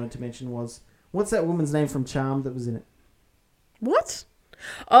other thing I wanted to mention was, what's that woman's name from Charmed that was in it? What?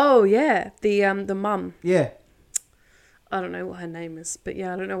 Oh yeah, the mum. Yeah, I don't know what her name is, but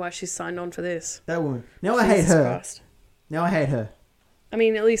yeah, I don't know why she's signed on for this. that woman. Now I hate Jesus her. Christ. Now I hate her. I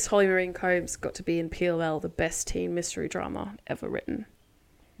mean, at least Holly Marine Combs got to be in PLL, the best teen mystery drama ever written.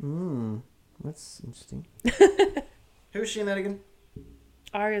 That's interesting. Who was she in that again?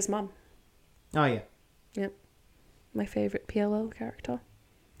 Arya's mum. Oh yeah, Yep. My favourite PLL character.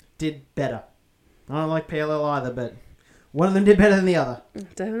 did better. I don't like PLL either, but one of them did better than the other.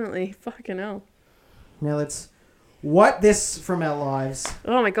 Definitely. Fucking hell. Now let's wipe this from our lives.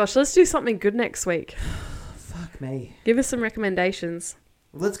 Oh my gosh, let's do something good next week. Fuck me. Give us some recommendations.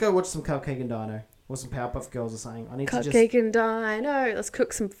 Let's go watch some Cupcake and Dino. Or some Powerpuff Girls or something. I need to just Cupcake and Dino. Let's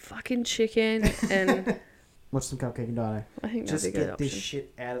cook some fucking chicken and watch some Cupcake and Dino. I think Just that'd be a good get option. this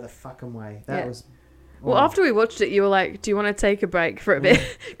shit out of the fucking way. That Yeah. was... Well, after we watched it, you were like, do you want to take a break for a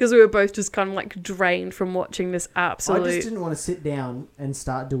bit? Because we were both just kind of like drained from watching this absolute... I just didn't want to sit down and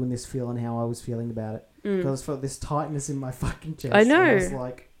start doing this feeling how I was feeling about it. Because I felt this tightness in my fucking chest. I know. And I was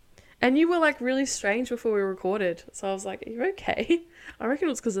like... And you were like really strange before we recorded. So I was like, are you okay? I reckon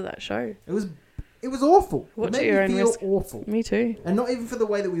it was because of that show. It was awful. Watch it at your made own me feel risk. awful. Me too. And not even for the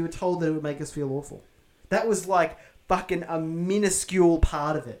way that we were told that it would make us feel awful. That was like fucking a minuscule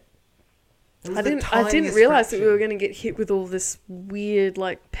part of it. It was I the didn't tiniest realize that we fraction. were going to get hit with all this weird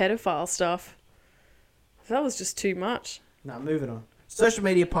like pedophile stuff. That was just too much. No, moving on. Social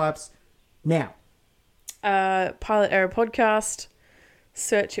media pipes. Now. Pilot Error Podcast.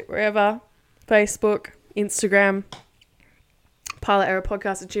 Search it wherever. Facebook, Instagram.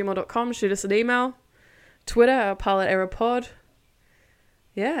 piloterrorpodcast@gmail.com. Shoot us an email. Twitter, Pilot Error Pod.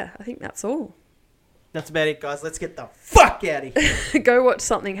 Yeah, I think that's all. That's about it, guys. Let's get the fuck out of here. Go watch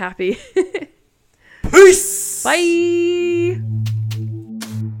something happy. Peace! Bye!